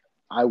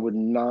 I would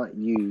not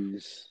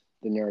use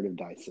the narrative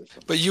dice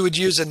system. But you would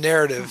use a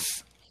narrative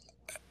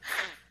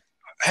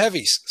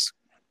heavy.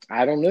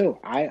 I don't know.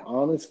 I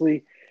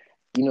honestly,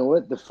 you know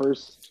what? The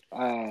first.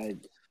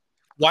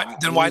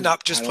 Why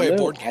not just play a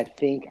board game? I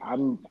think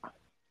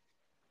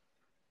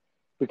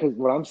because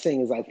what I'm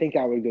saying is I think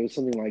I would go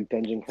something like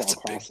Dungeon Crawl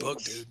Classics. It's a big book,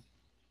 dude.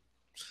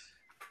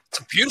 It's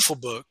a beautiful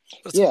book.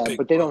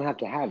 But they don't have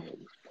to have it.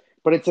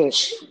 But it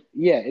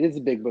is a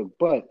big book.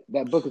 But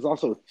that book is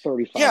also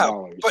 $35. Yeah,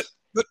 but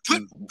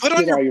put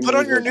on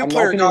your new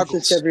player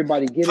goggles.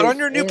 Put on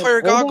your new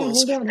player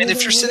goggles, and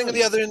if you're sitting on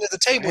the other end of the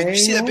table and you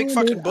see that big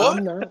fucking book,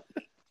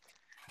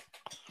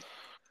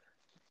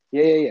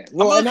 yeah.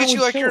 Well, I'm gonna look at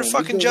you like you're a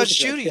fucking Judge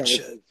Judy and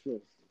shit.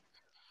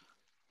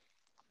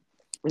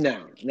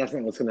 No, that's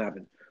not what's gonna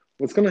happen.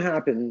 What's gonna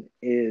happen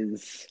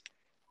is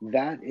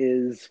that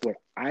is what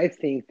I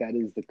think that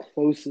is the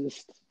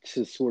closest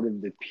to sort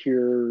of the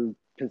pure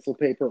pencil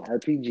paper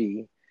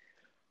RPG,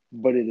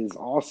 but it is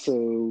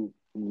also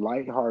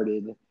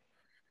lighthearted,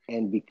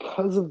 and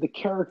because of the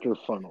character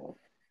funnel,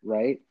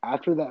 right?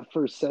 After that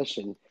first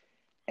session,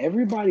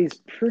 everybody's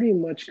pretty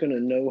much going to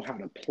know how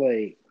to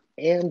play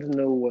and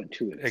know what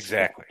to expect.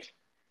 Exactly.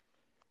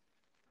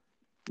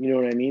 You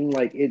know what I mean?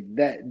 Like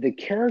the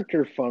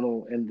character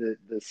funnel and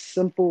the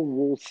simple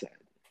rule set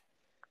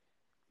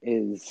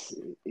is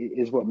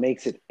what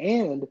makes it.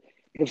 And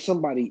if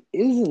somebody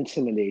is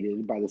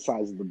intimidated by the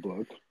size of the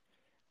book,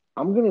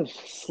 I'm going to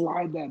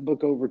slide that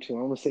book over to them.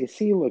 I'm going to say,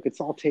 see, look,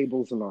 it's all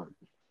tables and art.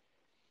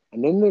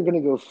 And then they're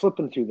going to go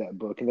flipping through that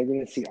book and they're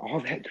going to see all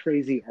that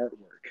crazy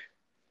artwork.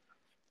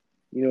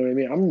 You know what I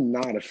mean? I'm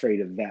not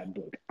afraid of that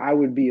book. I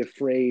would be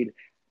afraid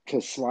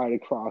to slide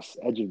across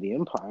Edge of the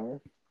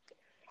Empire.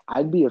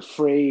 I'd be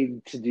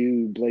afraid to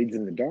do Blades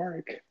in the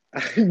Dark.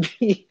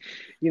 You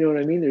know what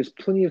I mean? There's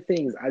plenty of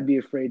things I'd be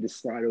afraid to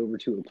slide over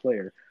to a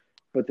player.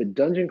 But the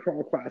Dungeon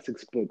Crawl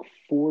Classics book,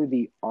 for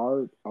the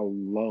art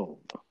alone,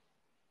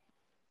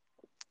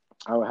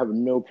 I would have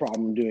no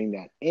problem doing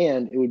that.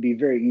 And it would be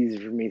very easy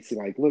for me to see,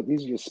 like, look,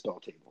 these are just spell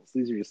tables.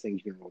 These are just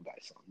things you can roll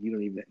dice on. You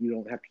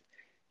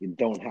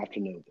don't have to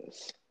know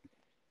this.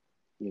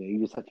 You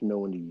just have to know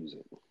when to use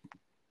it.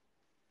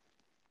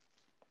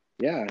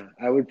 Yeah,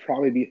 I would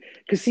probably be,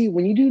 because see,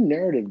 when you do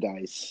narrative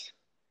dice,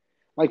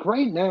 like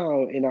right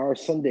now in our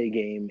Sunday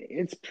game,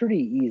 it's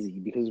pretty easy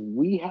because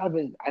we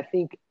haven't, I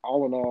think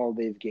all in all,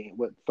 they've gained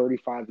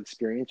 35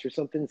 experience or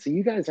something. So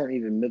you guys aren't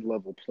even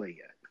mid-level play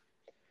yet.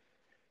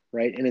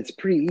 Right. And it's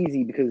pretty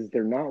easy because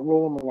they're not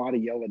rolling a lot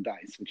of yellow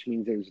dice, which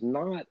means there's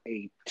not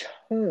a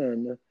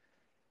ton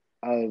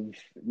of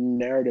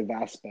narrative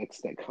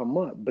aspects that come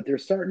up, but they're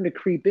starting to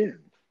creep in.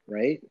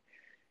 Right.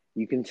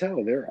 You can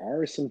tell there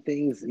are some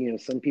things,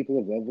 some people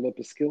have leveled up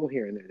a skill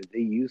here and there that they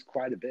use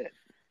quite a bit,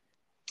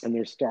 and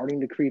they're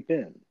starting to creep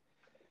in.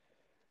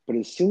 But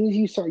as soon as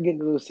you start getting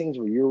to those things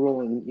where you're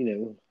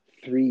rolling,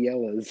 3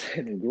 yellows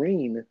and a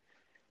green,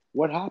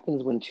 what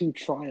happens when 2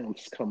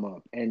 triumphs come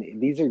up? And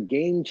these are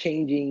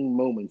game-changing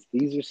moments.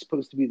 These are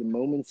supposed to be the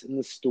moments in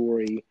the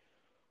story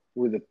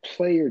where the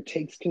player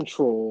takes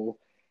control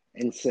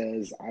and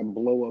says, I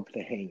blow up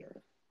the hangar.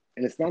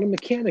 And it's not a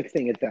mechanic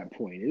thing at that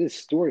point. It is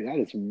story. That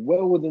is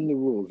well within the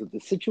rules. If the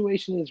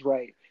situation is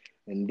right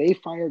and they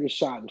fired a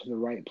shot into the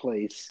right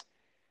place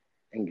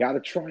and got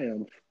a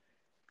triumph,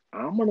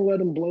 I'm going to let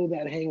them blow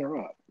that hangar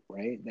up,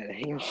 right? That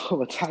hangar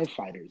full of TIE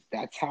fighters.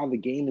 That's how the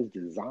game is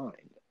designed.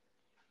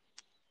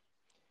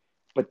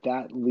 But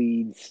that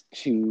leads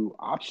to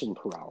option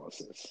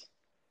paralysis,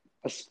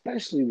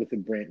 especially with the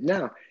brand.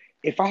 Now,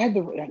 if I had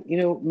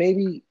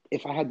maybe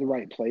if I had the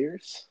right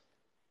players,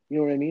 you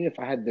know what I mean? If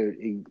I had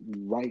the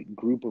right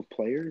group of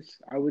players,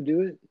 I would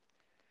do it.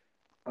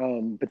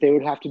 But they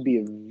would have to be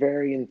a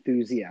very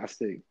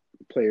enthusiastic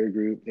player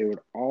group. They would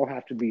all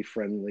have to be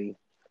friendly.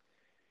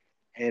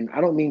 And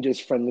I don't mean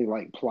just friendly,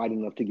 like polite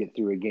enough to get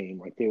through a game.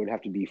 Like they would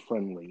have to be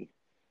friendly.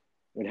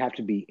 It would have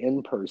to be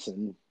in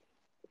person.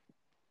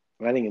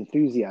 And I think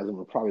enthusiasm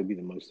would probably be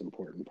the most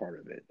important part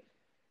of it.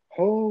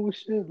 Oh,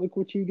 shit, look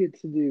what you get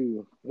to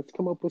do. Let's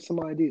come up with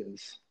some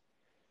ideas.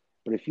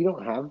 But if you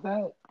don't have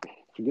that,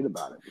 forget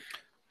about it.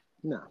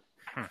 No.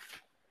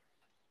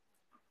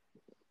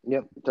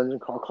 Yep, Dungeon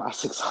Crawl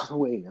Classics all the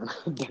way.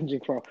 Dungeon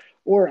Crawl.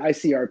 Or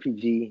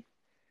ICRPG.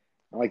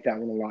 I like that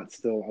one a lot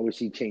still. I wish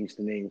he changed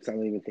the name because I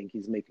don't even think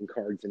he's making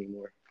cards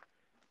anymore.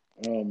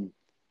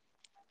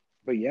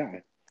 But yeah,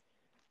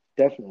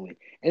 Definitely.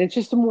 And it's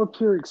just a more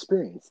pure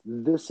experience.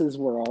 This is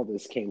where all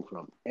this came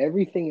from.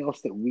 Everything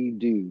else that we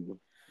do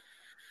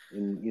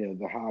in,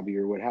 the hobby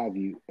or what have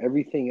you,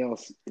 everything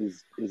else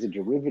is a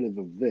derivative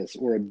of this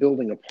or a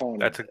building upon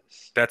That's of a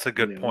this. that's a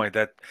good point.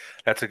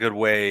 That's a good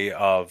way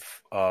of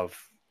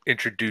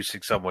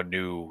introducing someone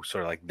new,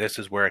 sort of like this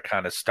is where it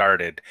kind of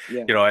started.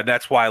 Yeah. And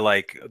that's why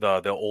like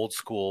the old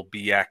school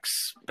BX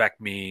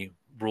BECME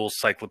rules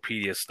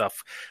cyclopedia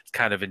stuff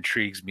kind of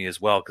intrigues me as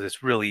well, because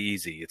it's really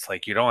easy. It's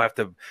like you don't have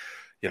to,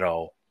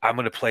 I'm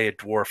going to play a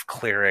dwarf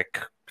cleric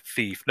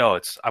thief. No,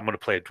 I'm going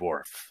to play a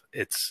dwarf.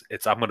 It's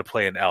I'm going to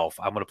play an elf.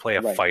 I'm going to play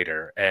a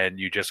fighter, and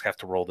you just have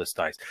to roll this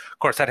dice. Of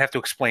course, I'd have to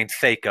explain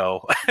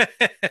THAC0,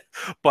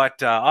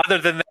 but other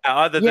than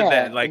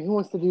that, like who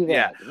wants to do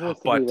that? Yeah,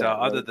 but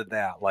other than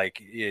that,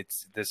 like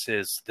this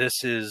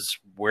is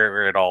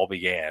where it all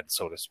began,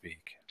 so to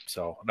speak.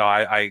 So no,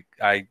 I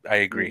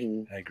agree.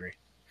 Mm-hmm. I agree.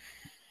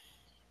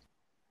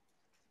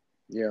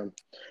 Yeah,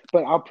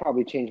 but I'll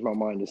probably change my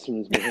mind as soon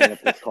as we hang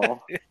up this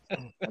call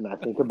and I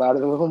think about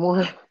it a little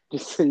more,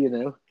 just so you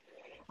know.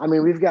 I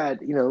mean, we've got,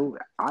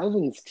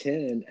 Ivan's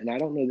 10, and I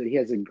don't know that he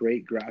has a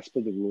great grasp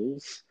of the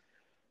rules,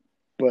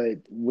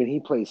 but when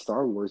he plays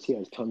Star Wars, he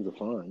has tons of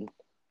fun,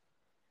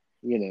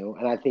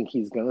 and I think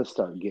he's going to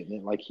start getting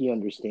it. Like, he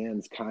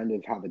understands kind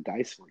of how the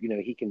dice work.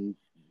 He can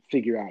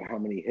figure out how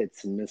many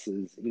hits and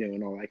misses,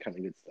 and all that kind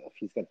of good stuff.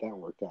 He's got that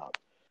worked out.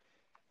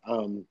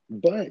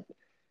 But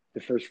the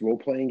first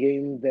role-playing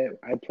game that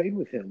I played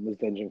with him was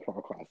Dungeon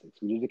Crawl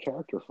Classics. We did a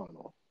character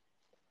funnel.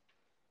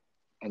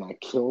 And I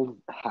killed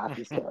half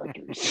his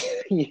characters,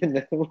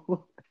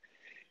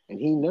 And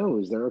he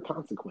knows there are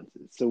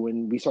consequences. So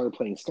when we started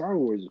playing Star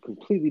Wars,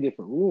 completely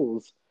different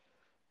rules,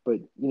 but,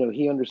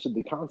 he understood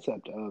the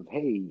concept of,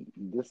 hey,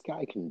 this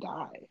guy can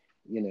die,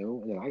 and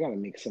then I got to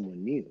make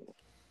someone new.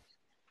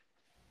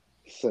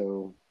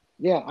 So,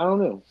 yeah, I don't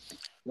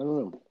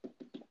know.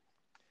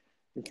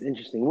 It's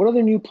interesting. What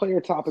other new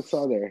player topics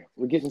are there?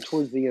 We're getting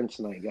towards the end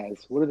tonight,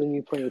 guys. What are the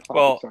new player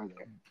topics are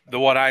there? The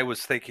one I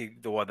was thinking,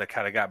 the one that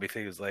kind of got me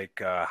thinking is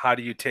like, how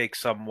do you take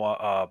some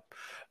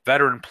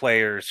veteran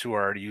players who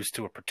are used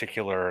to a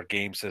particular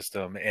game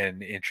system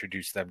and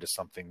introduce them to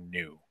something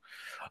new?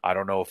 I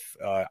don't know if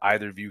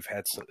either of you have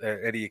had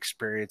any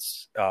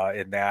experience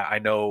in that. I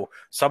know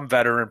some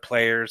veteran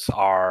players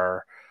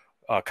are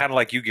kind of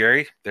like you,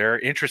 Gary. They're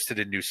interested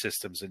in new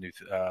systems and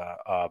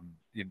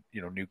new,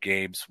 new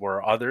games.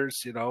 Where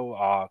others,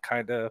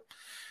 kind of,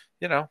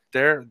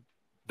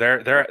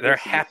 they're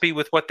happy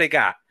with what they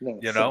got,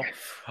 So,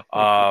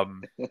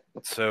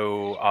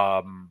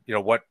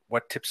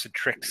 what tips and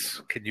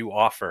tricks can you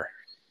offer?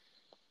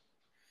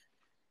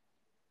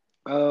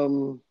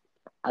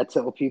 I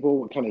tell people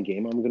what kind of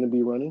game I'm going to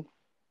be running,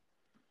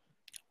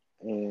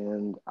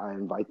 and I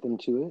invite them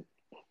to it.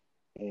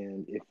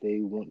 And if they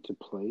want to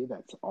play,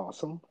 that's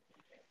awesome.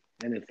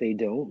 And if they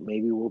don't,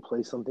 maybe we'll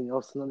play something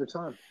else another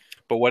time.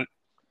 But what?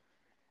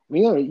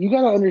 You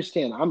got to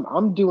understand,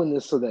 I'm doing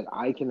this so that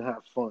I can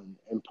have fun,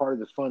 and part of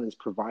the fun is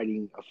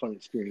providing a fun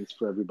experience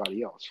for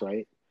everybody else,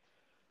 right?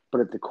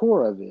 But at the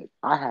core of it,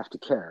 I have to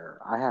care.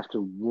 I have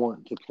to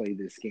want to play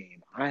this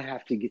game. I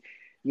have to get,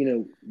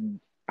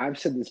 I've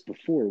said this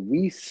before.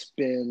 We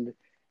spend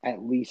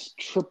at least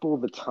triple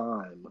the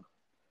time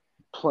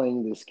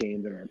playing this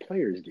game than our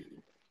players do,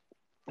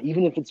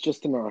 even if it's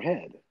just in our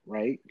head,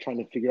 right? Trying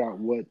to figure out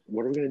what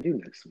are we going to do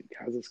next week?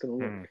 How's this going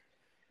to work?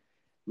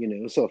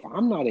 So if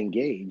I'm not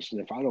engaged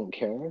and if I don't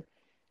care,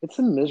 it's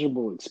a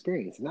miserable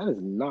experience. And that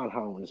is not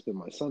how I want to spend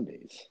my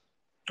Sundays.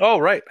 Oh,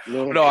 right.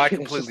 No, I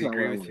completely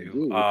agree with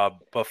you.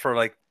 But for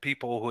like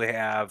people who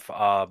have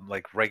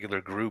like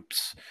regular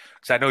groups,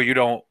 because I know you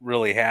don't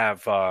really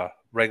have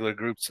regular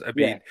groups. I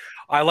mean,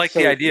 I like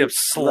the idea of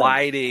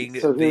sliding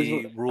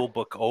the rule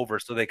book over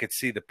so they could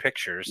see the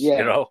pictures,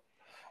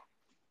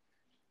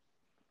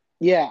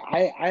 Yeah,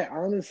 I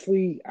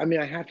honestly, I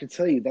have to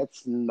tell you,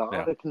 that's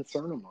not a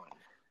concern of mine.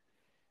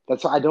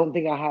 That's why I don't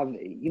think I have.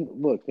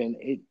 Look, man,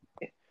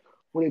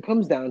 what it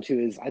comes down to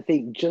is I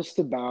think just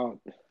about,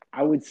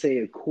 I would say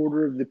a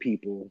quarter of the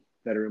people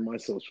that are in my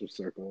social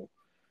circle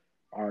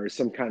are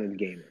some kind of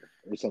gamer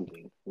or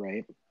something,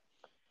 right?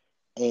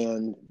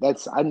 And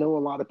I know a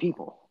lot of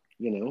people,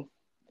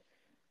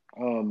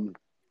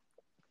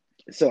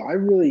 so I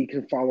really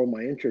can follow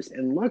my interest.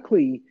 And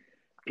luckily,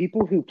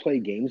 people who play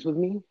games with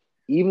me,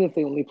 even if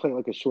they only play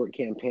like a short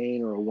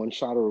campaign or a one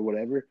shot or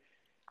whatever,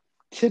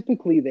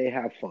 typically they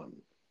have fun.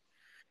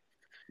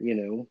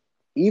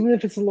 Even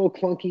if it's a little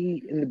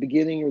clunky in the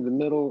beginning or the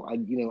middle,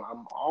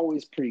 I'm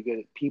always pretty good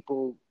at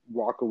people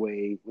walk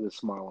away with a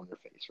smile on their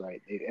face, right?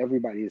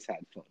 Everybody has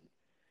had fun.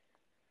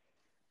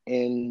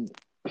 And,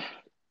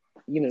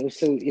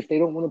 so if they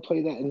don't want to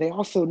play that, and they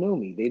also know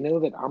me, they know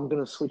that I'm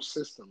going to switch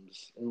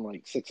systems in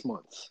like 6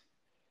 months.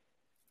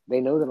 They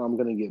know that I'm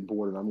going to get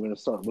bored and I'm going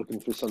to start looking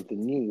for something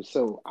new.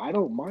 So I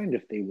don't mind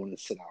if they want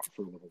to sit out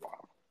for a little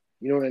while.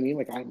 You know what I mean?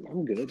 Like,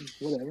 I'm good.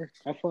 Whatever.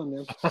 Have fun,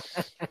 man.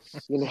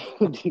 Do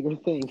your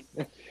thing.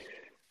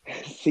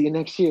 See you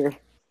next year.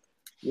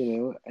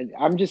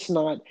 I'm just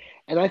not,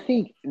 and I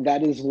think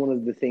that is one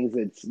of the things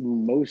that's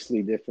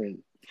mostly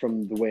different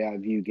from the way I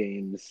view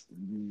games,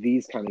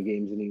 these kind of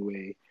games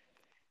anyway,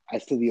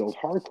 as to the old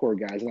hardcore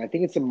guys. And I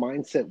think it's a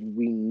mindset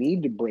we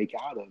need to break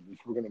out of if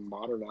we're going to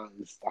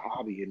modernize the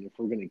hobby and if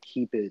we're going to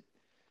keep it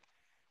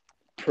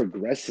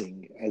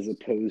progressing as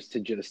opposed to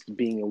just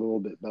being a little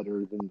bit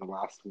better than the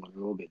last one, a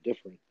little bit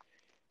different,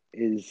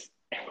 is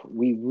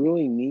we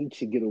really need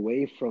to get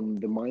away from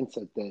the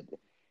mindset that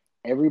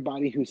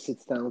everybody who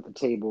sits down at the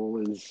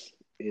table is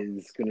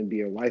going to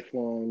be a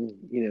lifelong,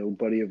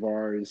 buddy of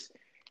ours,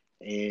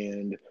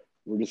 and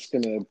we're just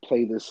going to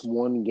play this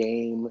one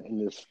game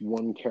and this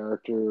one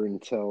character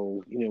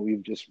until,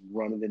 we've just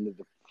run it into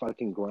the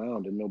fucking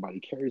ground and nobody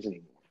cares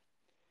anymore.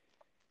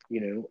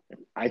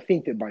 I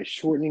think that by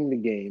shortening the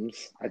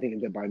games, I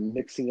think that by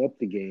mixing up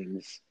the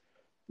games,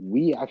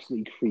 we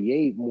actually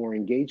create more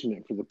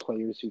engagement for the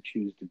players who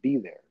choose to be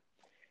there.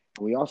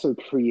 And we also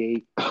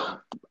create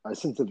a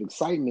sense of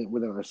excitement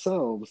within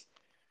ourselves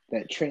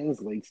that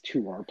translates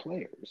to our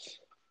players.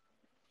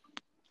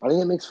 I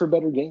think it makes for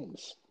better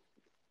games.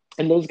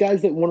 And those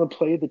guys that want to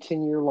play the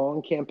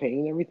 10-year-long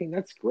campaign and everything,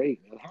 that's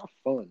great, man. Have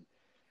fun.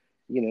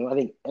 I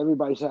think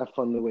everybody should have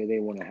fun the way they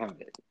want to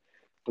have it.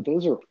 But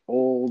those are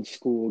old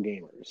school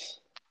gamers.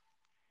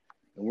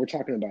 And we're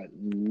talking about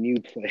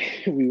new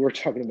play. We were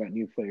talking about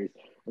new players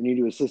or new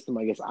to a system,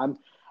 I guess.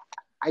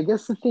 I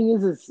guess the thing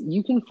is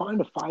you can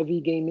find a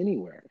 5e game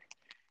anywhere.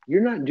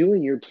 You're not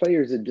doing your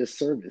players a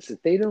disservice.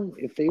 If they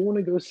want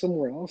to go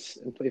somewhere else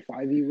and play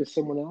 5e with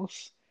someone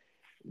else,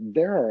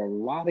 there are a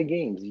lot of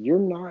games. You're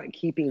not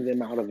keeping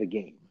them out of a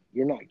game.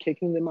 You're not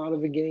kicking them out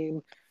of a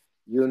game.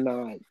 You're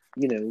not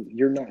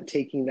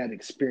taking that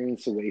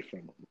experience away from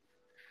them.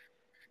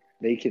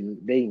 They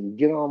can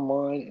get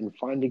online and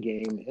find a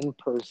game in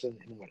person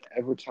in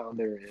whatever town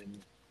they're in,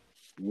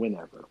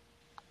 whenever.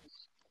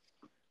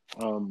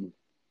 And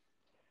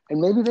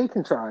maybe they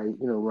can try,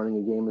 running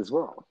a game as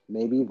well.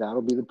 Maybe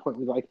that'll be the point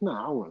where like,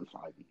 nah, I'll run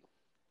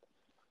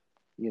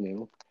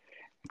 5e.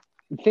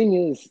 The thing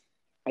is,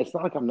 it's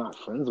not like I'm not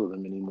friends with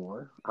them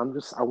anymore. I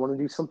want to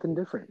do something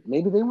different.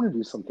 Maybe they want to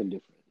do something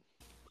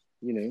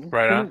different.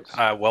 Right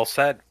on. Well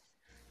said.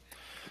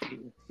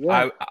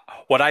 Yeah.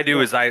 What I've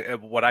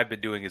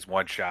been doing is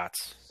one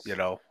shots. I'm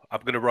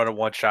going to run a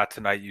one shot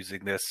tonight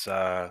using this,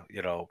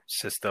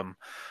 system,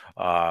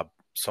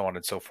 so on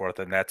and so forth.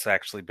 And that's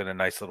actually been a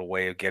nice little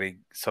way of getting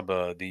some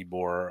of the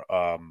more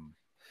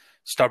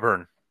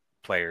stubborn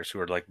players who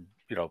are like,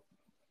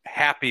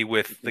 happy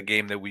with the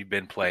game that we've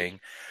been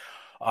playing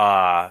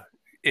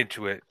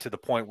into it, to the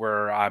point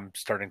where I'm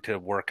starting to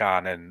work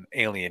on an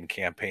Alien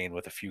campaign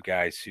with a few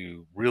guys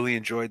who really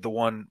enjoyed the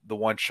one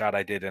shot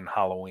I did in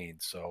Halloween.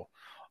 So,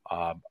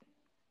 but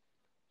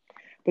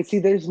see,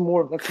 that's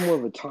more of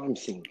a time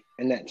sink,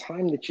 and that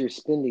time that you're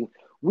spending,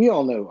 we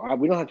all know,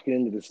 we don't have to get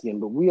into this again,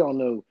 but we all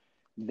know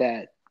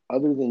that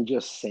other than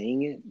just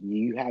saying it,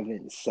 you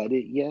haven't said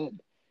it yet.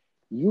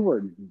 You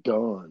are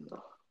done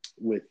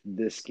with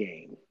this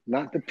game,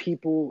 not the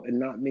people and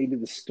not maybe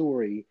the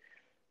story.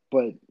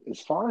 But as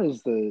far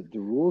as the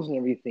rules and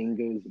everything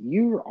goes,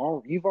 you've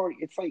already.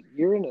 It's like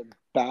you're in a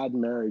bad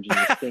marriage and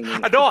you're staying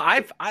in.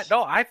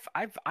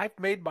 I've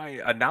made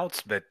my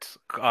announcement.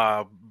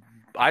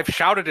 I've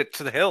shouted it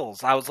to the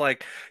hills. I was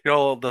like,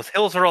 the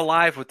hills are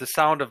alive with the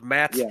sound of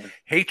Matt's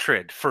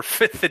hatred for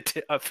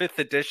fifth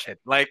edition.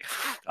 Like,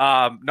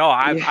 I'm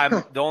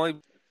the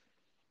only.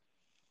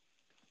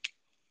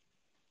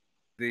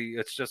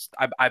 It's just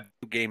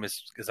game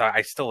is because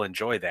I still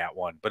enjoy that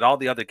one, but all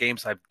the other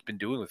games I've been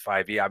doing with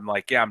 5e, I'm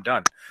like, I'm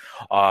done,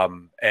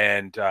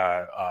 and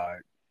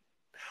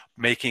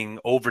making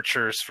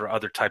overtures for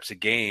other types of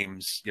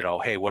games.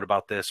 Hey, what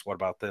about this? What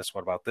about this?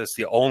 What about this?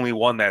 The only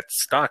one that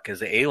stuck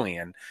is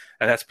Alien,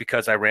 and that's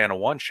because I ran a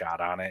one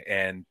shot on it,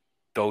 and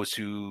those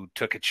who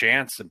took a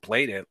chance and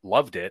played it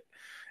loved it,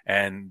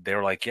 and they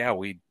were like, yeah,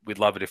 we'd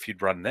love it if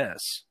you'd run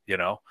this,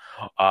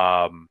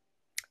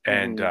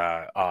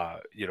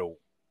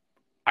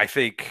 I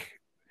think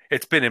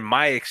it's been in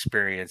my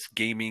experience,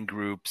 gaming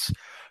groups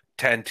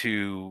tend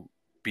to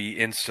be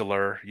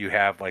insular. You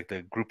have like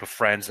the group of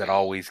friends that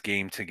always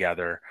game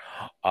together.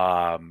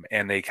 And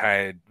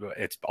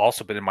it's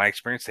also been in my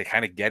experience, they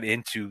kind of get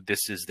into,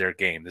 this is their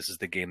game. This is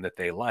the game that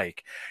they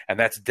like. And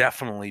that's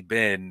definitely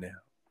been,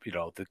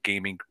 the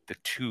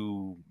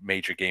two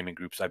major gaming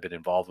groups I've been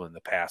involved with in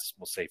the past,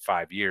 we'll say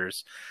 5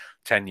 years,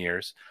 10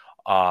 years,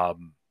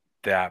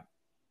 that,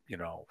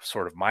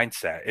 sort of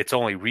mindset. It's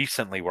only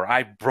recently where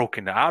I've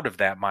broken out of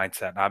that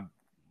mindset. And I'm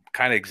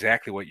kind of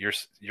exactly what you're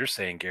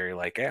saying, Gary.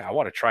 Like, I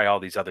want to try all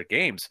these other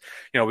games.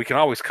 We can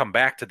always come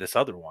back to this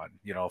other one,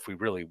 if we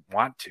really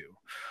want to.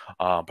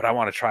 But I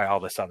want to try all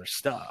this other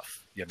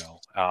stuff,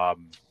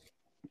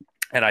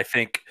 and I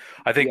think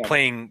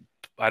playing,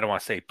 I don't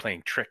want to say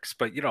playing tricks,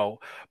 but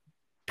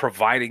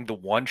providing the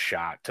one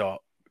shot to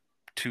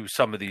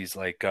some of these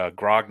like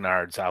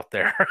grognards out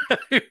there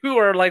who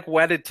are like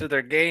wedded to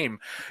their game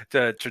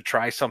to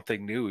try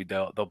something new.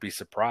 They'll be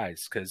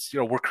surprised because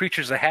we're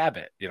creatures of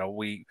habit.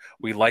 We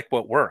like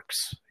what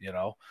works.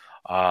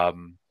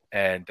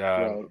 and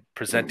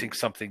presenting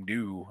something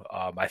new,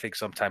 I think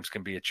sometimes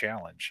can be a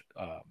challenge,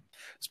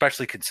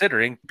 especially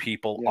considering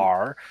people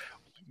are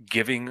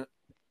giving,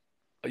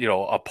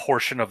 a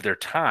portion of their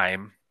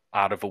time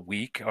out of a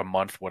week, a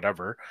month,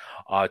 whatever,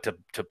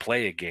 to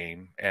play a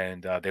game,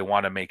 and they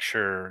want to make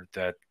sure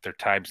that their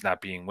time's not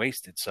being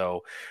wasted.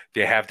 So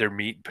they have their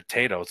meat and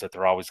potatoes that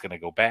they're always going to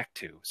go back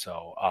to.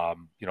 So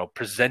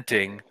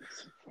presenting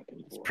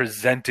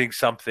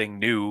something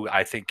new,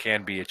 I think,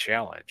 can be a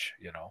challenge.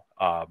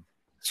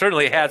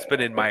 Certainly has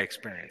been in my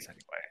experience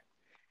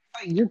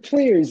anyway. Your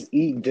players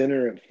eat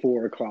dinner at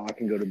 4:00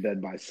 and go to bed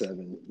by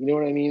 7. You know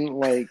what I mean?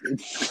 Like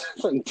it's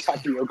like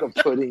tapioca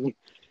pudding.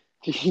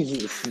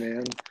 Jesus,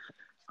 man.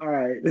 All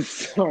right,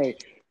 sorry,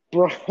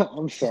 bro.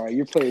 I'm sorry.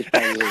 Your players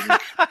probably hate me.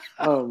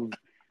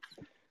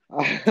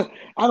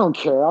 I don't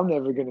care. I'm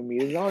never gonna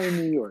meet him. I'm in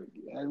New York.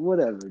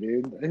 Whatever,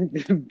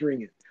 dude.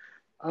 Bring it.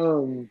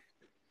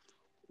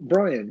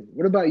 Brian,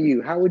 what about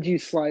you? How would you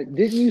slide?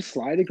 Didn't you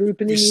slide a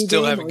group in the We new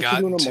still game? haven't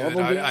gotten to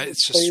it.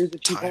 It's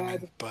just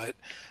timing, but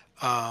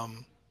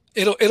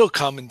it'll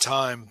come in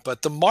time.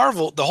 But the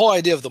whole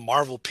idea of the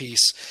Marvel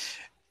piece,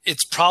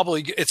 it's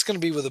going to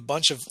be with a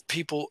bunch of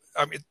people.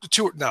 I mean,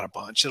 not a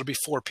bunch. It'll be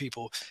 4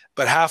 people,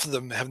 but half of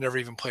them have never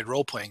even played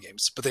role-playing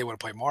games, but they want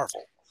to play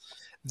Marvel.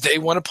 They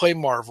want to play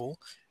Marvel.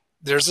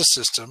 There's a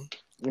system.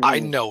 Mm-hmm. I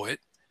know it.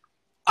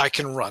 I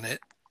can run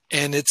it,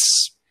 and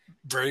it's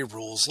very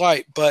rules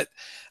light. But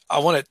I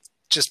want to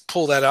just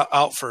pull that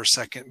out for a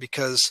second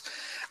because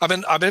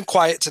I've been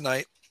quiet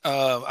tonight.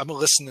 I've been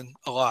listening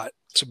a lot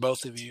to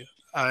both of you,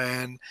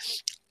 and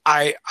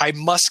I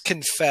must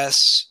confess,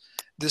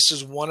 this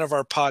is one of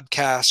our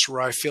podcasts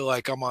where I feel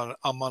like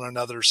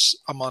there's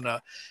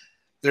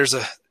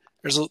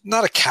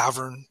not a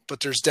cavern, but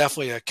there's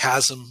definitely a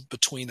chasm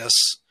between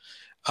us.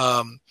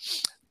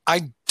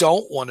 I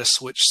don't want to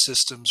switch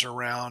systems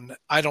around.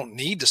 I don't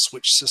need to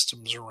switch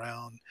systems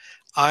around.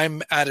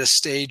 I'm at a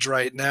stage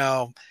right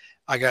now.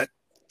 I got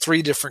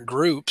 3 different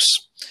groups,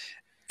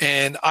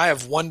 and I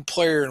have one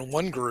player in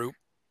one group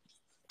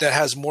that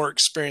has more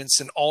experience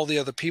than all the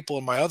other people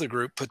in my other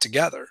group put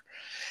together.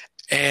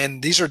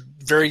 And these are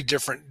very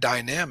different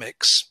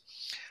dynamics.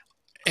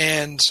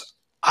 And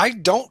I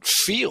don't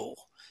feel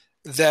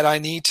that I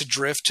need to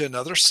drift to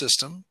another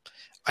system.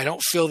 I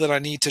don't feel that I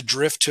need to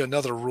drift to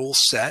another rule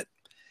set.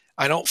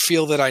 I don't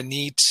feel that I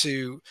need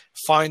to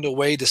find a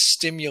way to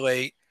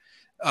stimulate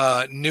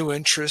new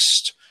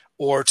interest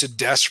or to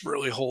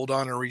desperately hold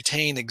on and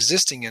retain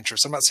existing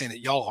interest. I'm not saying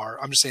that y'all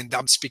are. I'm just saying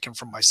I'm speaking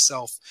from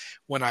myself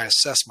when I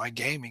assess my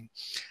gaming.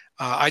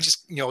 I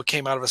just,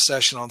 came out of a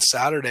session on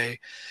Saturday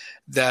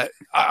that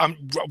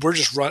I'm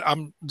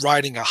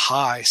riding a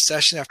high.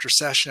 Session after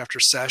session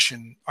after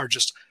session are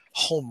just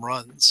home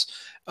runs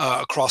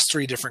across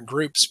 3 different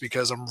groups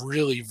because I'm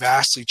really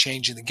vastly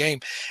changing the game.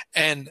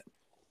 And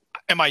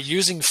am I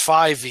using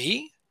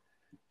 5e?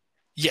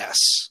 Yes.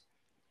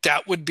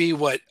 That would be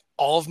what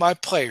all of my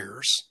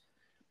players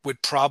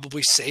would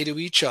probably say to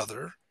each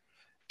other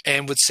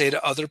and would say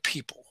to other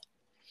people.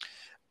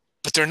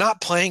 But they're not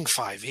playing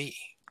 5e.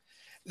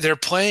 They're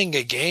playing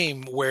a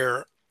game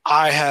where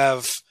I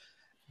have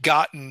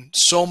gotten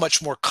so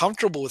much more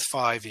comfortable with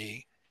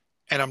 5e,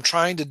 and I'm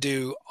trying to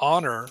do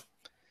honor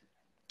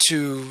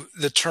to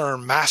the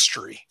term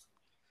mastery.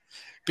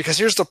 Because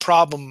here's the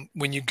problem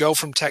when you go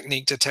from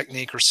technique to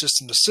technique or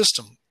system to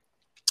system.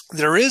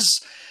 There is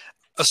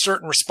a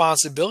certain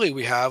responsibility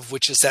we have,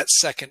 which is that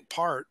second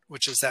part,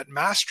 which is that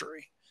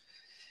mastery.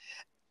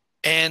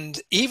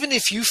 And even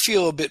if you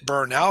feel a bit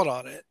burned out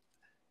on it,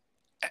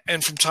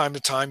 and from time to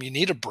time you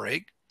need a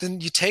break,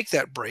 then you take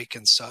that break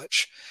and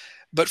such.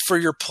 But for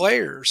your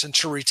players and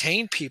to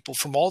retain people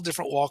from all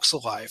different walks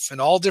of life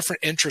and all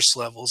different interest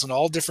levels and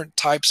all different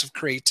types of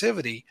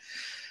creativity,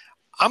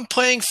 I'm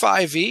playing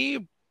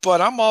 5e,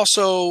 but I'm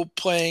also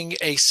playing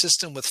a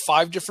system with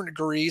 5 different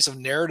degrees of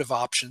narrative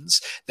options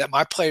that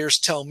my players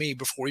tell me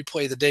before we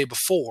play the day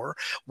before.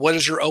 What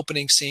is your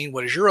opening scene?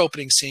 What is your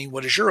opening scene?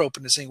 What is your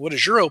opening scene? What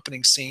is your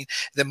opening scene?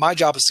 Then my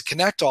job is to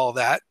connect all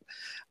that.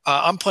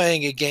 I'm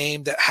playing a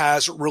game that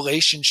has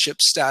relationship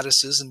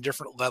statuses and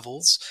different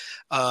levels.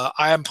 I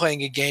am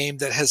playing a game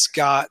that has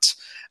got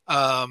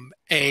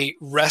a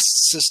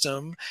rest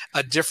system,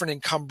 a different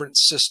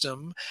encumbrance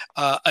system,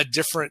 a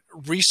different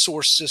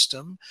resource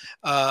system,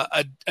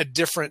 a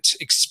different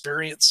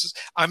experience.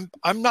 I'm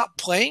not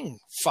playing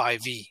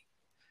 5e.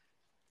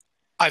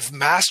 I've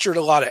mastered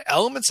a lot of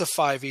elements of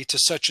 5e to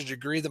such a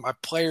degree that my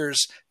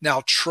players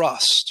now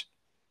trust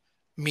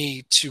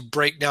me to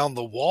break down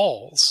the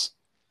walls.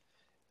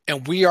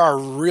 And we are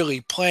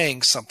really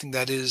playing something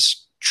that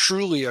is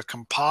truly a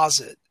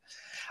composite.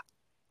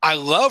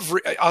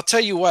 I'll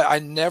tell you what, I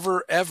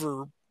never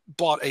ever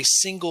bought a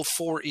single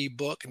 4E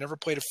book. I never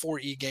played a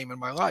 4E game in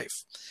my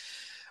life.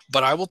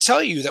 But I will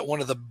tell you that one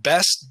of the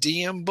best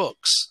DM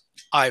books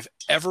I've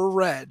ever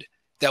read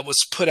that was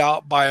put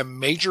out by a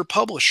major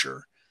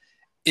publisher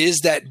is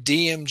that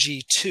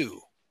DMG2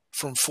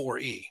 from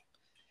 4E.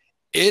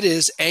 It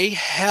is a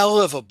hell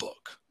of a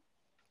book.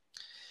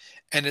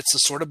 And it's the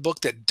sort of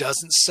book that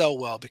doesn't sell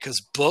well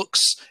because books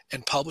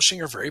and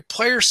publishing are very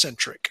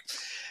player-centric.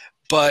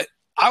 But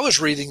I was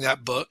reading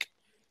that book,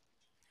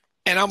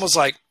 and I was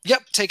like,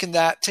 yep, taking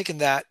that.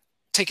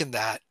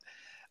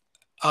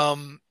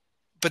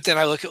 But then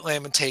I look at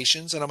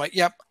Lamentations, and I'm like,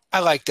 yep, I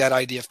like that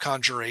idea of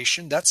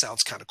conjuration. That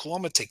sounds kind of cool.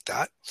 I'm going to take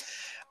that.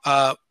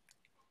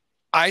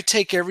 I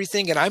take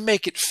everything, and I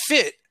make it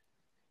fit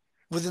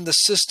within the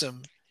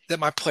system that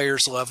my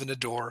players love and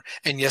adore.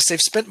 And yes, they've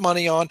spent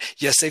money on.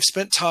 Yes, they've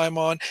spent time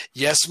on.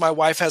 Yes, my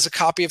wife has a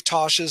copy of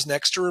Tasha's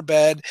next to her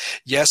bed.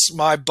 Yes,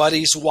 my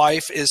buddy's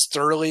wife is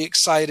thoroughly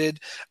excited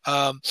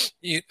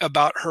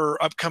about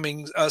her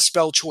upcoming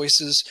spell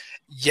choices.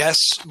 Yes,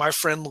 my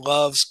friend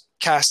loves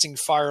casting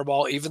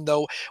Fireball, even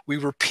though we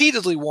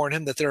repeatedly warn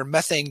him that there are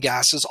methane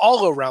gases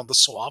all around the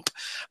swamp.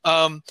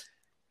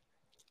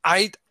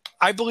 I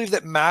believe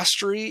that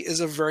mastery is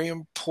a very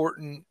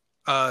important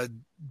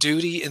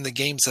duty in the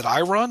games that I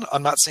run.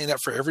 I'm not saying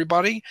that for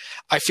everybody.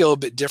 I feel a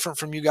bit different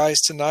from you guys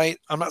tonight.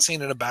 I'm not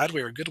saying in a bad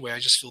way or a good way. I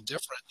just feel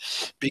different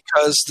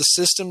because the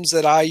systems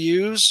that I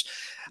use,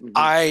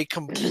 I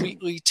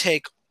completely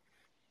take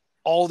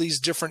all these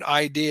different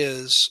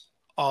ideas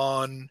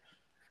on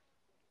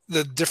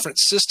the different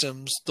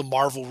systems, the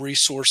Marvel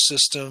resource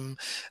system,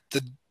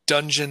 the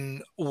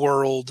dungeon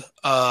world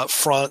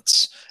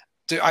fronts.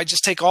 I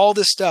just take all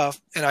this stuff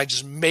and I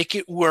just make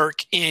it work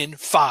in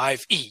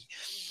 5e.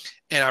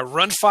 And I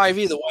run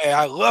 5e the way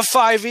I love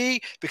 5e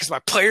because my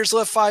players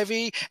love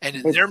 5e. And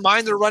in their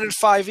mind, they're running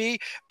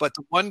 5e. But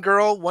the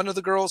one of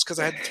the girls, because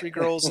I had 3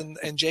 girls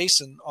and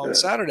Jason on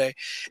Saturday,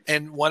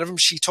 and one of them,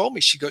 she told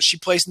me, she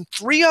plays in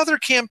 3 other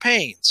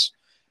campaigns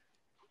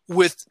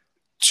with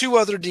 2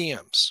 other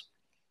DMs.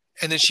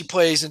 And then she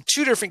plays in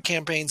 2 different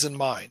campaigns in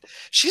mine.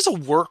 She's a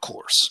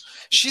workhorse.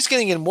 She's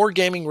getting in more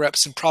gaming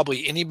reps than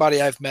probably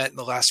anybody I've met in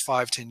the last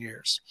 5-10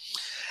 years.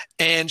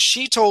 And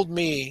she told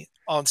me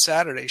on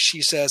Saturday,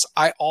 she says,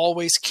 I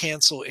always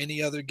cancel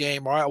any other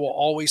game, or I will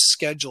always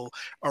schedule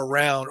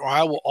around, or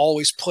I will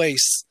always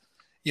place,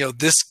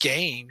 this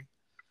game,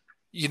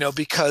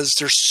 because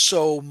there's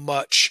so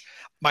much,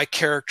 my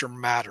character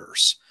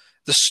matters.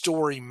 The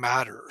story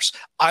matters.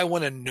 I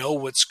want to know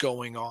what's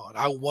going on.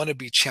 I want to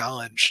be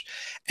challenged.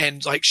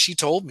 And like she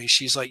told me,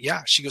 she's like,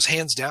 yeah, she goes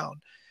hands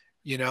down,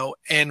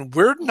 and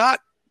we're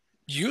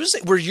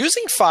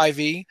using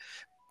 5e.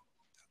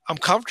 I'm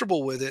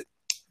comfortable with it.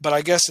 But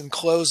I guess in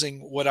closing,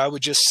 what I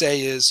would just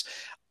say is,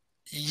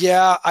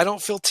 yeah, I don't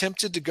feel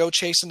tempted to go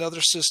chase another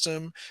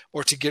system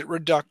or to get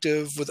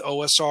reductive with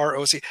OSR,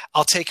 OC.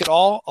 I'll take it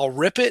all. I'll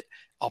rip it.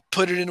 I'll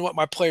put it into what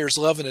my players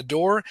love and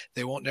adore.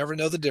 They won't never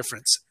know the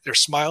difference. They're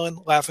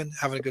smiling, laughing,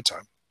 having a good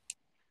time.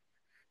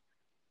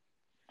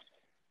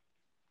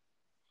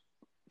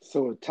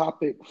 So a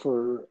topic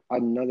for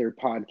another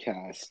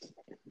podcast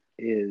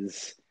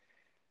is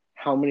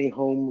how many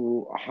home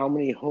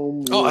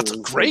rules. Oh, that's a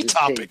great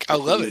topic. I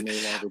love it.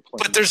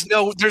 But there's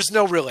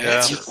no real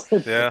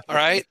answer. Yeah. All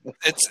right.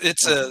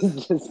 It's a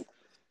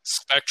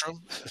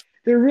spectrum.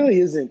 There really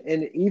isn't.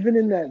 And even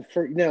in that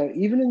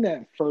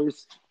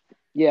first,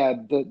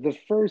 the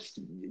first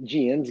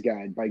GM's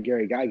guide by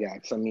Gary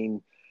Gygax, I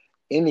mean,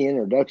 in the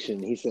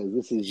introduction, he says,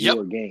 this is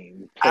your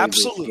game. Play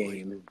Absolutely. This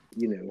game,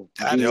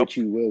 do what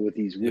you will with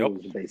these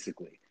rules,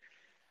 basically.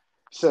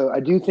 So I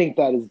do think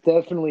that is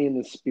definitely in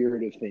the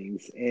spirit of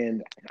things.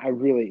 And I'm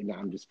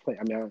just playing.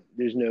 I mean,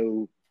 there's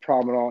no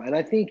problem at all. And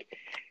I think,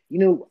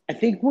 I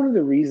think one of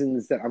the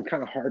reasons that I'm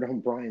kind of hard on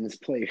Brian's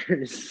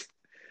players,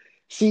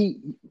 see,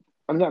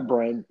 I'm not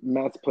Brian,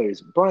 Matt's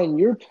players. Brian,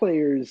 your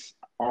players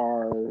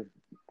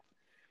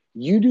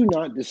you do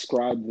not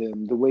describe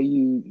them the way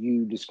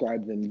you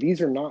describe them.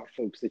 These are not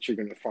folks that you're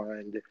going to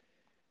find,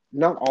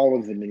 not all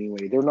of them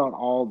anyway. They're not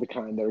all the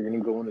kind that are going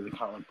to go into the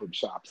comic book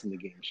shops and the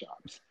game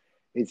shops.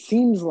 It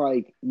seems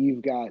like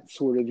you've got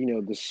sort of,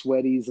 the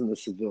sweaties and the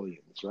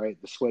civilians, right?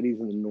 The sweaties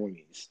and the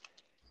normies.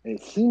 And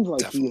it seems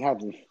like you have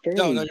a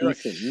fairly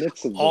decent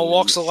mix of all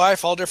walks of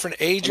life, all different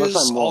ages,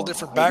 all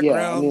different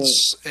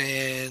backgrounds.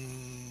 And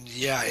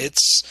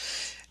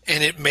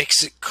it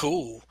makes it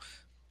cool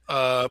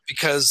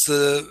because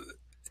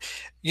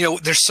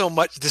there's so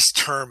much, this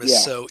term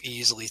is so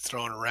easily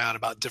thrown around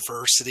about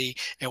diversity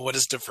and what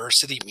does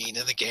diversity mean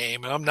in the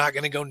game. And I'm not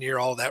going to go near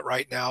all that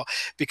right now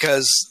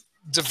because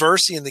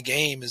diversity in the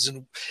game is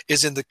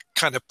in the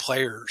kind of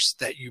players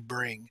that you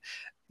bring,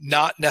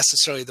 not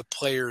necessarily the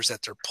players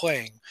that they're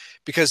playing.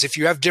 Because if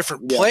you have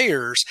different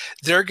players,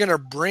 they're going to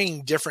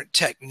bring different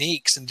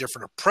techniques and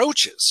different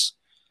approaches.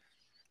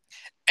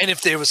 And if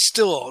there was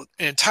still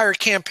an entire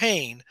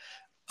campaign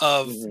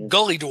of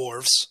gully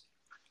dwarves,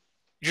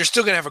 you're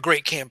still going to have a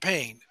great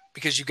campaign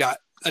because you got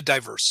a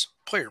diverse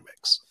player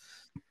mix.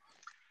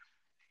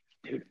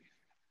 Dude,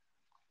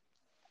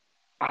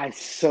 I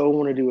so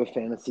want to do a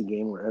fantasy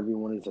game where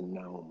everyone is a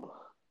gnome.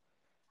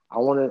 I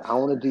want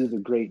to do the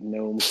great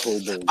gnome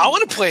kobold. I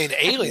want to play an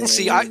alien.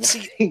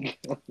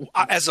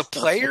 As a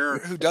player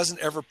who doesn't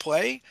ever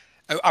play,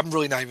 I'm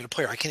really not even a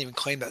player. I can't even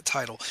claim that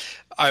title.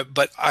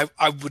 But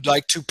I would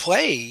like to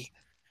play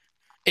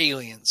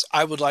aliens.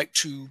 I would like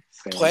to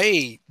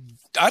play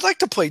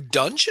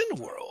Dungeon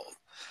World.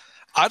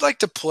 I'd like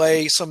to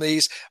play some of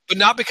these, but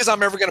not because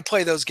I'm ever going to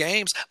play those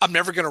games. I'm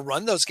never going to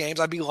run those games.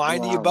 I'd be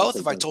lying to you both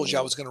if I told you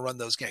I was going to run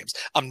those games.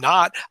 I'm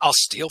not. I'll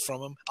steal from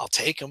them. I'll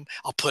take them.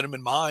 I'll put them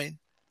in mine.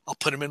 I'll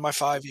put them in my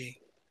 5e.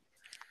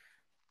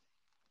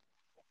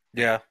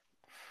 Yeah.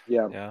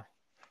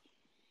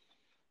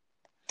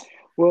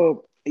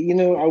 Well,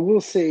 I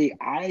will say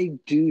I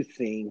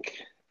think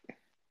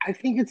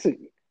it's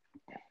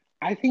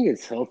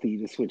healthy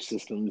to switch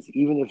systems,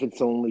 even if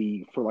it's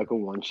only for like a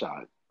one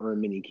shot or a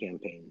mini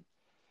campaign.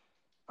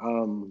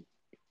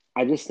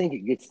 I just think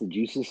it gets the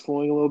juices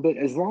flowing a little bit,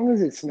 as long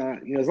as it's not,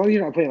 as long as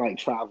you're not playing like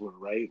Traveler,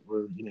 right?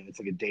 Where, it's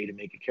like a day to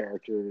make a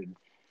character. And,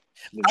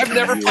 I've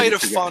never played a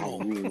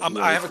funnel.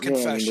 I have a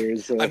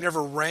confession. I've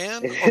never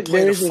ran or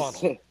played a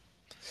funnel.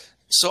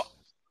 So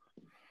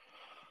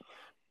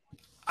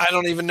I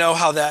don't even know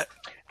how that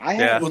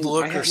would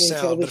look or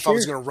sound. But if I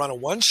was going to run a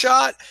one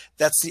shot,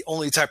 that's the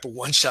only type of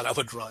one shot I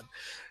would run.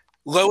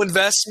 Low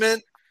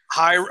investment,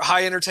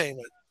 high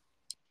entertainment.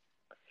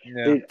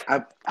 Yeah.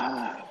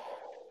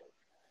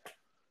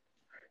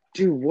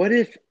 Dude, what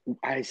if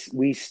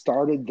we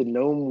started the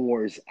Gnome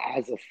Wars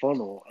as a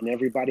funnel and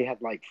everybody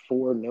had like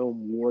 4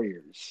 Gnome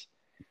Warriors?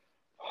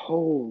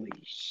 Holy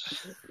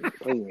shit.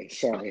 Anyway,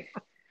 sorry.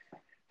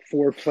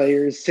 4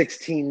 players,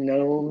 16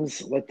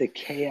 gnomes, let the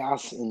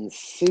chaos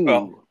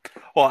ensue.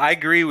 Well, I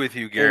agree with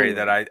you, Gary,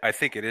 that I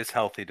think it is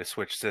healthy to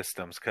switch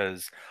systems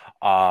because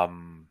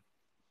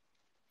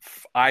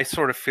I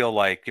sort of feel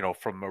like,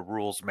 from a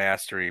rules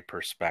mastery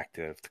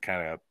perspective, to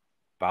kind of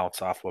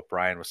bounce off what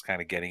Brian was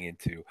kind of getting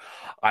into,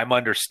 I'm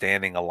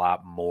understanding a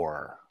lot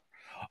more.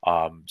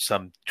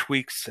 Some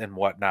tweaks and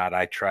whatnot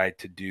I tried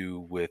to do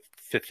with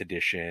 5th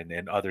edition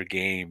and other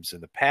games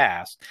in the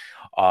past.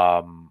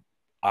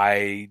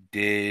 I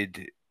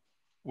did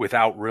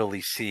without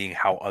really seeing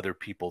how other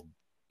people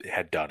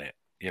had done it,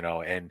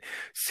 and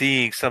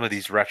seeing some of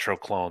these retro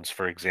clones,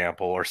 for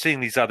example, or seeing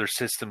these other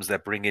systems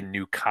that bring in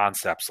new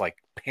concepts like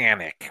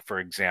panic, for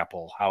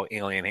example, how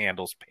Alien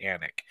handles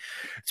panic.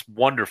 It's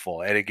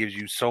wonderful. And it gives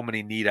you so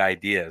many neat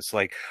ideas.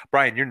 Like,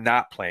 Brian, you're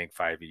not playing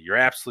 5e. You're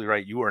absolutely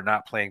right. You are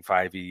not playing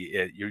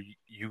 5e.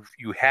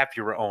 You have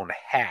your own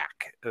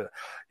hack.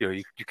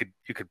 You could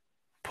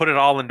put it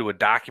all into a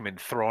document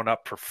thrown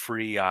up for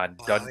free on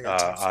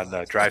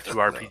the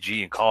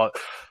Drive-Thru-RPG and call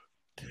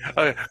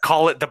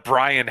it the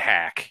Brian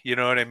hack. You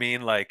know what I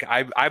mean? Like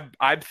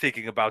I'm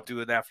thinking about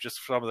doing that for just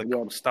some of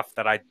the stuff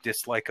that I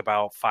dislike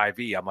about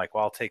 5e. I'm like,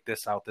 well, I'll take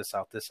this out, this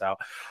out, this out.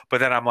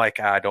 But then I'm like,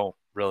 I don't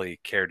really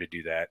care to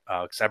do that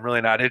because I'm really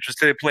not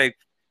interested in playing.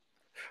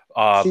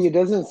 See, it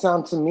doesn't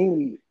sound to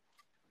me.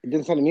 It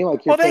didn't sound to me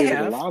like you're they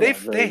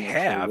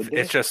have.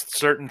 It's just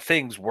certain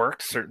things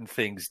worked, certain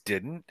things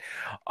didn't.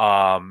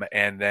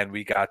 And then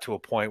we got to a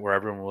point where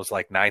everyone was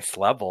like 9th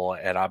level,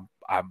 and I'm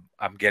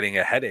getting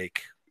a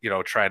headache,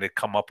 trying to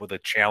come up with a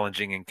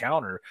challenging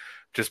encounter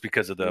just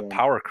because of the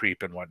power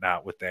creep and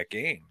whatnot with that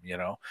game.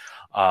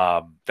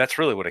 That's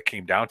really what it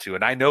came down to.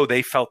 And I know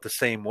they felt the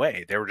same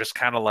way. They were just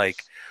kind of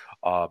like,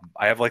 I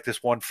have like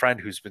this one friend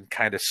who's been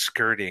kind of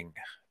skirting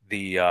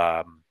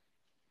the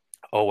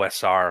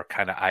OSR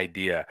kind of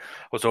idea. I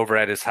was over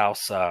at his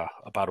house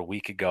about a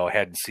week ago. I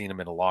hadn't seen him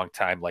in a long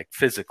time, like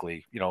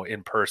physically,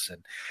 in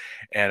person.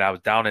 And I was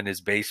down in his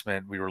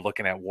basement. We were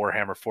looking at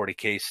Warhammer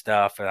 40K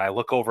stuff, and I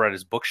look over at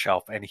his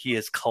bookshelf, and he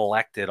has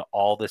collected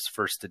all this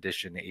 1st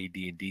edition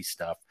AD&D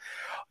stuff,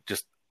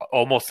 just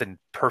almost in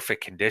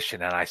perfect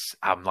condition. And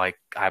I'm like,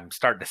 I'm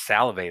starting to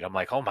salivate. I'm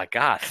like, oh my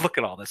God, look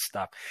at all this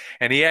stuff.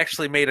 And he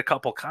actually made a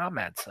couple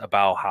comments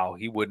about how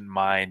he wouldn't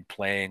mind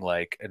playing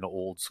like an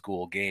old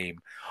school game.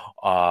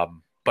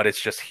 But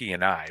it's just he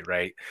and I,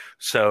 right?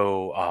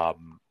 So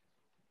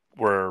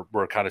we're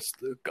kind of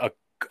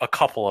a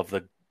couple of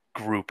the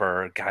group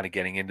are kind of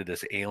getting into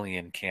this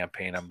Alien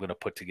campaign I'm going to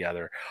put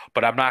together,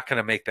 but I'm not going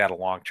to make that a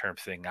long-term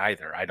thing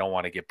either. I don't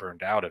want to get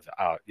burned out of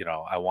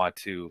I want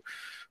to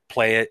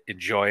play it,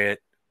 enjoy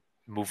it,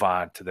 move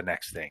on to the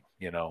next thing,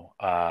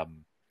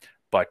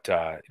 but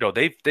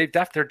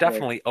they're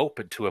definitely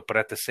open to it. But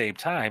at the same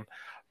time,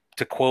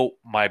 to quote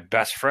my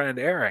best friend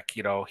Eric,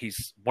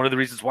 he's one of the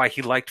reasons why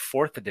he liked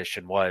 4th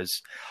edition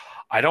was,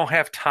 I don't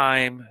have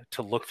time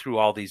to look through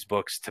all these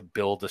books to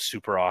build a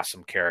super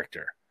awesome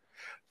character.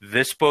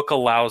 This book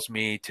allows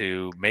me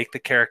to make the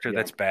character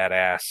that's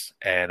badass,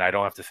 and I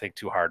don't have to think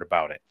too hard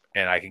about it.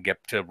 And I can get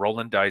to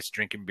rolling dice,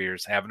 drinking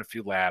beers, having a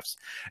few laughs,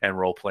 and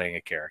role-playing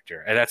a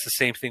character. And that's the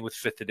same thing with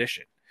 5th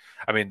edition.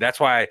 I mean, that's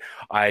why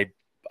I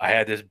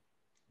had this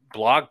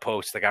blog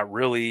post that got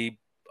really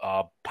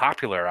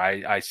popular.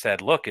 I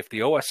said, look, if the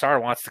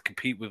OSR wants to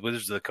compete with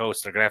Wizards of the Coast,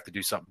 they're going to have to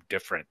do something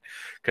different,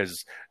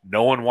 because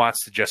no one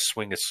wants to just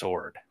swing a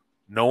sword.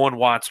 No one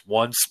wants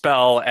one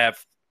spell at...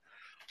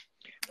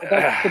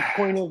 That's the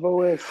point of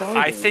OSR.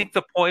 I think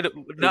the point of...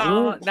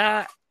 No,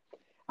 not...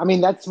 I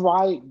mean, that's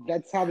how the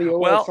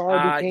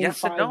OSR became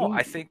yes 5e. and no.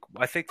 I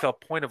think the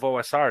point of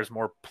OSR is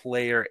more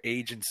player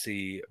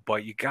agency,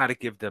 but you got to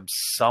give them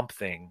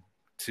something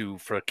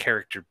for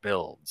character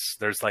builds.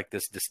 There's like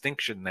this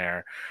distinction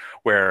there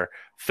where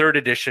 3rd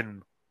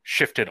edition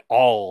shifted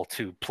all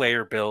to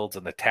player builds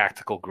and the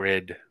tactical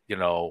grid,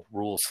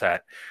 rule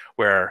set,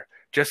 where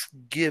just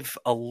give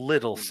a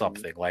little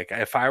something. Like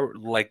if I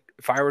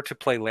were to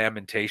play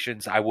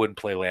Lamentations, I wouldn't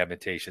play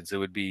Lamentations. It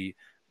would be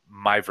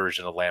my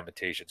version of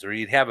Lamentations, or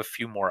you'd have a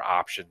few more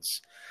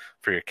options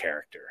for your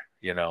character.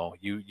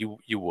 You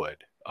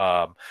would.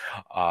 And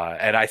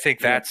I think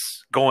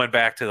that's going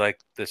back to like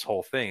this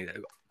whole thing.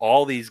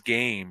 All these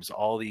games,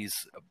 all these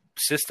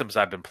systems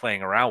I've been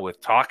playing around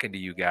with, talking to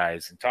you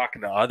guys and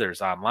talking to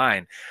others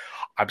online,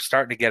 I'm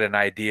starting to get an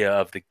idea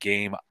of the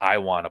game I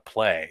want to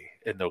play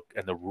and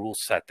the rule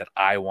set that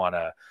I want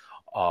to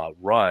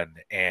run.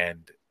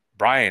 And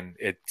Brian,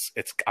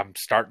 I'm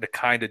starting to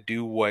kind of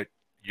do what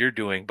you're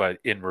doing, but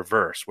in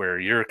reverse, where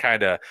you're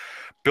kind of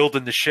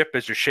building the ship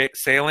as you're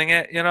sailing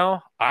it.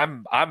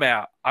 I'm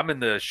in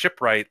the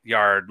shipwright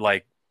yard,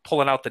 like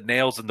pulling out the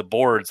nails and the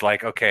boards,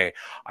 like, okay,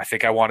 I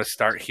think I want to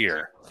start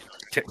here.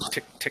 Tick,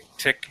 tick, tick,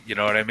 tick. You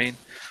know what I mean?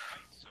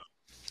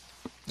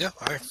 Yeah.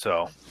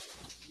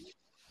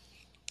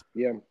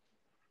 Yeah.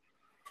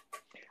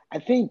 I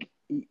think,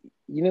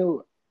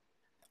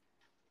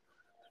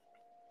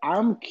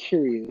 I'm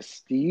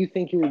curious, do you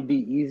think it would be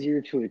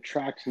easier to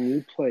attract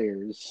new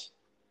players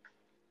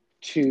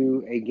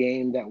to a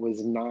game that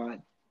was not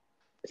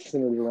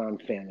centered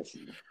around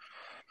fantasy?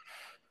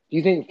 Do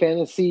you think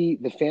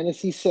the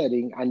fantasy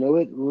setting, I know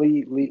it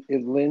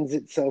lends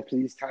itself to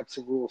these types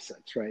of rule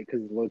sets, right?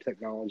 Because of low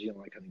technology and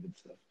all that kind of good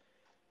stuff.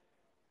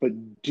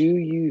 But do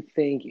you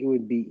think it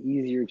would be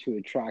easier to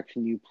attract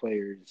new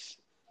players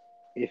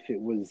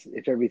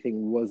if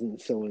everything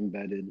wasn't so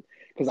embedded?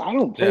 Because I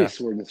don't play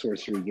sword and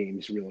sorcery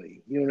games,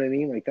 really. You know what I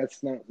mean? Like,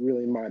 that's not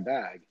really my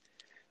bag.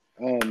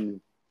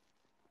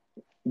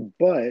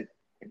 But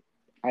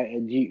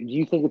do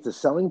you think it's a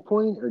selling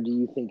point, or do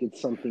you think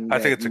it's something? I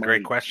think it's a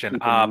great question.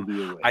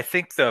 I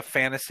think the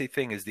fantasy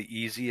thing is the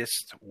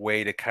easiest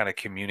way to kind of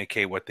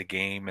communicate what the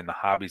game and the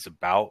hobby's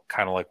about.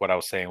 Kind of like what I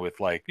was saying with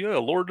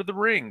Lord of the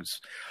Rings.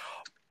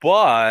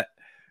 But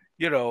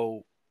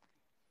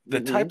the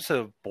types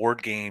of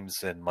board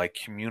games and like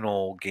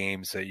communal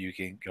games that you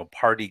can,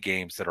 party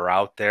games that are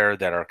out there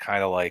that are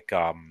kind of like,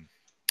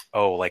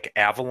 like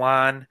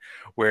Avalon,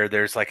 where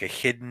there's like a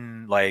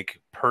hidden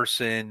like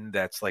person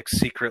that's like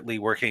secretly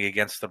working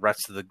against the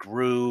rest of the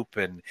group,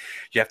 and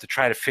you have to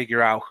try to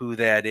figure out who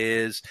that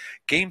is.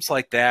 Games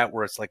like that,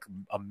 where it's like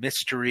a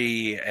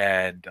mystery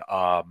and,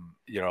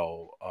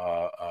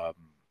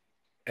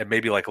 and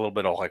maybe like a little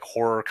bit of like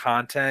horror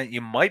content,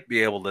 you might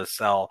be able to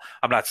sell.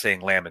 I'm not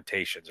saying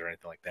Lamentations or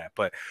anything like that,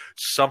 but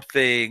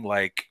something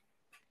like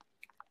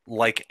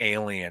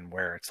Alien,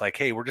 where it's like,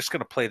 hey, we're just going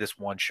to play this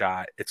one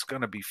shot. It's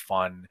going to be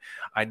fun.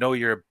 I know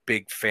you're a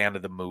big fan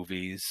of the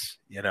movies,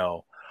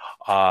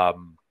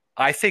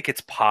 I think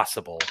it's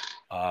possible.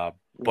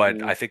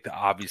 But I think that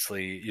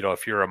obviously,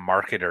 if you're a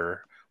marketer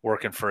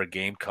working for a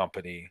game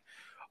company,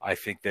 I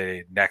think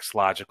the next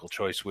logical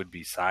choice would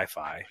be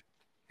sci-fi.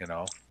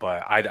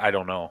 But I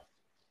don't know.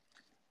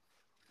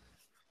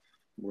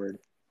 Word.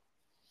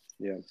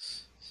 Yeah.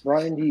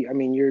 Brian,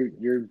 you're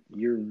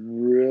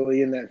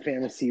really in that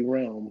fantasy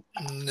realm.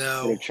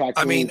 No,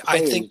 I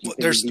think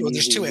there's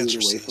two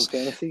answers to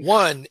this.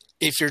 One,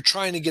 if you're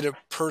trying to get a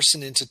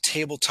person into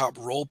tabletop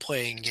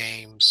role-playing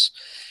games,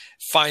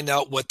 find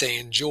out what they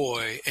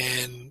enjoy,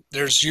 and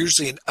there's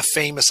usually a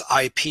famous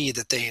IP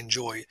that they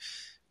enjoy.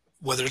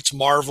 Whether it's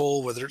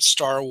Marvel, whether it's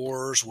Star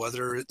Wars,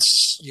 whether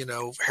it's,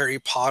 Harry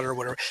Potter,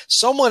 whatever.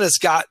 Someone has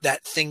got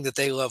that thing that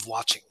they love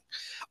watching.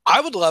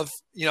 I would love,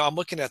 I'm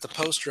looking at the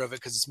poster of it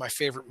because it's my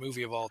favorite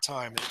movie of all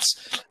time.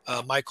 It's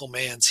Michael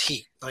Mann's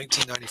Heat,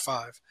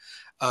 1995.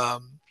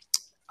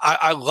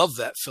 I love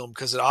that film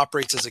because it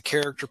operates as a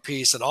character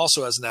piece and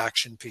also as an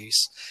action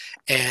piece.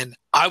 And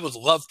I would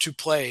love to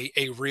play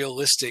a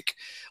realistic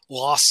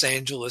Los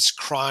Angeles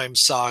crime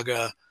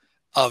saga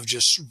of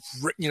just,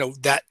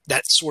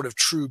 that sort of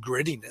true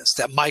grittiness,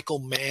 that Michael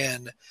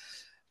Mann,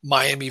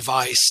 Miami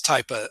Vice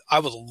type of, I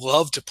would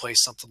love to play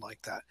something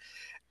like that.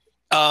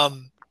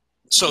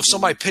 So if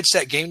somebody pitched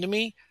that game to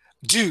me,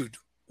 dude,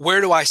 where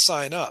do I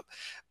sign up?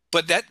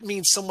 But that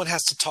means someone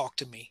has to talk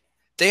to me.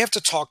 They have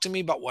to talk to me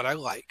about what I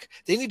like.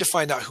 They need to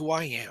find out who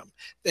I am.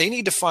 They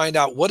need to find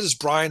out, what does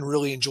Brian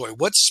really enjoy?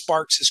 What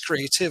sparks his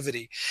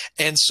creativity?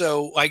 And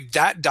so like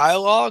that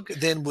dialogue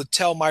then would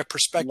tell my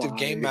prospective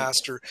game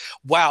master,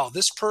 wow,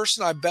 this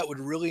person I bet would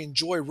really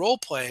enjoy role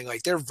playing.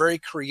 Like, they're very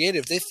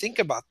creative. They think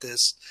about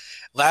this.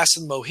 Last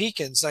of the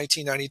Mohicans,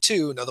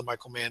 1992, another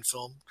Michael Mann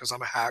film, because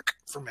I'm a hack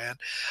for Mann.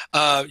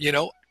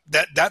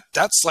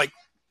 That's like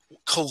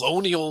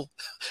colonial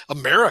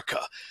America.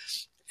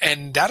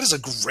 And that is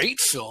a great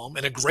film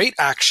and a great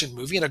action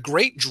movie and a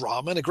great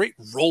drama and a great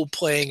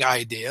role-playing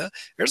idea.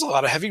 There's a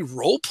lot of heavy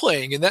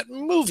role-playing in that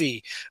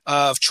movie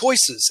of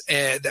choices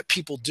that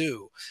people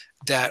do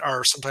that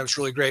are sometimes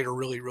really great or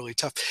really, really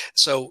tough.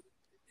 So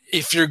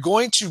if you're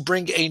going to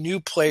bring a new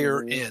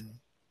player in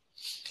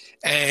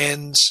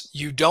and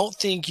you don't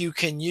think you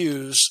can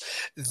use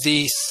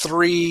the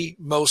 3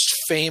 most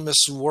famous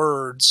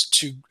words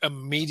to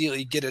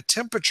immediately get a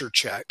temperature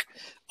check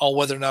on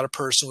whether or not a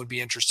person would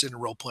be interested in a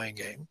role-playing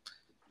game,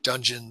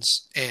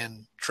 Dungeons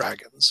and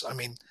Dragons. I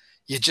mean,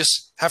 you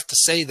just have to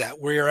say that.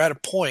 We're at a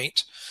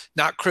point,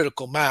 not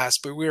critical mass,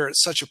 but we're at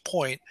such a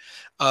point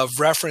of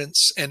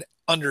reference and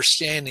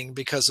understanding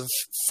because of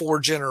 4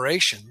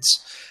 generations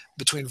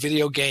between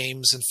video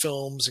games and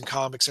films and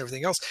comics and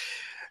everything else.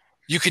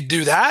 You could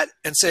do that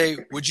and say,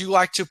 would you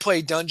like to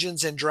play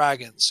Dungeons and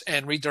Dragons,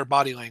 and read their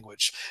body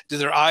language? Do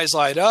their eyes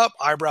light up,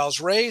 eyebrows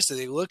raised? Do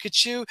they look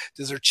at you?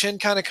 Does their chin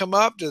kind of come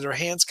up? Do their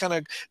hands kind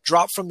of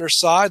drop from their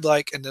side,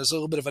 and there's a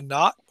little bit of a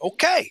knot?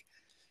 Okay.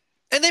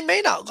 And they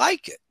may not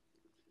like it,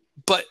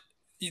 but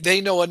they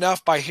know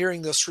enough by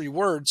hearing those 3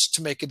 words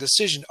to make a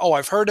decision. Oh,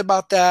 I've heard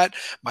about that.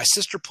 My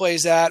sister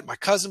plays that. My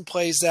cousin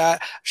plays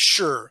that.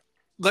 Sure.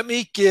 Let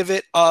me give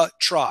it a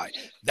try.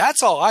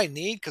 That's all I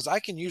need, because I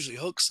can usually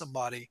hook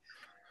somebody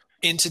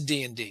into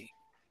D&D.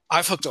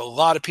 I've hooked a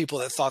lot of people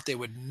that thought they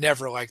would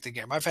never like the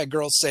game. I've had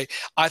girls say,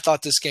 I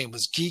thought this game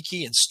was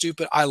geeky and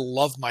stupid. I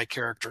love my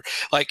character.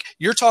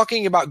 You're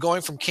talking about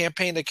going from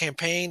campaign to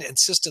campaign and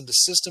system to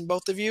system,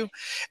 both of you.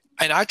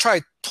 And I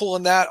tried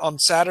pulling that on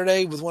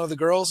Saturday with one of the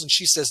girls, and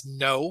she says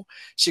no.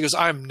 She goes,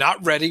 I'm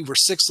not ready. We're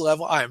 6th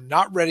level. I am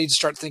not ready to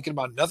start thinking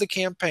about another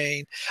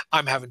campaign.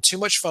 I'm having too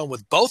much fun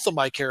with both of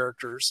my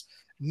characters.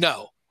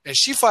 No. And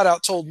she flat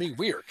out told me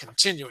we are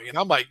continuing. And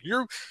I'm like,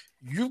 you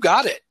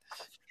got it.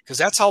 Because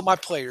that's how my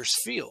players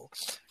feel.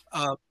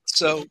 Yeah.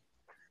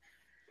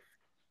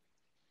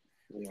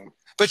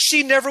 But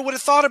she never would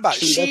have thought about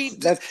it.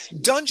 That's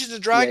Dungeons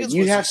and Dragons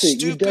was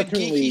stupid,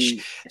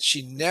 geeky.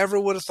 She never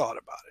would have thought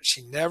about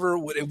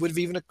it. It would have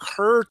even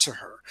occurred to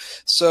her.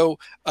 So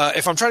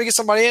if I'm trying to get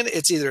somebody in,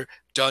 it's either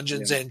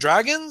Dungeons and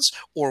Dragons,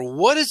 or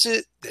what is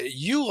it that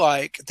you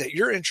like, that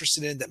you're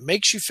interested in, that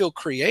makes you feel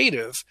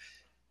creative?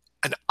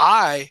 And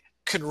I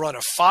can run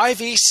a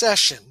 5e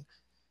session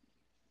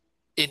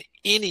in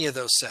any of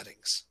those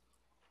settings.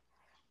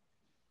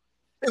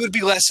 It would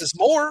be less is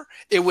more.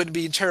 It wouldn't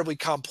be terribly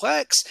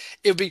complex.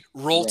 It would be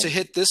roll to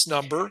hit this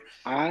number.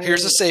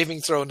 Here's a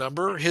saving throw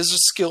number. Here's a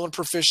skill and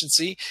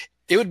proficiency.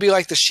 It would be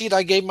like the sheet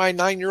I gave my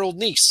 9-year-old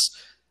niece.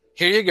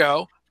 Here you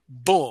go.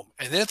 Boom.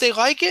 And then if they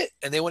like it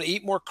and they want to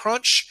eat more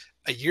crunch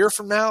a year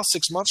from now,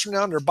 6 months from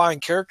now, and they're buying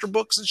character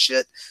books and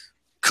shit,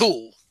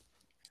 cool.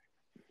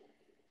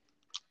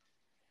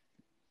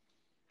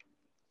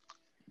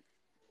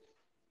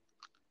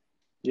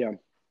 Yeah.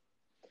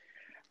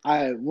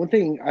 One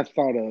thing I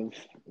thought of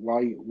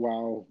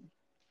while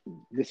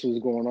this was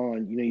going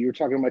on, you were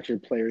talking about your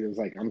player that was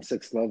like, I'm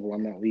 6th level,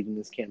 I'm not leading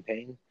this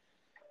campaign.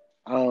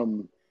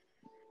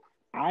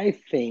 I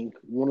think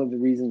one of the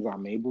reasons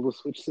I'm able to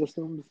switch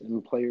systems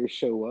and players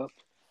show up,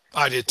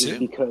 I did too,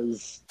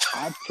 because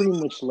I pretty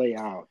much lay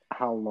out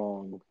how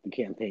long the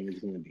campaign is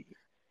going to be.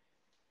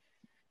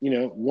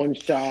 One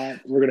shot,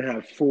 we're going to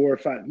have 4 or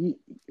 5.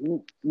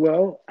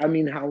 Well, I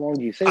mean, how long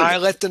do you say? I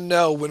let them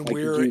know when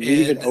we're in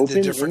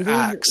the different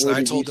acts. And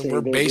I told them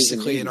we're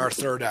basically in our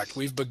 3rd act.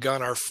 We've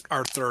begun our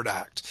 3rd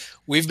act.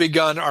 We've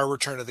begun our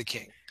Return of the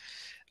King.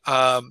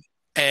 And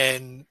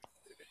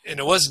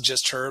it wasn't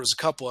just her. It was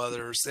a couple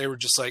others. They were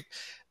just like,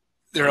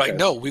 they're like,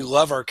 no, we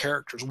love our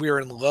characters. We are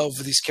in love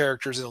with these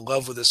characters and in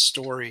love with this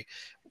story.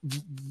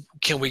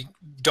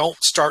 Don't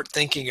start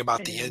thinking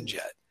about the end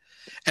yet.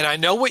 And I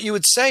know what you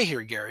would say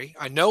here, Gary.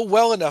 I know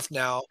well enough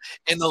now.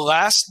 In the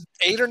last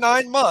 8 or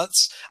 9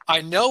 months,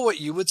 I know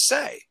what you would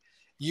say.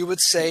 You would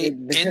say,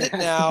 end it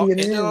now, end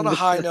it on a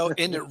high note,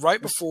 end it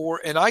right before.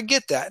 And I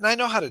get that. And I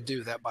know how to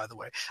do that, by the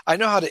way. I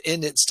know how to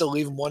end it and still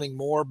leave them wanting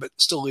more, but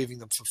still leaving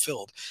them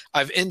fulfilled.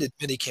 I've ended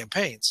many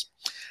campaigns.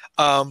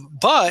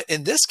 But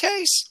in this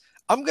case,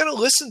 I'm going to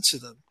listen to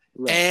them.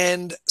 Right.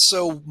 And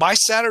so my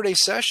Saturday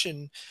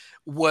session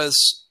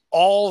was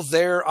all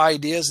their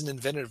ideas and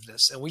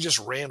inventiveness, and we just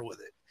ran with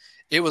it.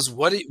 It was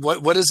what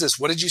is this?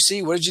 What did you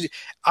see? What did you do?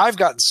 I've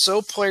gotten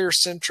so player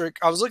centric.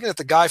 I was looking at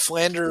the Guy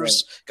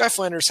Flanders. Right. Guy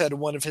Flanders had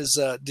one of his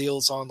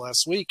deals on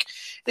last week.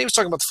 He was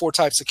talking about the 4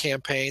 types of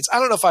campaigns. I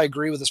don't know if I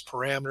agree with his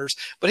parameters,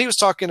 but he was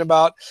talking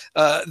about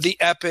the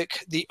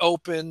epic, the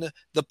open,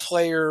 the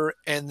player,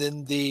 and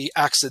then the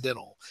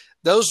accidental.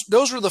 Those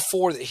were the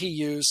 4 that he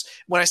used.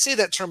 When I say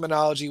that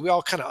terminology, we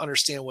all kind of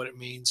understand what it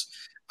means.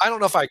 I don't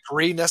know if I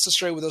agree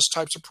necessarily with those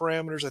types of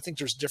parameters. I think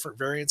there's different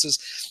variances.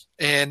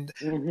 And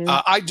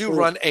I do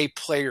run a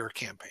player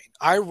campaign.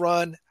 I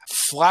run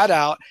flat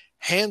out,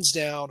 hands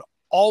down,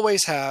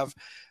 always have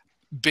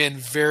been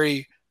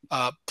very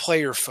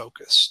player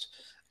focused.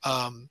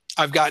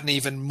 I've gotten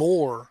even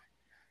more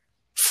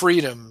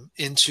freedom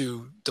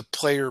into the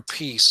player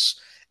piece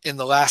in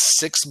the last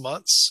 6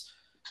 months.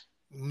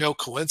 No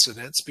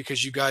coincidence,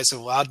 because you guys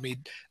have allowed me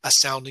a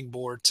sounding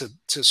board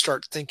to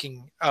start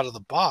thinking out of the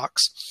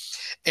box.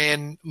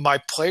 And my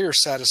player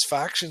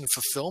satisfaction and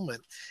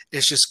fulfillment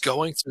is just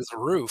going through the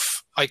roof,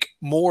 like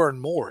more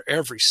and more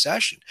every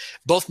session.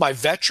 Both my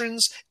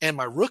veterans and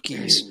my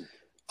rookies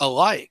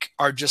alike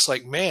are just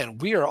like, man,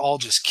 we are all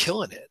just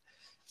killing it.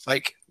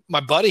 Like my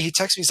buddy, he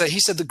texted me, he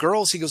said the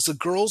girls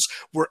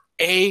were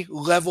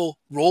A-level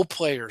role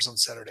players on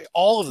Saturday.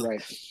 All of them.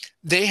 Right.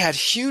 They had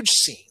huge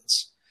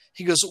scenes.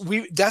 He goes,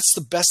 that's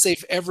the best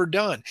they've ever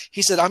done.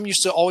 He said, I'm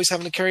used to always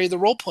having to carry the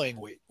role-playing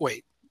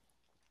weight.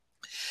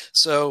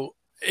 So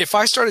if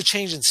I started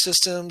changing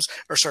systems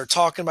or started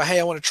talking about, hey,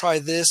 I want to try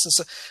this and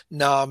stuff,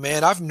 nah,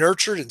 man, I've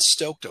nurtured and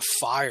stoked a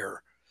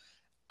fire.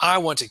 I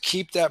want to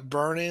keep that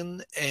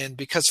burning, and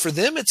because for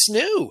them it's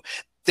new.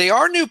 They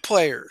are new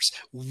players.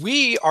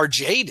 We are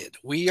jaded.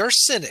 We are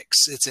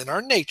cynics. It's in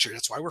our nature.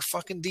 That's why we're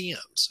fucking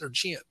DMs or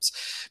GMs,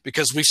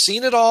 because we've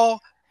seen it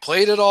all,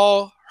 played it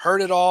all,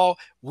 heard it all.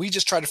 We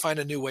just try to find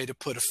a new way to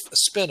put a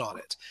spin on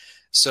it,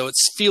 so it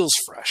feels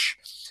fresh.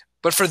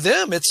 But for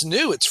them, it's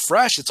new. It's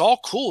fresh. It's all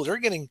cool. They're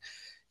getting,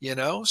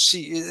 it's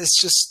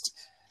just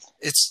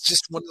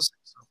one of those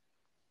things.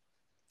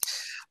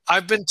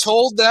 I've been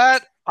told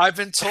that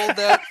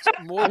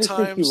more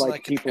times than I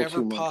can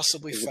ever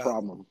possibly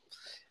fathom.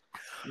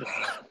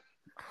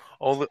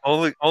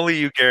 Only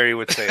you, Gary,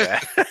 would say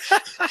that.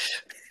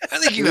 I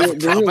think you have a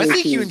problem. I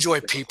think you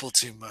enjoy people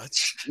too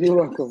much.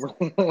 You're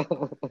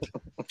welcome.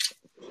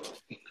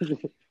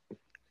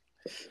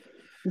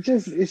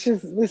 It's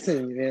just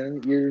listen,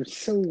 man. You're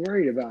so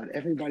worried about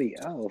everybody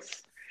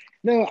else.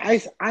 No,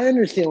 I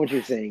understand what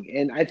you're saying,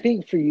 and I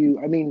think for you,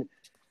 I mean,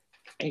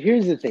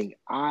 here's the thing.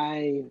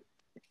 I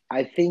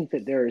think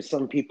that there are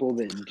some people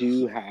that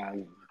do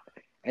have,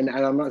 and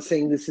I'm not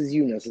saying this is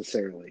you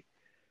necessarily,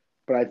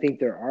 but I think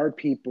there are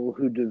people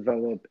who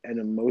develop an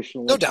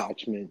emotional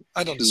attachment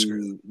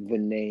to the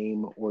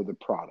name or the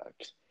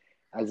product,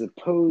 as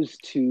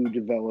opposed to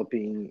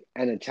developing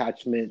an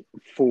attachment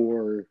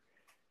for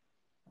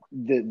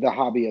the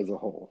hobby as a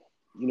whole.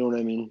 You know what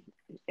I mean?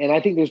 And I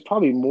think there's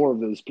probably more of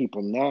those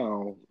people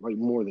now, like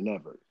more than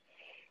ever.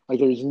 Like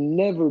there's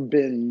never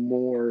been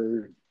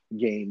more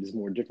games,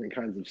 more different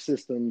kinds of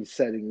systems,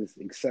 settings,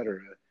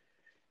 etc.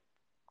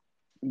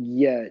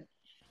 Yet,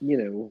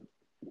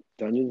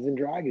 Dungeons and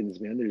Dragons,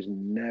 man, there's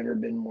never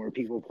been more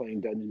people playing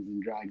Dungeons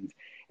and Dragons.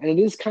 And it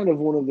is kind of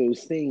one of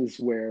those things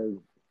where,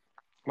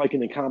 like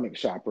in the comic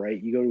shop,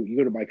 right? You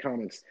go to buy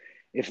comics.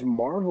 If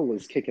Marvel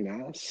is kicking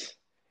ass,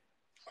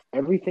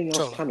 everything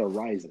else kind of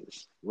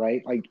rises,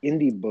 right? Like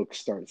indie books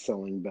start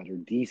selling better,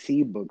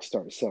 DC books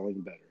start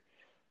selling better.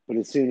 But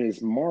as soon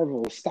as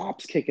Marvel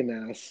stops kicking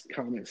ass,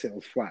 comic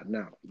sales flatten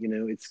out.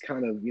 It's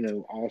kind of,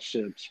 all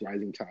ships,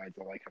 rising tides,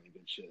 all that kind of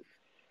good shit.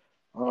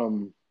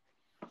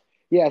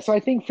 Yeah, so I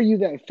think for you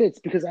that fits,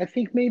 because I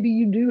think maybe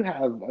you do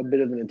have a bit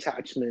of an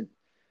attachment.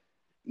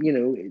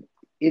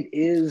 It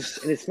is,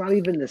 and it's not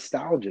even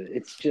nostalgia.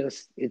 It's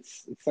just,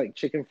 it's like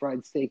chicken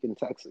fried steak in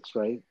Texas,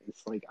 right?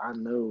 It's like, I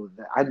know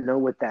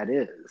what that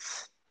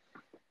is.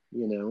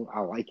 I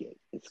like it.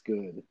 It's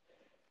good.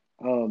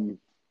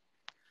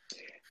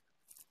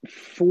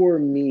 For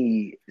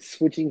me,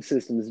 switching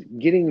systems,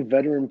 getting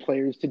veteran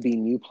players to be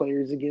new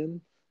players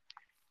again,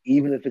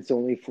 even if it's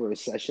only for a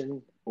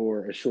session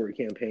or a short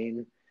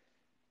campaign,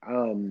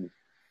 I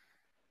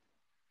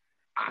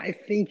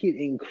think it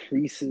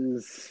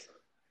increases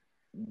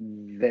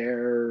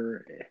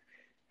their,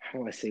 how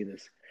do I say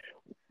this?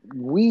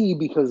 We,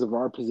 because of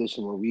our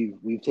position where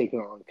we've taken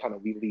on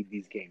we lead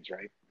these games,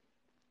 right?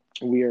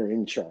 We are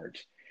in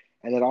charge.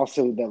 And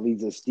that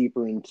leads us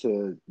deeper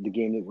into the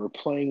game that we're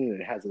playing,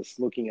 and it has us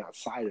looking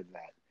outside of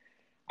that.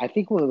 I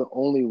think one of the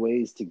only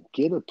ways to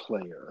get a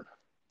player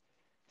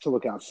to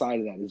look outside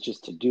of that is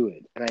just to do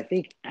it. And I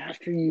think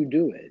after you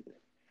do it,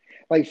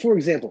 like, for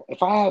example,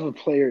 if I have a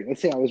player,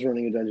 let's say I was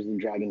running a Dungeons and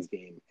Dragons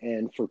game,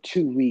 and for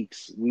 2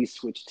 weeks, we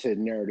switched to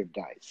narrative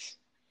dice.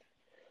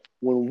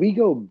 When we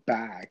go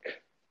back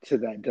to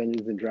that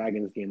Dungeons and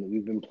Dragons game that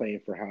we've been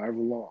playing for however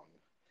long,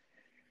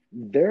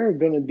 there are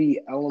going to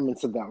be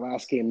elements of that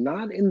last game,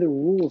 not in the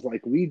rules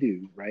like we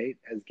do, right,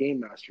 as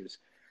game masters,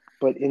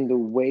 but in the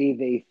way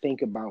they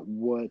think about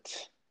what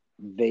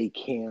they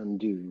can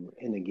do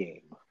in a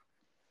game,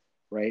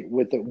 right?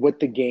 What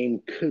the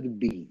game could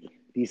be,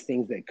 these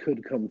things that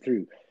could come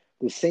through.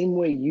 The same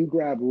way you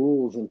grab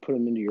rules and put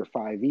them into your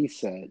 5e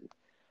set,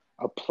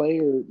 a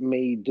player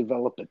may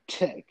develop a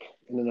tick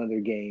in another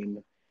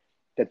game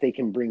that they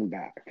can bring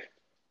back.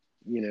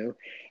 And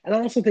I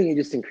also think it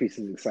just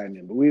increases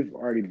excitement. But we've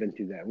already been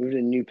through that. We've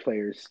been new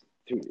players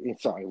through.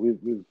 Sorry,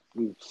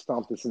 we've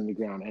stomped this in the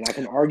ground, and I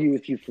can argue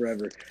with you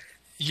forever.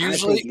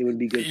 Usually, I think it would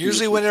be good.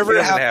 Usually, whenever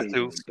it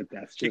happens, but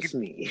that's just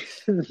me.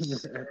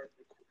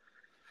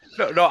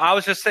 No, I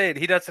was just saying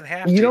he doesn't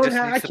have to. You don't he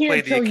just needs to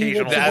play the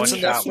occasional one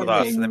shot with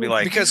us, and then be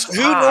like, because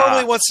who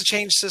normally wants to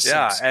change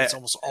systems? Yeah, it's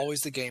almost always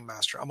the game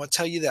master. I'm going to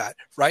tell you that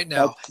right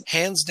now,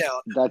 hands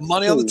down,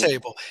 money on the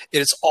table. It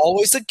is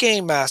always the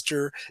game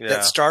master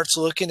that starts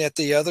looking at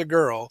the other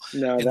girl in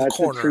the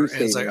corner,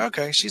 and it's like,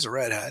 okay, she's a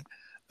redhead.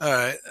 All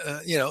right,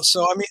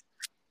 So I mean,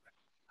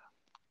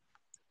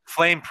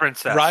 flame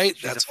princess, right?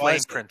 She's a flame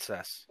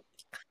princess.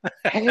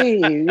 Hey,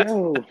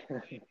 yo.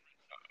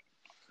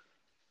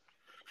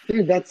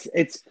 Dude,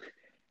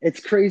 it's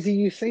crazy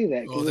you say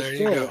that. Well, there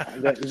you go.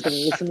 That is going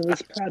to listen to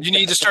this podcast. You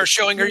need to start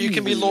showing her you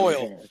can be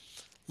loyal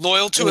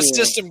to a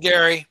system,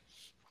 Gary.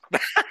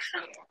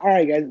 All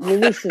right, guys. Well,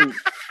 listen.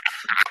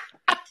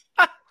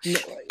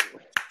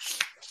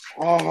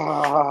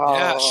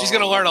 Yeah, she's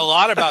going to learn a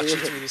lot about you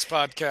through this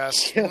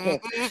podcast.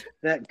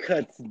 That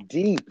cuts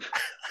deep.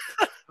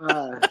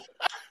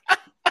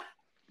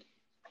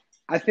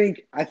 I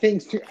think.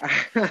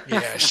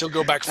 Yeah, she'll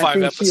go back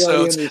 5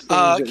 episodes.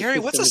 Gary,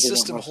 what's a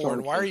system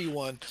horn? Why are you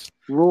one?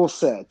 Rule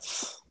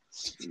sets,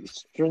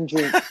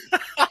 stringent.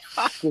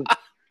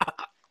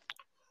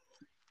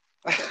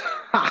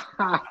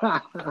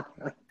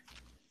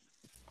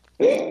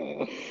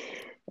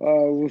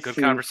 We'll Good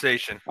see.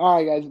 Conversation. All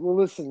right, guys. Well,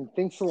 listen.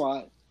 Thanks a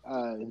lot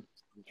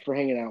for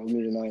hanging out with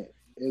me tonight.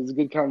 It was a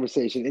good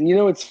conversation, and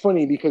it's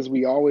funny because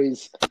we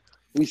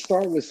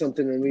start with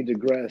something and we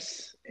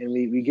digress, and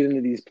we get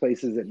into these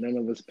places that none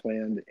of us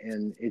planned,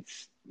 and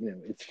it's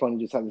fun to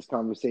just have this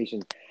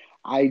conversation.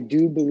 I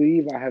do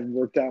believe I have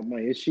worked out my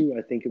issue.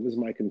 I think it was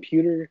my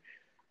computer.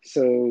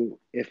 So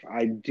if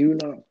I do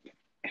not,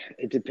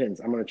 it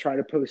depends. I'm going to try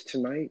to post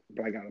tonight,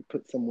 but I got to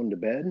put someone to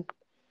bed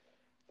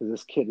because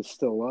this kid is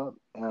still up.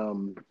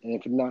 And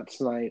if not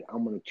tonight,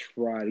 I'm going to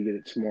try to get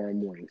it tomorrow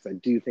morning because I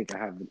do think I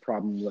have the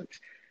problem licked.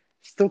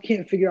 Still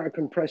can't figure out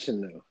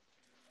compression though.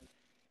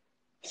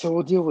 So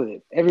we'll deal with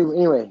it.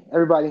 Anyway,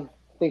 everybody,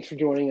 thanks for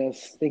joining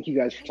us. Thank you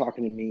guys for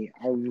talking to me.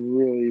 I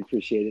really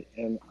appreciate it.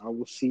 And I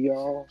will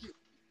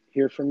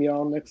hear from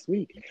y'all next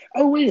week.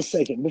 Oh, wait a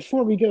second.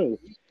 Before we go,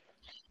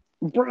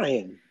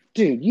 Brian,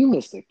 dude, you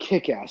missed a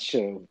kick-ass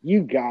show.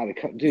 You got to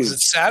come. Dude, was it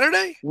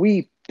Saturday?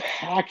 We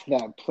packed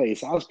that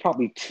place. I was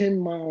probably 10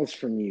 miles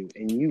from you,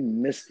 and you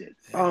missed it.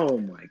 Oh,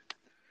 my.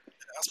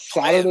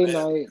 Saturday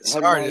night.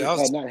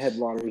 Not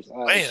Headwaters.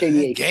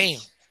 Shady Acres. Game.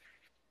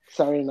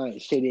 Saturday night,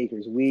 Shady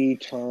Acres. We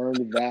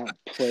turned that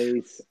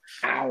place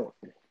out.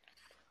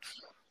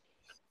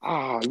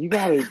 You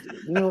gotta,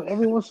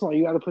 every once in a while,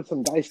 you gotta put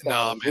some dice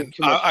down. No, man,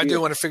 I do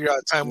want to figure out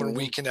a time when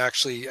we can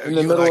actually, you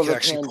and I can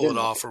actually pull it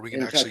off, or we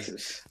can actually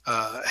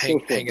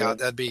hang out.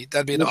 That'd be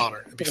an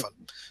honor. It'd be fun.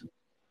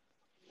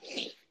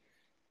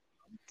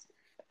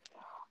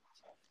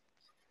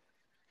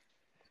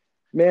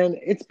 Man,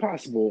 it's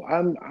possible.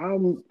 I'm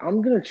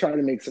gonna try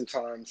to make some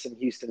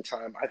Houston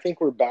time. I think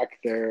we're back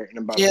there in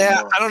about.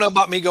 Yeah, I don't know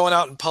about me going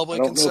out in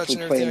public and such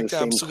and everything like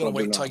that. I'm still gonna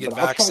wait until I get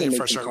vaccinated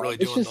before I start really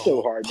doing the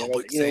whole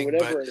public thing.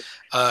 But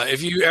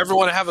if you ever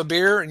want to have a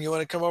beer and you want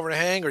to come over to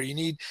hang, or you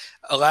need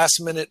a last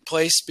minute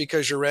place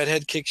because your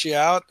redhead kicks you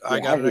out, I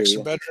got an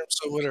extra bedroom,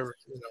 so whatever.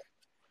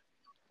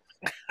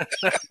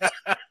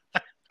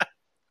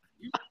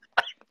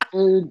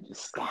 Dude,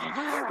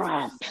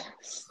 stop.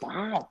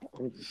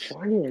 I'm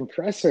trying to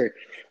impress her.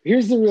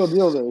 Here's the real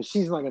deal, though.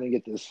 She's not going to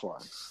get this far.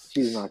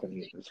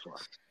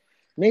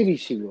 Maybe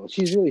she will.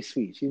 She's really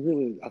sweet.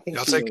 I think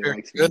she really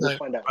likes me. Good night. We'll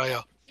find out.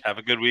 Bye, have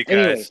a good week,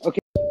 guys. Okay.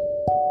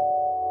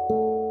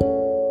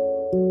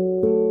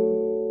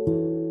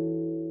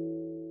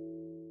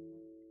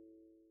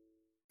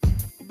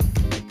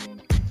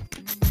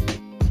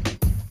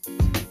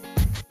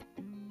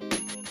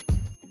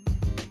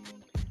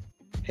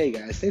 Hey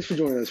guys, thanks for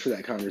joining us for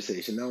that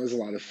conversation. That was a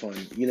lot of fun.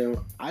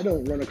 I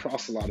don't run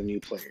across a lot of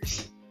new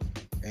players.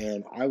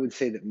 And I would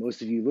say that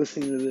most of you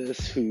listening to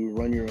this who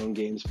run your own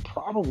games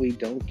probably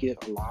don't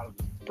get a lot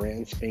of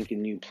brand spanking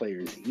new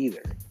players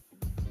either.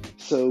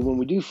 So when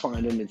we do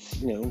find them, it's,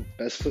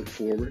 best foot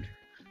forward.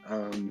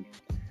 And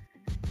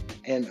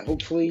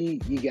hopefully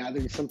you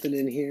gathered something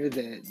in here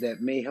that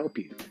may help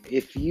you.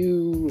 If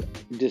you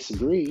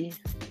disagree,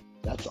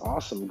 that's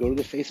awesome. Go to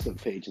the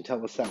Facebook page and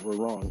tell us that we're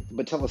wrong,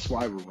 but tell us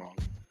why we're wrong.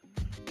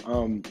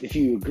 If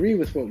you agree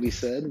with what we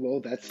said, well,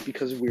 that's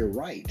because we're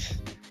right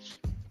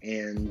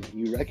and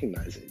you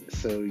recognize it.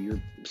 So you're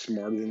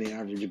smarter than the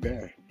average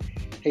bear.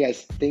 Hey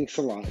guys, thanks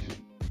a lot.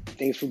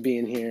 Thanks for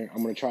being here.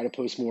 I'm going to try to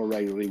post more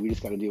regularly. We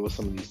just got to deal with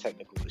some of these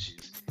technical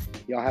issues.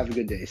 Y'all have a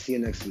good day. See you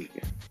next week.